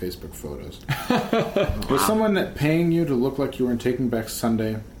pre-2011 Facebook photos. Was someone paying you to look like you were in Taking Back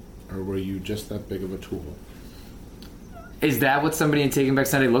Sunday, or were you just that big of a tool? Is that what somebody in Taking Back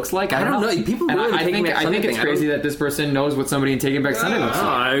Sunday looks like? I don't know. People really I think it's crazy that this person knows what somebody in Taking Back Sunday looks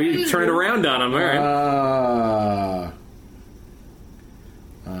like. You turn it around on him, all right.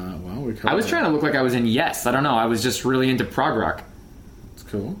 I was trying to look like I was in Yes. I don't know. I was just really into prog rock. That's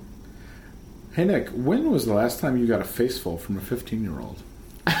cool. Hey, Nick, when was the last time you got a faceful from a 15-year-old?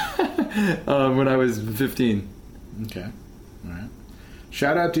 When I was 15. Okay. All right.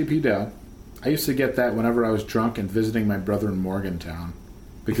 Shout out DP Dow. I used to get that whenever I was drunk and visiting my brother in Morgantown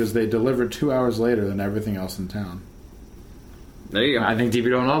because they delivered 2 hours later than everything else in town. There you go. I think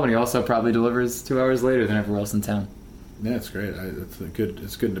DP Dow in Albany also probably delivers 2 hours later than everywhere else in town. Yeah, it's great.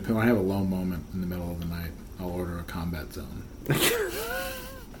 It's good. When I have a low moment in the middle of the night, I'll order a combat zone.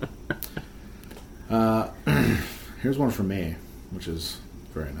 Here's one for me, which is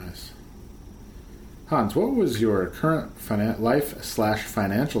very nice. Hans, what was your current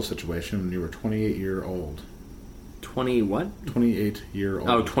life/financial situation when you were 28-year-old? 20 what? 28-year-old.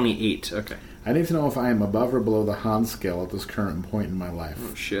 Oh, 28. Okay. I need to know if I am above or below the Hans scale at this current point in my life.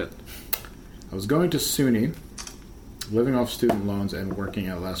 Oh, shit. I was going to SUNY, living off student loans and working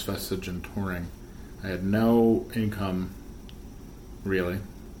at Last Vestige and touring. I had no income, really.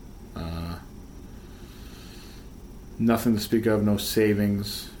 Nothing to speak of, no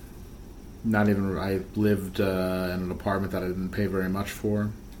savings. Not even, I lived in an apartment that I didn't pay very much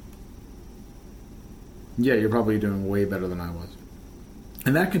for. Yeah, you're probably doing way better than I was.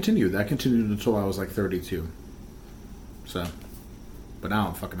 And that continued. That continued until I was like 32. So, but now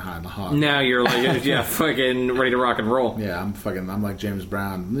I'm fucking high in the hog. Now you're like, yeah, fucking ready to rock and roll. Yeah, I'm like James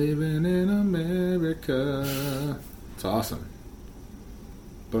Brown. Living in America. It's awesome.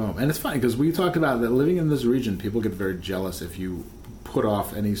 Boom. And it's funny because we talked about that living in this region, people get very jealous if you put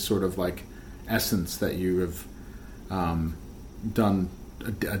off any sort of like essence that you have done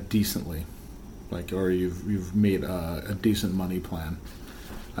decently, like, or you've made a decent money plan.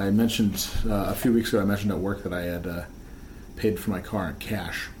 I mentioned a few weeks ago. I mentioned at work that I had paid for my car in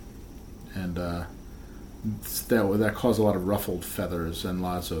cash, and that caused a lot of ruffled feathers and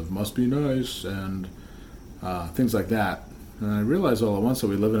lots of "must be nice" and things like that. And I realized all at once that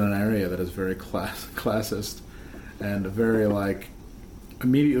we live in an area that is very classist and very like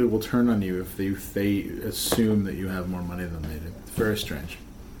immediately will turn on you if they assume that you have more money than they do. It's very strange.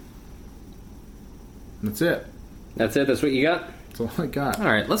 And that's it. That's it? That's what you got? That's all I got. All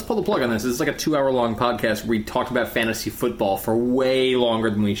right, let's pull the plug on this. It's like a 2-hour-long podcast where we talked about fantasy football for way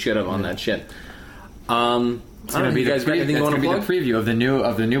longer than we should have on that shit. It's going to be the preview of the new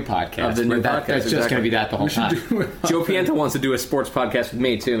podcast. That's just going to be that the whole time. Joe Pienta wants to do a sports podcast with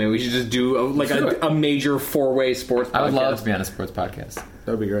me too. Maybe we should just do a major 4-way sports podcast. I would love to be on a sports podcast.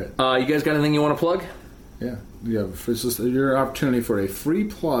 That would be great. You guys got anything you want to plug? Yeah. It's just your opportunity for a free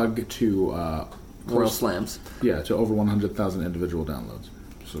plug to Royal Slams. Yeah, to over 100,000 individual downloads.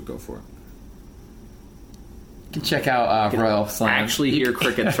 So go for it. You can check out Royal Slams. Actually hear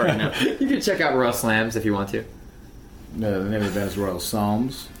crickets right now. You can check out Royal Slams if you want to. No, the name of the band is Royal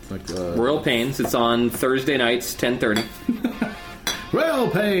Psalms. It's like Royal Pains. It's on Thursday nights, 10:30. Royal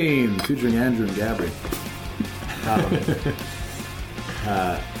Pains, featuring Andrew and Gabby. I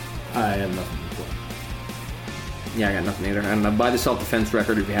have nothing to play. Yeah, I got nothing either. And buy the Self-Defense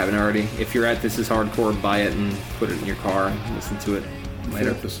record if you haven't already. If you're at This Is Hardcore, buy it and put it in your car and listen to it later.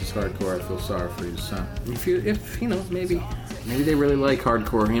 If this is hardcore, I feel sorry for you, son. If maybe they really like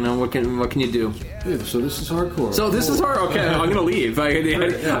hardcore. You know, what can you do? Yeah, so this is hardcore. So this is hard. Okay, I'm gonna leave.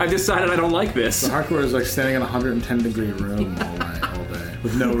 I decided I don't like this. The hardcore is like standing in a 110-degree room all day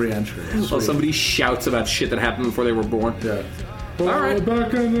with no re-entry. Well, somebody shouts about shit that happened before they were born. Yeah. All right.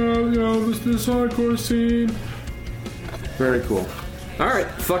 Back in this hardcore scene. Very cool. All right,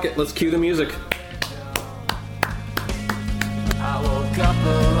 fuck it. Let's cue the music. I woke up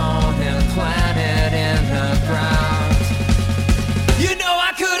alone and planted in the ground. You know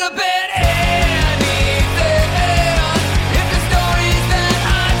I could have been anything if the stories that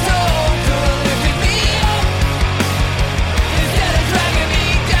I told could have lifted me up instead of dragging me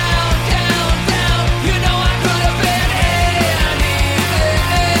down, down, down. You know I could have been anything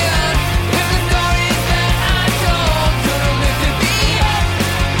if the stories that I told could have lifted me up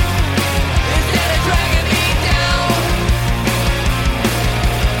instead of dragging me down.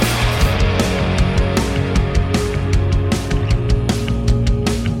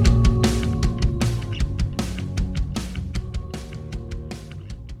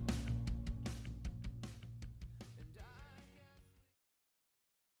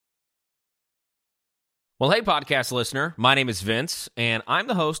 Well, hey, podcast listener. My name is Vince, and I'm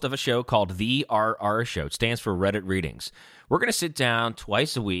the host of a show called The RR Show. It stands for Reddit Readings. We're going to sit down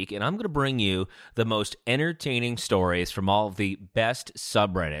twice a week, and I'm going to bring you the most entertaining stories from all of the best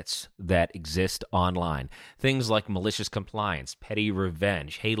subreddits that exist online. Things like malicious compliance, petty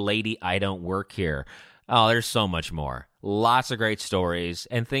revenge, hey, lady, I don't work here. Oh, there's so much more. Lots of great stories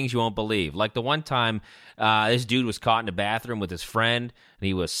and things you won't believe. Like the one time this dude was caught in a bathroom with his friend, and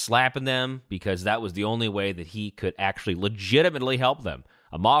he was slapping them because that was the only way that he could actually legitimately help them.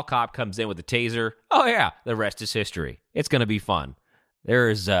 A mall cop comes in with a taser. Oh, yeah, the rest is history. It's going to be fun.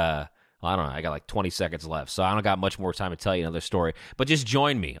 There's, I don't know, I got like 20 seconds left, so I don't got much more time to tell you another story. But just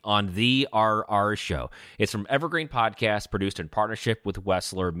join me on The RR Show. It's from Evergreen Podcast, produced in partnership with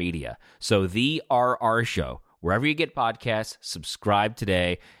Wessler Media. So The RR Show, wherever you get podcasts, subscribe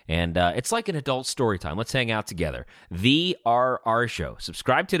today. And it's like an adult story time. Let's hang out together. The RR Show.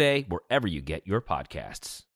 Subscribe today wherever you get your podcasts.